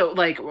 So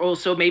like,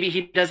 so maybe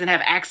he doesn't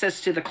have access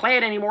to the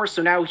clan anymore.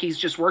 So now he's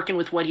just working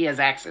with what he has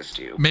access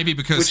to. Maybe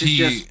because he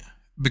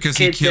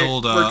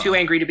killed. Were too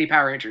angry to be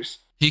Power Rangers.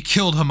 He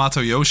killed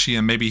Hamato Yoshi,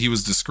 and maybe he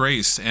was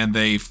disgraced, and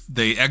they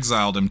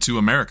exiled him to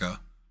America,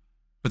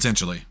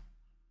 potentially.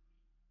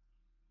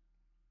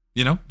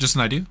 You know, just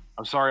an idea.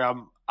 I'm sorry,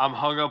 I'm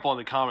hung up on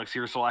the comics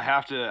here, so I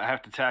have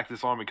to tack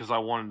this on because I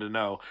wanted to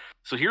know.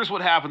 So here's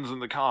what happens in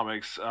the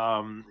comics.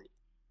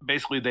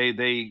 Basically,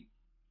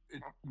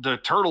 the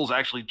Turtles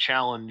actually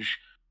challenge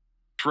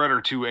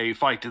Shredder to a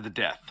fight to the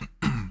death.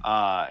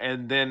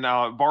 And then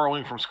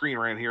borrowing from Screen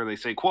Rant here, they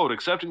say, quote,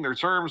 accepting their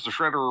terms, the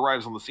Shredder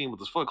arrives on the scene with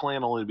his Foot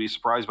Clan, only to be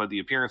surprised by the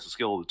appearance and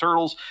skill of the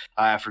Turtles.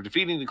 After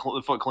defeating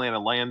the Foot Clan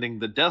and landing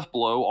the death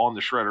blow on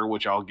the Shredder,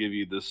 which I'll give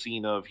you the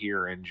scene of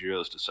here in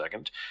just a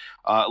second,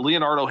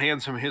 Leonardo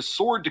hands him his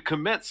sword to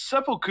commit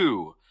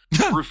seppuku.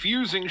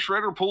 Refusing,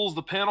 Shredder pulls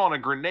the pin on a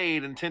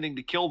grenade, intending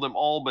to kill them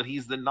all, but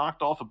he's then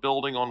knocked off a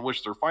building on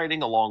which they're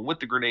fighting, along with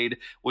the grenade,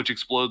 which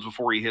explodes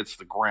before he hits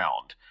the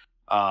ground.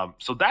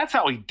 So that's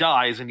how he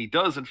dies, and he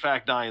does in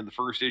fact die in the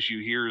first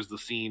issue. Here's the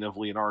scene of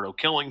Leonardo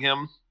killing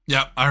him.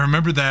 Yeah, I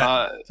remember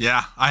that.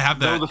 Yeah, I have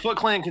that. Though the Foot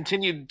Clan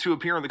continued to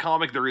appear in the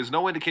comic, there is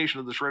no indication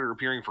of the Shredder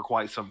appearing for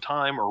quite some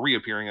time, or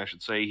reappearing, I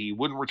should say. He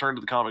wouldn't return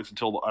to the comics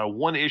until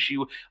one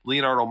issue,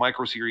 Leonardo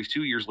micro series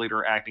 2 years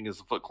later, acting as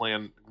the Foot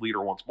Clan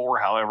leader once more.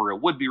 However,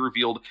 it would be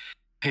revealed.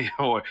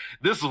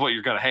 This is what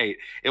you're going to hate.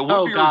 It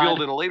would be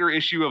revealed in a later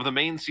issue of the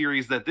main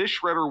series that this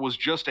Shredder was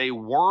just a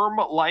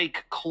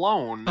worm-like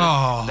clone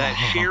that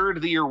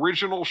shared the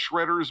original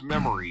Shredder's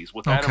memories.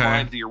 With that in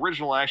mind, the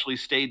original actually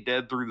stayed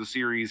dead through the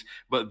series,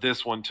 but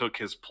this one took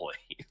his place.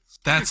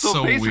 That's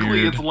so basically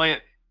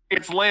weird.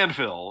 It's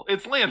landfill.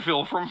 It's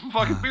landfill from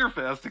fucking Beer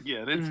Fest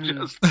again. It's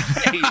just,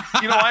 hey,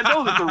 I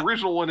know that the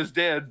original one is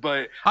dead,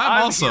 but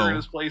I'm also here in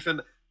his place,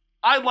 and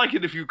I'd like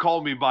it if you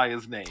call me by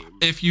his name.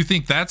 If you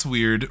think that's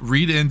weird,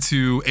 read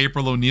into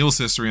April O'Neil's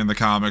history in the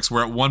comics,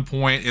 where at one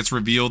point it's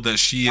revealed that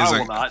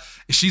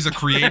she's a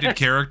created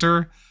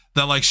character,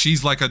 that like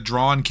she's like a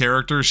drawn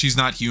character. She's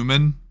not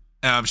human.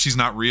 She's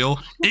not real.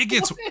 It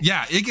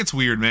gets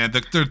weird, man.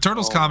 The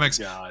Turtles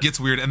comics gets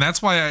weird, and that's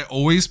why I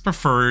always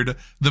preferred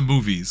the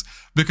movies,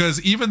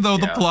 because even though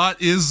the plot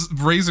is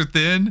razor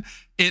thin,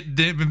 it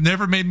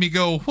never made me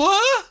go,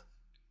 what?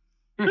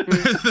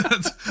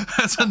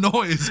 that's a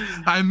noise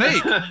I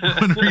make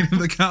when reading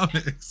the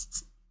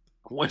comics.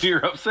 When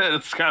you're upset,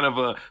 it's kind of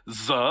a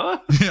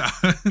zuh. Yeah.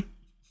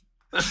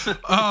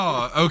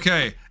 Oh,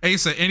 okay.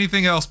 Asa,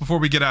 anything else before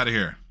we get out of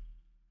here?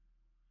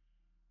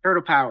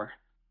 Turtle power.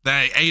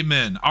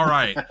 Amen. All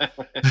right.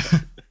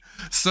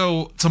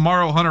 So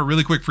tomorrow, Hunter,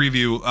 really quick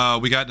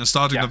preview. We got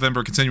Nostalgic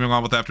November continuing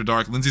on with After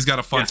Dark. Lindsay's got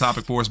a fun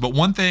topic for us, but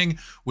one thing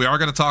we are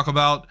going to talk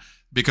about,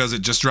 because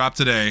it just dropped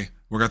today,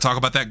 we're going to talk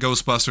about that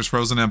Ghostbusters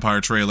Frozen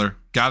Empire trailer.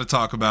 Got to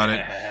talk about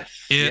it.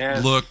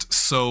 It looked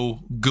so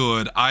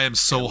good. I am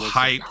so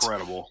hyped.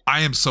 Incredible.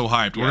 I am so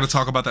hyped. We're going to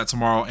talk about that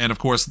tomorrow. And of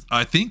course,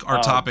 I think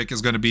our topic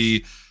is going to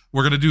be,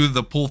 we're going to do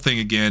the pull thing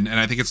again. And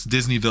I think it's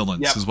Disney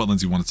villains is what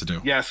Lindsay wanted to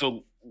do. Yeah.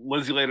 So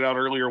Lindsay laid it out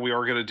earlier. We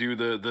are going to do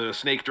the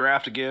snake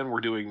draft again.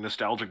 We're doing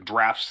nostalgic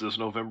drafts this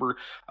November,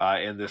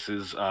 and this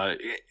is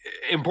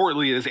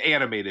importantly is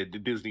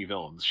animated Disney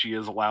villains. She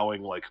is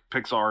allowing like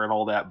Pixar and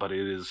all that, but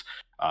it is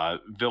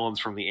villains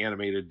from the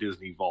animated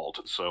Disney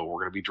vault. So we're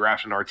going to be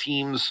drafting our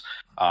teams.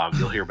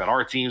 You'll hear about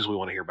our teams. We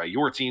want to hear about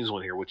your teams. We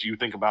want to hear what you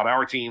think about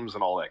our teams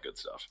and all that good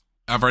stuff.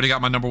 I've already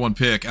got my number one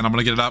pick, and I'm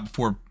going to get it out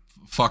before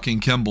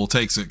fucking Kimball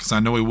takes it, because I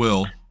know he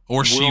will.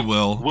 Or she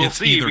will. We'll it's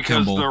see, either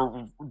because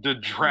Kimball. the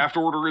draft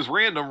order is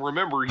random.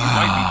 Remember, you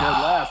might be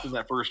dead last in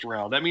that first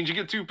round. That means you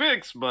get 2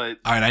 picks, but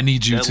all right, I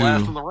need you to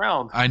last in the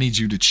round. I need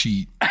you to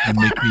cheat and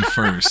make me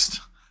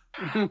first.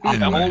 I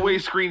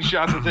always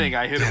screenshot the thing.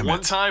 I hit it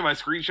one time, I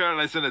screenshot it,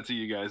 and I send it to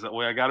you guys. That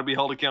way I got to be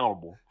held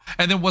accountable.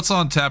 And then what's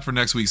on tap for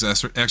next week's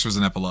extras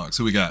and epilogues?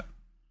 Who we got?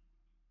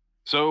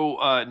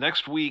 So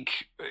next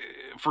week,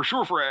 for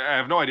sure, I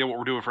have no idea what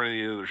we're doing for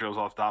any of the other shows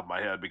off the top of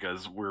my head,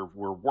 because we're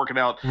working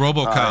out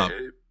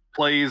RoboCop.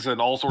 Plays and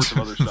all sorts of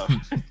other stuff.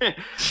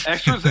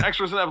 extras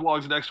and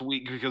epilogues next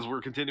week, because we're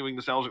continuing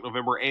Nostalgic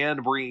November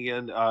and bringing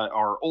in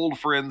our old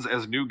friends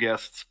as new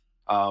guests.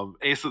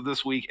 Asa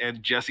this week,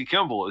 and Jesse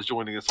Kimball is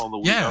joining us on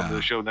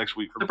the show next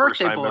week for the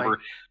first time ever.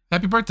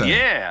 Happy birthday!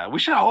 Yeah, we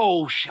should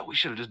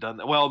have just done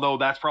that. Well, no,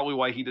 that's probably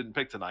why he didn't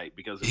pick tonight,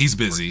 because he's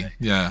busy. Birthday.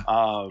 Yeah.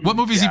 What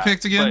movies he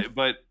picked again?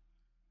 But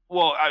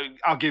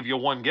I'll give you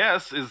one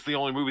guess. Is the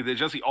only movie that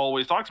Jesse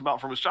always talks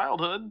about from his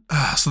childhood.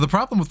 So the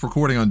problem with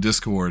recording on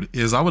Discord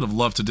is I would have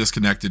loved to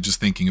disconnect it just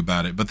thinking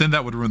about it, but then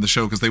that would ruin the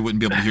show because they wouldn't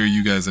be able to hear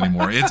you guys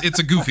anymore. It's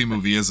a goofy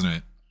movie, isn't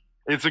it?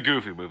 It's a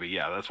goofy movie.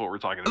 Yeah, that's what we're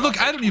talking about.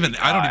 Look, I don't even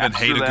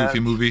hate a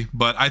goofy movie,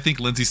 but I think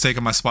Lindsay's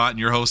taking my spot and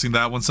you're hosting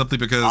that one simply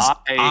because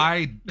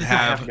I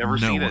have never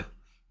seen it.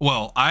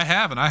 Well, I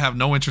have, and I have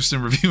no interest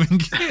in reviewing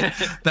it.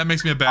 That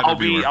makes me a bad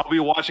reviewer. I'll be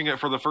watching it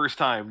for the first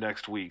time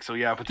next week. So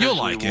yeah, potentially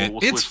you'll like it.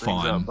 We'll it's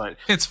fun. Up,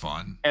 it's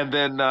fun. And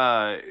then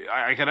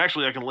I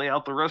can lay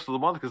out the rest of the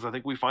month, because I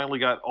think we finally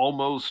got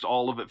almost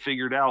all of it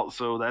figured out.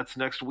 So that's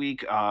next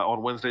week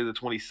on Wednesday the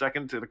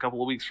 22nd, in a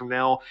couple of weeks from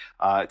now.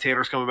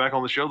 Tanner's coming back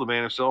on the show, the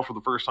man himself, for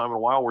the first time in a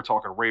while. We're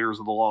talking Raiders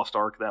of the Lost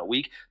Ark that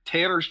week.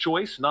 Tanner's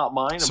choice, not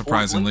mine.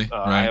 Surprisingly,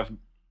 right?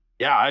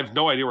 I have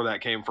no idea where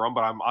that came from,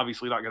 but I'm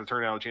obviously not going to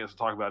turn down a chance to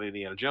talk about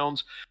Indiana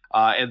Jones.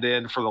 And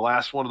then for the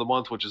last one of the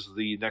month, which is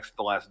the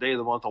last day of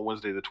the month, on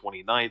Wednesday the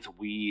 29th,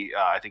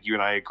 I think you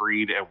and I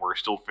agreed, and we're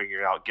still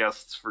figuring out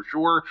guests for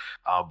sure,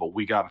 but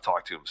we got to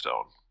talk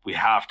Tombstone. We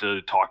have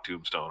to talk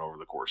Tombstone over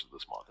the course of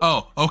this month.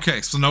 Oh,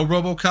 okay. So no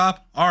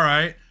RoboCop? All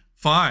right.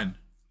 Fine.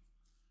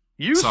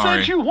 You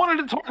said you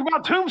wanted to talk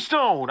about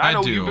Tombstone. I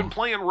know you've been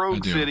playing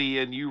Rogue City,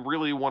 and you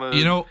really want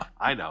to.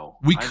 I know.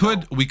 We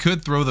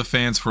could throw the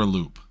fans for a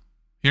loop.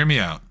 Hear me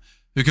out.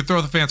 We could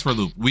throw the fans for a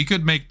loop. We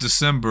could make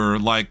December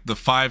like the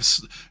five.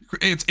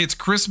 It's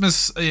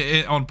Christmas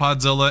on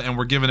Podzilla, and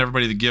we're giving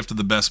everybody the gift of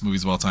the best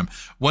movies of all time.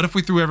 What if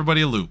we threw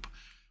everybody a loop?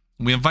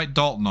 We invite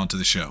Dalton onto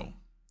the show,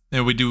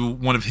 and we do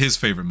one of his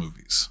favorite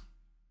movies.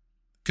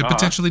 Could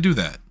potentially do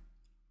that.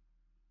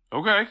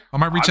 Okay. I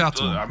might reach out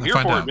to him. I'm here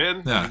for it,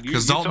 man. Yeah,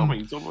 because Dalton,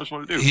 you tell me what you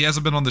want to do. He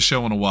hasn't been on the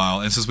show in a while,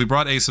 and since we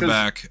brought Asa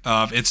back,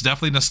 it's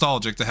definitely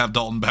nostalgic to have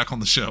Dalton back on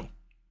the show.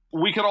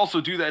 We could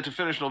also do that to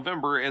finish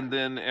November, and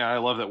then I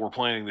love that we're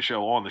planning the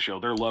show on the show.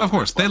 They're loving. Of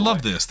course, they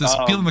love this. This is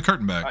peeling the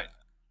curtain back.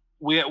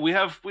 We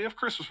have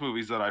Christmas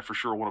movies that I for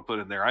sure want to put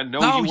in there. I know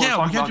you want to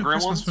talk about Gremlins.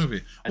 Christmas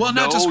movie. Well,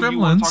 not just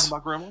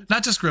Gremlins.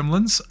 Not just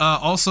Gremlins.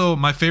 Also,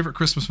 my favorite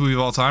Christmas movie of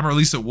all time, or at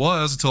least it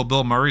was until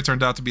Bill Murray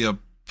turned out to be a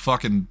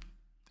fucking.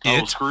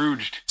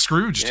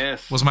 Scrooged.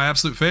 Yes. Was my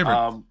absolute favorite.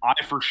 I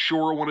for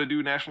sure want to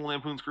do National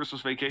Lampoon's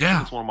Christmas Vacation.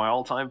 It's one of my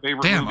all-time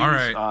favorite movies. All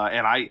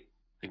right.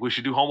 think we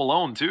should do Home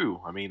Alone too.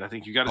 I mean, I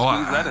think you got to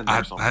squeeze that in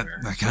there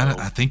somewhere.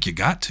 I think you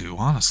got to,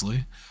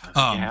 honestly.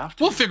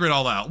 We'll figure it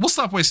all out. We'll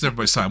stop wasting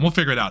everybody's time. We'll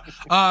figure it out.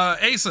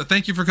 Asa,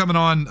 thank you for coming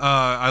on.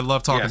 I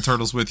love talking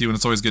Turtles with you, and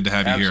it's always good to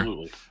have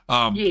you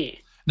here.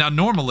 Now,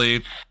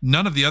 normally,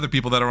 none of the other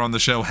people that are on the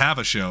show have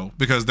a show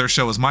because their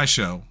show is my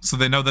show. So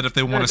they know that if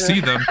they want to see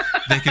them,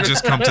 they can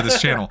just come to this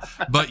channel.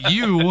 But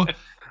you,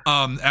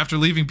 after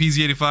leaving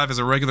PZ85 as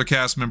a regular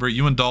cast member,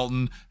 you and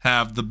Dalton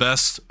have the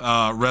best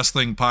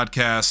wrestling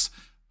podcast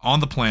on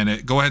the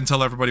planet. Go ahead and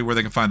tell everybody where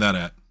they can find that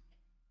at.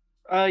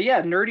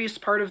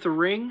 Nerdiest Part of the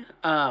Ring.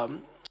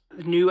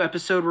 New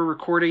episode we're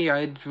recording.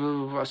 I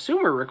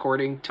assume we're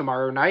recording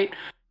tomorrow night.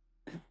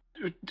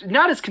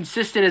 Not as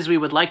consistent as we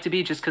would like to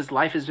be, just because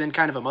life has been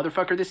kind of a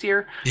motherfucker this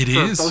year. It for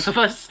is both of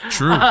us.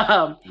 True.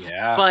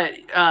 But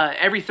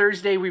every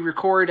Thursday we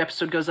record.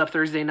 Episode goes up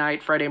Thursday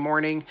night, Friday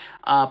morning.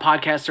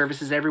 Podcast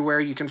services everywhere.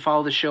 You can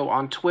follow the show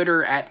on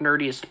Twitter at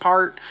Nerdiest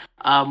Part.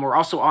 We're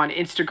also on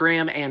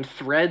Instagram and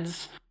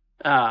Threads.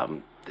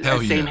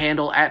 Same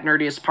handle at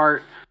Nerdiest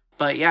Part.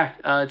 But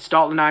it's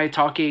Dalton and I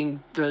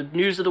talking the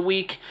news of the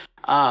week.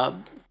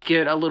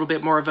 Get a little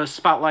bit more of a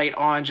spotlight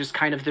on just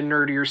kind of the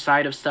nerdier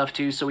side of stuff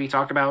too. So we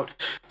talk about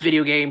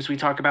video games, we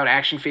talk about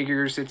action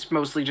figures. It's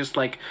mostly just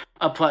like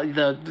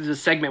the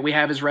segment we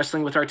have is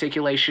Wrestling with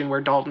Articulation,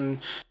 where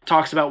Dalton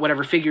talks about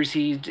whatever figures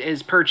he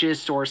is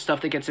purchased or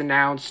stuff that gets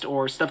announced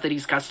or stuff that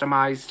he's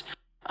customized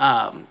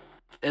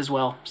as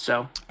well.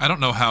 So I don't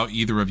know how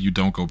either of you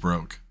don't go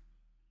broke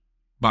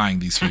buying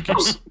these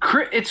figures.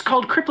 It's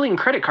called crippling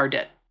credit card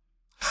debt.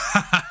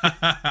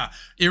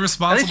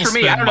 Irresponsible for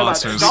me, I don't know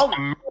about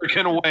Dalton,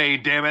 American way,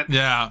 damn it.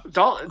 Yeah.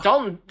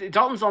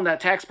 Dalton's on that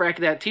tax bracket,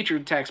 that teacher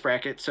tax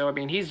bracket, so I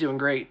mean he's doing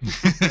great.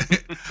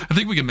 I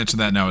think we can mention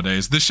that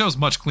nowadays. This show's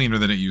much cleaner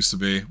than it used to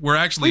be.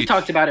 We've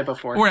talked about it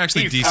before. We're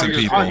actually decent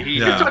people.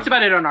 We've talked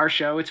about it on our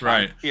show. It's fine.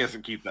 Right. He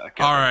hasn't kept that.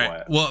 All right.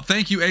 Quiet. Well,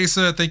 thank you,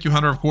 Asa. Thank you,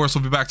 Hunter. Of course,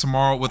 we'll be back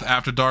tomorrow with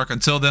After Dark.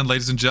 Until then,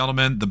 ladies and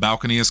gentlemen, the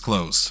balcony is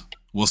closed.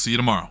 We'll see you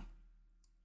tomorrow.